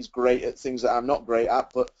because he's great at things that I'm not great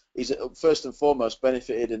at. But he's first and foremost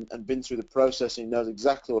benefited and been through the process, and he knows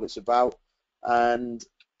exactly what it's about, and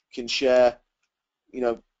can share,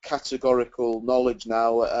 categorical knowledge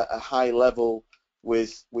now at a high level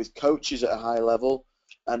with coaches at a high level,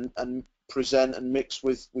 and present and mix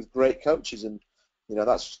with great coaches. And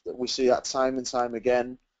we see that time and time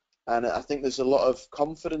again. And I think there's a lot of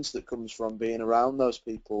confidence that comes from being around those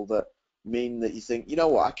people that mean that you think, you know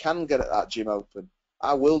what, I can get at that gym open.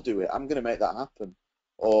 I will do it. I'm going to make that happen.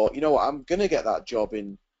 Or, you know what, I'm going to get that job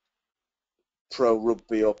in pro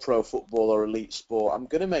rugby or pro football or elite sport. I'm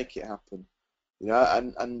going to make it happen.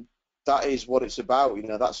 And that is what it's about.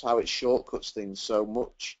 That's how it shortcuts things so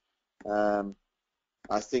much.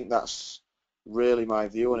 I think that's really my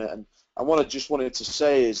view on it. And I wanted to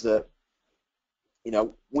say is that you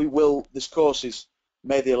know, we will. This course is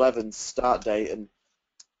May the 11th start date, and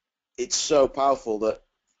it's so powerful that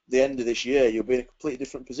the end of this year you'll be in a completely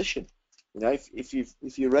different position. You know,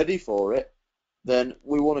 if you're ready for it, then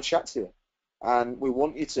we want to chat to you, and we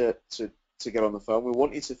want you to get on the phone. We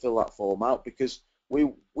want you to fill that form out because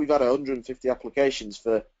we've had 150 applications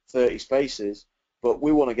for 30 spaces, but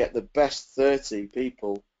we want to get the best 30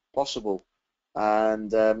 people possible.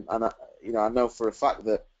 And you know, I know for a fact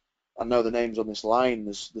that I know the names on this line.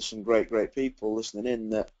 There's some great people listening in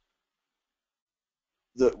that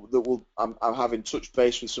will. I'm having touch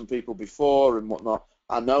base with some people before and whatnot.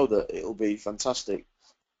 I know that it'll be fantastic.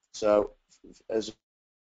 So as a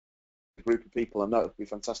group of people, I know it'll be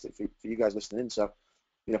fantastic for you guys listening in. So,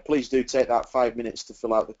 you know, please do take that 5 minutes to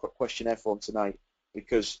fill out the questionnaire form tonight,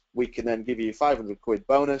 because we can then give you £500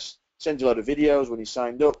 bonus, send you a load of videos when you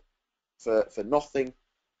signed up for nothing,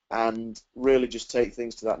 and really just take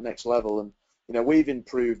things to that next level. And you know, we've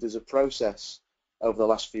improved as a process over the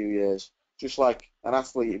last few years, just like an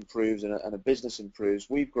athlete improves and a business improves.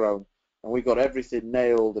 We've grown and we've got everything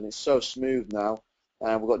nailed, and it's so smooth now.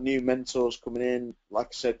 And we've got new mentors coming in, like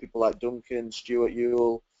I said, people like Duncan, Stuart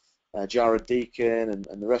Ewell, Jared Deacon,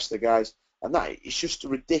 and the rest of the guys. And that it's just a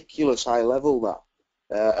ridiculous high level that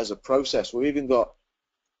as a process. We've even got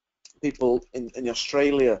people in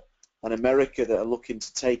Australia and America that are looking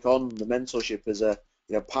to take on the mentorship as a,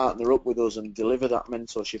 you know, partner up with us and deliver that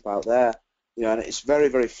mentorship out there. You know, and it's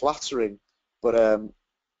very flattering, but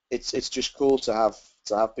it's just cool to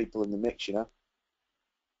have people in the mix, you know.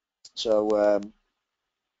 So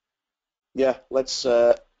yeah, let's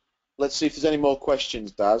see if there's any more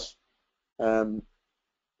questions, Daz, and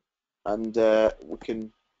we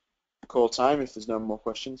can call time if there's no more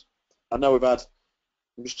questions. I know we've had.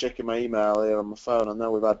 I'm just checking my email here on my phone. I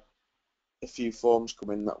know we've had a few forms come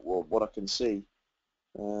in, that what I can see.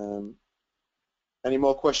 Any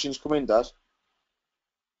more questions come in, Daz?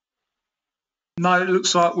 No, it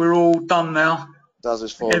looks like we're all done now. Daz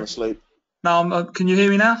is falling asleep. No, can you hear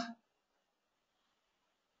me now?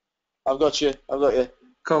 I've got you.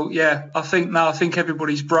 Cool. Yeah, I think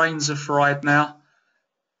everybody's brains are fried now.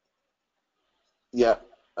 Yeah.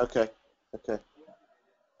 Okay. Okay.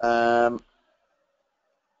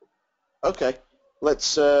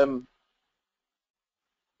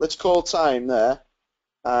 Let's call time there,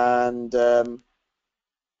 and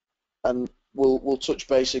we'll touch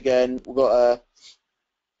base again. We've got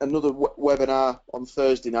another webinar on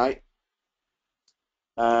Thursday night,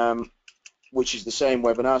 which is the same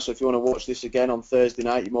webinar. So if you want to watch this again on Thursday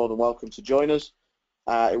night, you're more than welcome to join us.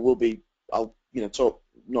 It will be, I'll talk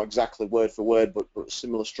not exactly word for word, but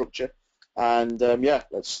similar structure. And yeah,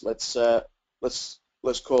 let's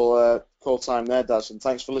call time there, Daz. And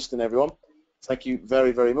thanks for listening, everyone. Thank you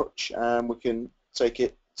very much, and we can take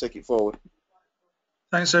it forward.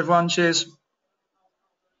 Thanks, everyone. Cheers.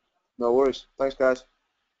 No worries. Thanks, guys.